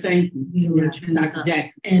 Okay, thank you. Dr.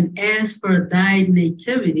 Jackson. And as for thy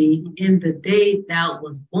nativity, in the day thou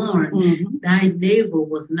was born, thy navel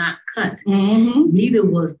was not cut, neither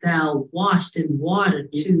was thou washed in water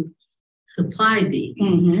to supply thee.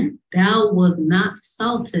 Thou was not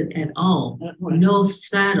salted at all, no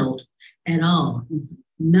saddled, at all.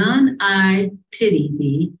 None I pity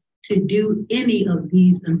thee to do any of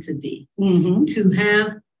these unto thee, to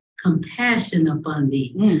have compassion upon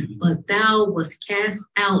thee, but thou wast cast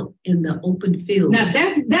out in the open field. Now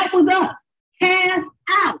that was us, cast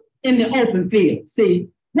out in the open field. See,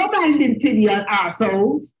 nobody didn't pity our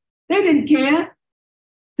souls. They didn't care.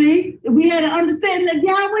 See, we had an understanding of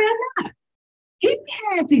Yahweh or not. He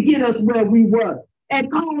had to get us where we were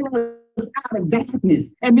and call us out of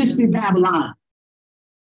darkness and mystery Babylon.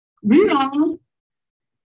 Read on.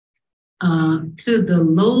 To the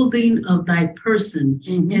loathing of thy person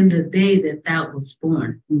in the day that thou wast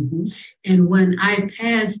born. And when I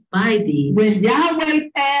passed by thee, when Yahweh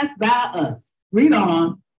passed by us, read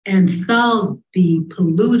on, and saw thee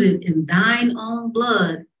polluted in thine own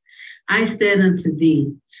blood, I said unto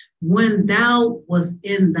thee, when thou wast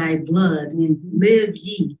in thy blood, live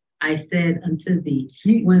ye, I said unto thee.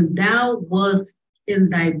 When thou wast in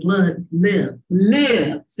thy blood, live.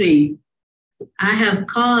 Live, see. I have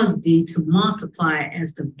caused thee to multiply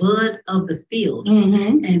as the bud of the field,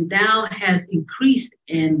 and thou hast increased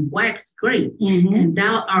and waxed great, and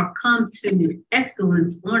thou art come to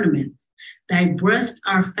excellent ornaments. Thy breasts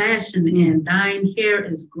are fashioned, and thine hair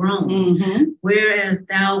is grown, whereas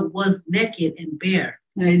thou wast naked and bare.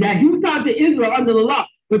 And that he was talking to Israel under the law,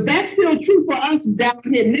 but that's still true for us down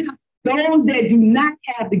here now. Those that do not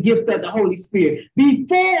have the gift of the Holy Spirit,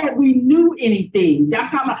 before we knew anything, y'all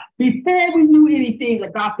talking about before we knew anything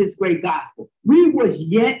about this great gospel, we was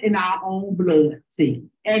yet in our own blood, see.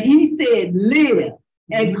 And he said, live,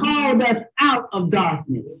 and called us out of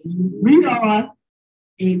darkness. Read on.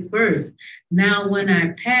 8th verse. Now when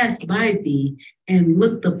I passed by thee and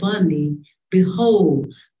looked upon thee,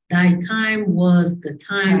 behold, thy time was the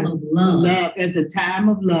time of love. Love is the time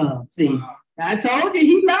of love, see. I told you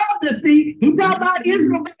he loved us. See, he talked about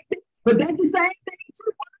Israel back then, but that's the same thing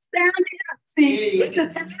too down here. See, it's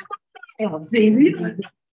the time of love. See,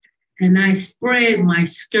 and I spread my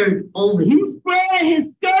skirt over. He spread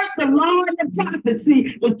his skirt, the law and the prophets.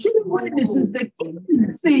 See, the two witnesses, the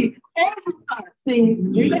king, see, over us.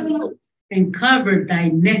 See, and covered thy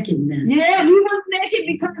nakedness. Yeah, we was naked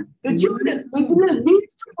because the children, these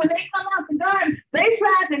two, when they come out the garden, they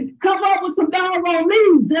tried to come up with some doggone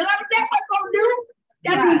leaves. And that's what gonna do.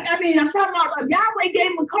 I mean, I'm talking about Yahweh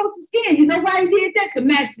gave them a coat of skin. You know why he did that? To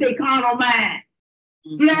match their carnal mind.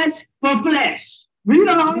 Flesh for flesh. Read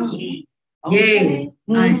on. Yea,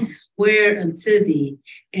 I swear unto thee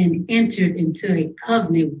and entered into a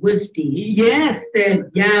covenant with thee. Yes, said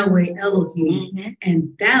Yahweh Elohim,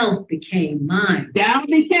 and thou became mine. Thou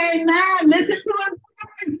became mine. Listen to us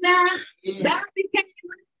words now. Thou became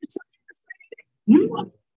mine.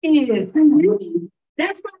 You is who you.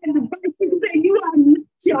 That's why the first people say you are not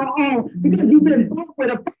your own because you've been bought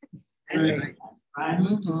with a price. Right.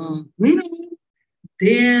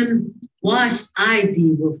 Then washed I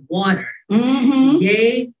thee with water.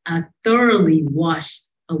 Yea, I thoroughly washed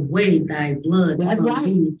away thy blood from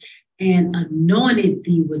thee and anointed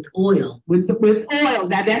thee with oil. With oil.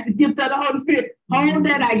 Now that's the gift of the Holy Spirit. Hold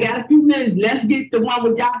that. I got a few minutes. Let's get the one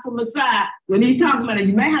with Yahweh Messiah. When he talking about it,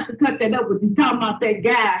 you may have to cut that up, but he's talking about that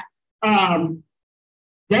guy.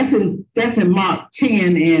 That's in Mark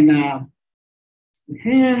 10 and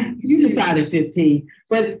you decided 15.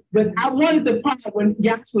 But I wanted the part when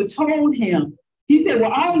Yahweh told him, he said,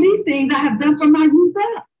 well, all these things I have done from my youth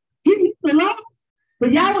up. He knew the law.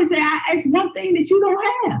 But Yahweh said, it's one thing that you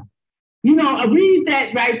don't have. You know, I read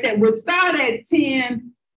that right there. We'll start at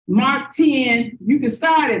 10, Mark 10. You can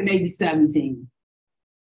start at maybe 17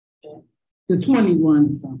 to 21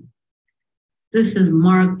 or something. This is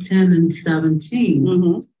Mark 10 and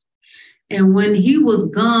 17. And when he was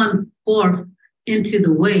gone forth into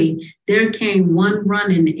the way, there came one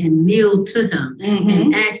running and kneeled to him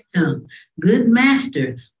and asked him, good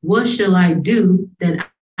master, what shall I do that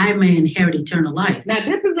I may inherit eternal life? Now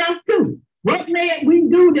this is us too. What may we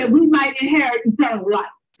do that we might inherit eternal life?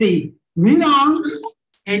 See, read on.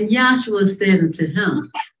 And Joshua said unto him,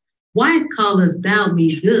 why callest thou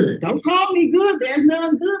me good? Don't call me good. There's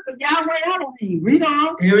none good but Yahweh Elohim. Read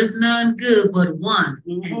on. There is none good but one,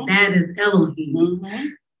 and that is Elohim.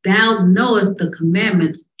 Thou knowest the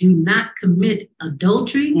commandments, do not commit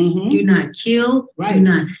adultery, do not kill, do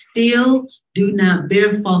not steal, do not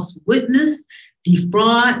bear false witness,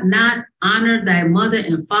 defraud not, honor thy mother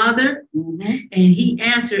and father. And he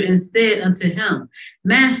answered and said unto him,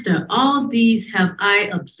 Master, all these have I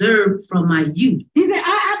observed from my youth. He said,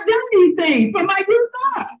 I've done these things from my youth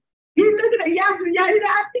up. He's looking at Yahweh,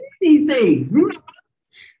 I did these things.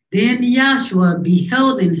 Then Joshua,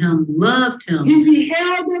 beholding him, loved him. He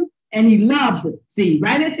beheld him And he loved it. See,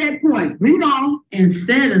 right at that point, read on. And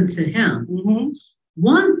said unto him,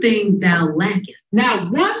 one thing thou lackest. Now,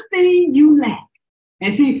 one thing you lack.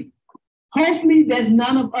 And see, hopefully there's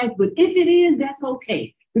none of us, but if it is, that's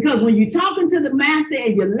okay. Because when you're talking to the master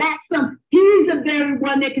and you lack something, he's the very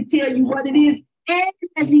one that can tell you what it is. And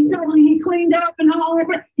as he told me, he cleaned up and all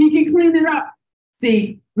over, he can clean it up.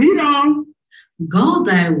 See, read on. Go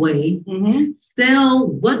thy ways, sell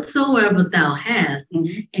whatsoever thou hast,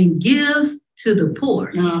 and give to the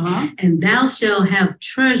poor, and thou shalt have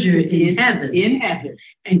treasure in heaven. In heaven.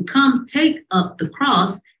 And come take up the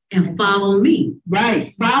cross and follow me.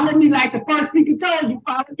 Right. Follow me like the first speaker told you.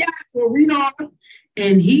 Follow Yahweh. Read on.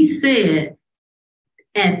 And he said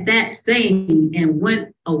at that saying and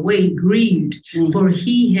went away grieved, for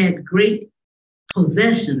he had great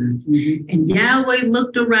possessions. And Yahweh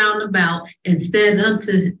looked around about and said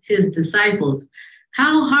unto his disciples,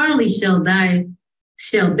 how hardly shall they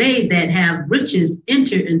that have riches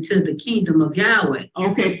enter into the kingdom of Yahweh?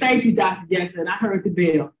 Okay, thank you, Dr. Jackson. I heard the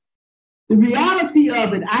bell. The reality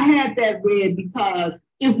of it, I had that read because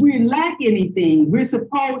if we lack anything, we're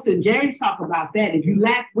supposed to, James talked about that. If you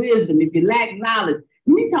lack wisdom, if you lack knowledge,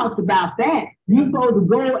 we talked about that. You're supposed to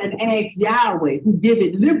go and ask Yahweh, who give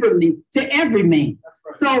it liberally to every man.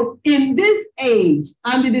 Right. So in this age,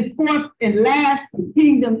 under this fourth and last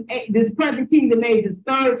kingdom, this present kingdom age, this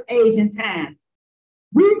third age in time,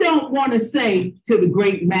 we don't want to say to the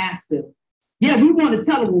great master, yeah, we want to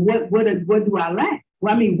tell him, well, what do I lack?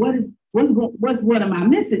 Well, I mean, what am I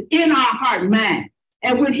missing in our heart and mind?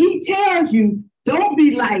 And when he tells you, don't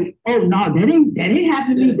be like, oh no, that ain't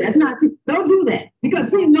happening to me. That's not true. Don't do that, because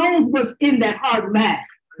he knows what's in that heart and mind.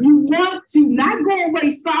 You want to not go away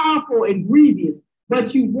sorrowful and grievous,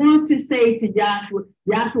 but you want to say to Joshua,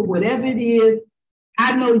 whatever it is,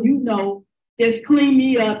 I know you know, just clean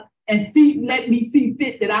me up and let me see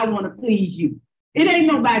fit that I want to please you. It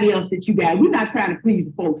ain't nobody else that you got. We're not trying to please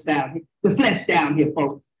the folks down here, the flesh down here,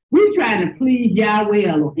 folks. We're trying to please Yahweh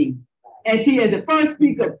Elohim. As he, as the first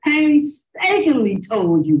speaker, painstakingly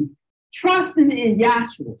told you, trusting in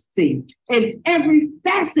Yahshua, see, in every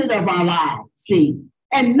facet of our lives, see,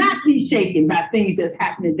 and not be shaken by things that's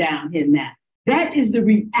happening down here now. That is the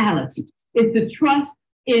reality. It's to trust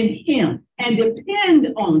in him and depend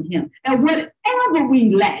on him. And whatever we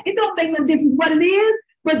lack, it don't make no difference what it is,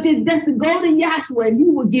 but just to go to Yahshua and he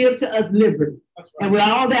will give to us liberty. Right. And with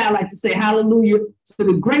all that, I like to say hallelujah to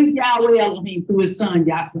the great Yahweh Elohim through his son,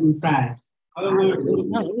 Yahshua Messiah.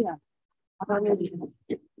 Hallelujah. Hallelujah.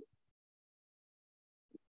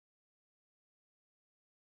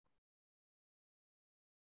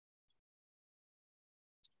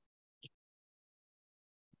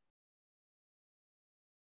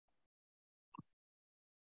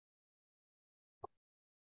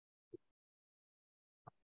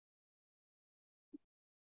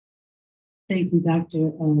 Thank you,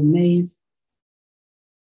 Dr. Mays,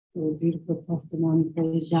 for a beautiful testimony.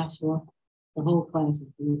 Praise Joshua. The whole class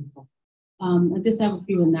is beautiful. I just have a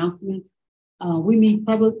few announcements. We meet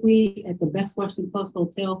publicly at the Best Western Post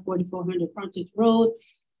Hotel, 4400 Frontage Road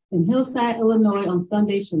in Hillside, Illinois on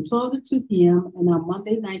Sundays from 12 to 2 p.m. And on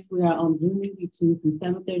Monday nights, we are on Zoom and YouTube from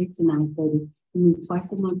 7:30 to 9:30. We meet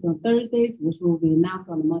twice a month on Thursdays, which will be announced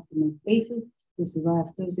on a month-to-month basis. This is the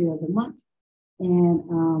last Thursday of the month.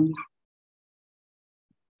 And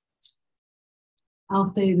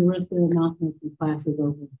I'll say the rest of the announcements and class is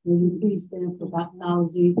over. Will you please stand for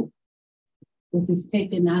doxology, which is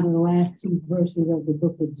taken out of the last two verses of the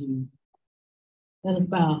book of Jude. Let us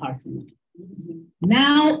bow our hearts in it.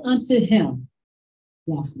 Now unto him,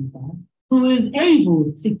 Yahweh, who is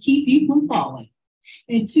able to keep you from falling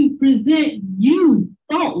and to present you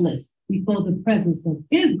faultless before the presence of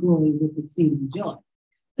his glory with exceeding joy.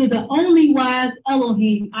 To the only wise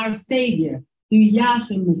Elohim, our Savior, through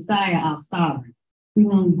Yahshua Messiah, our sovereign. We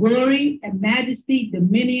want glory and majesty,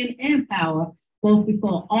 dominion and power, both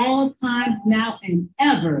before all times, now and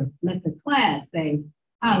ever. Let the class say,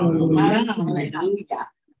 hallelujah. Hallelujah.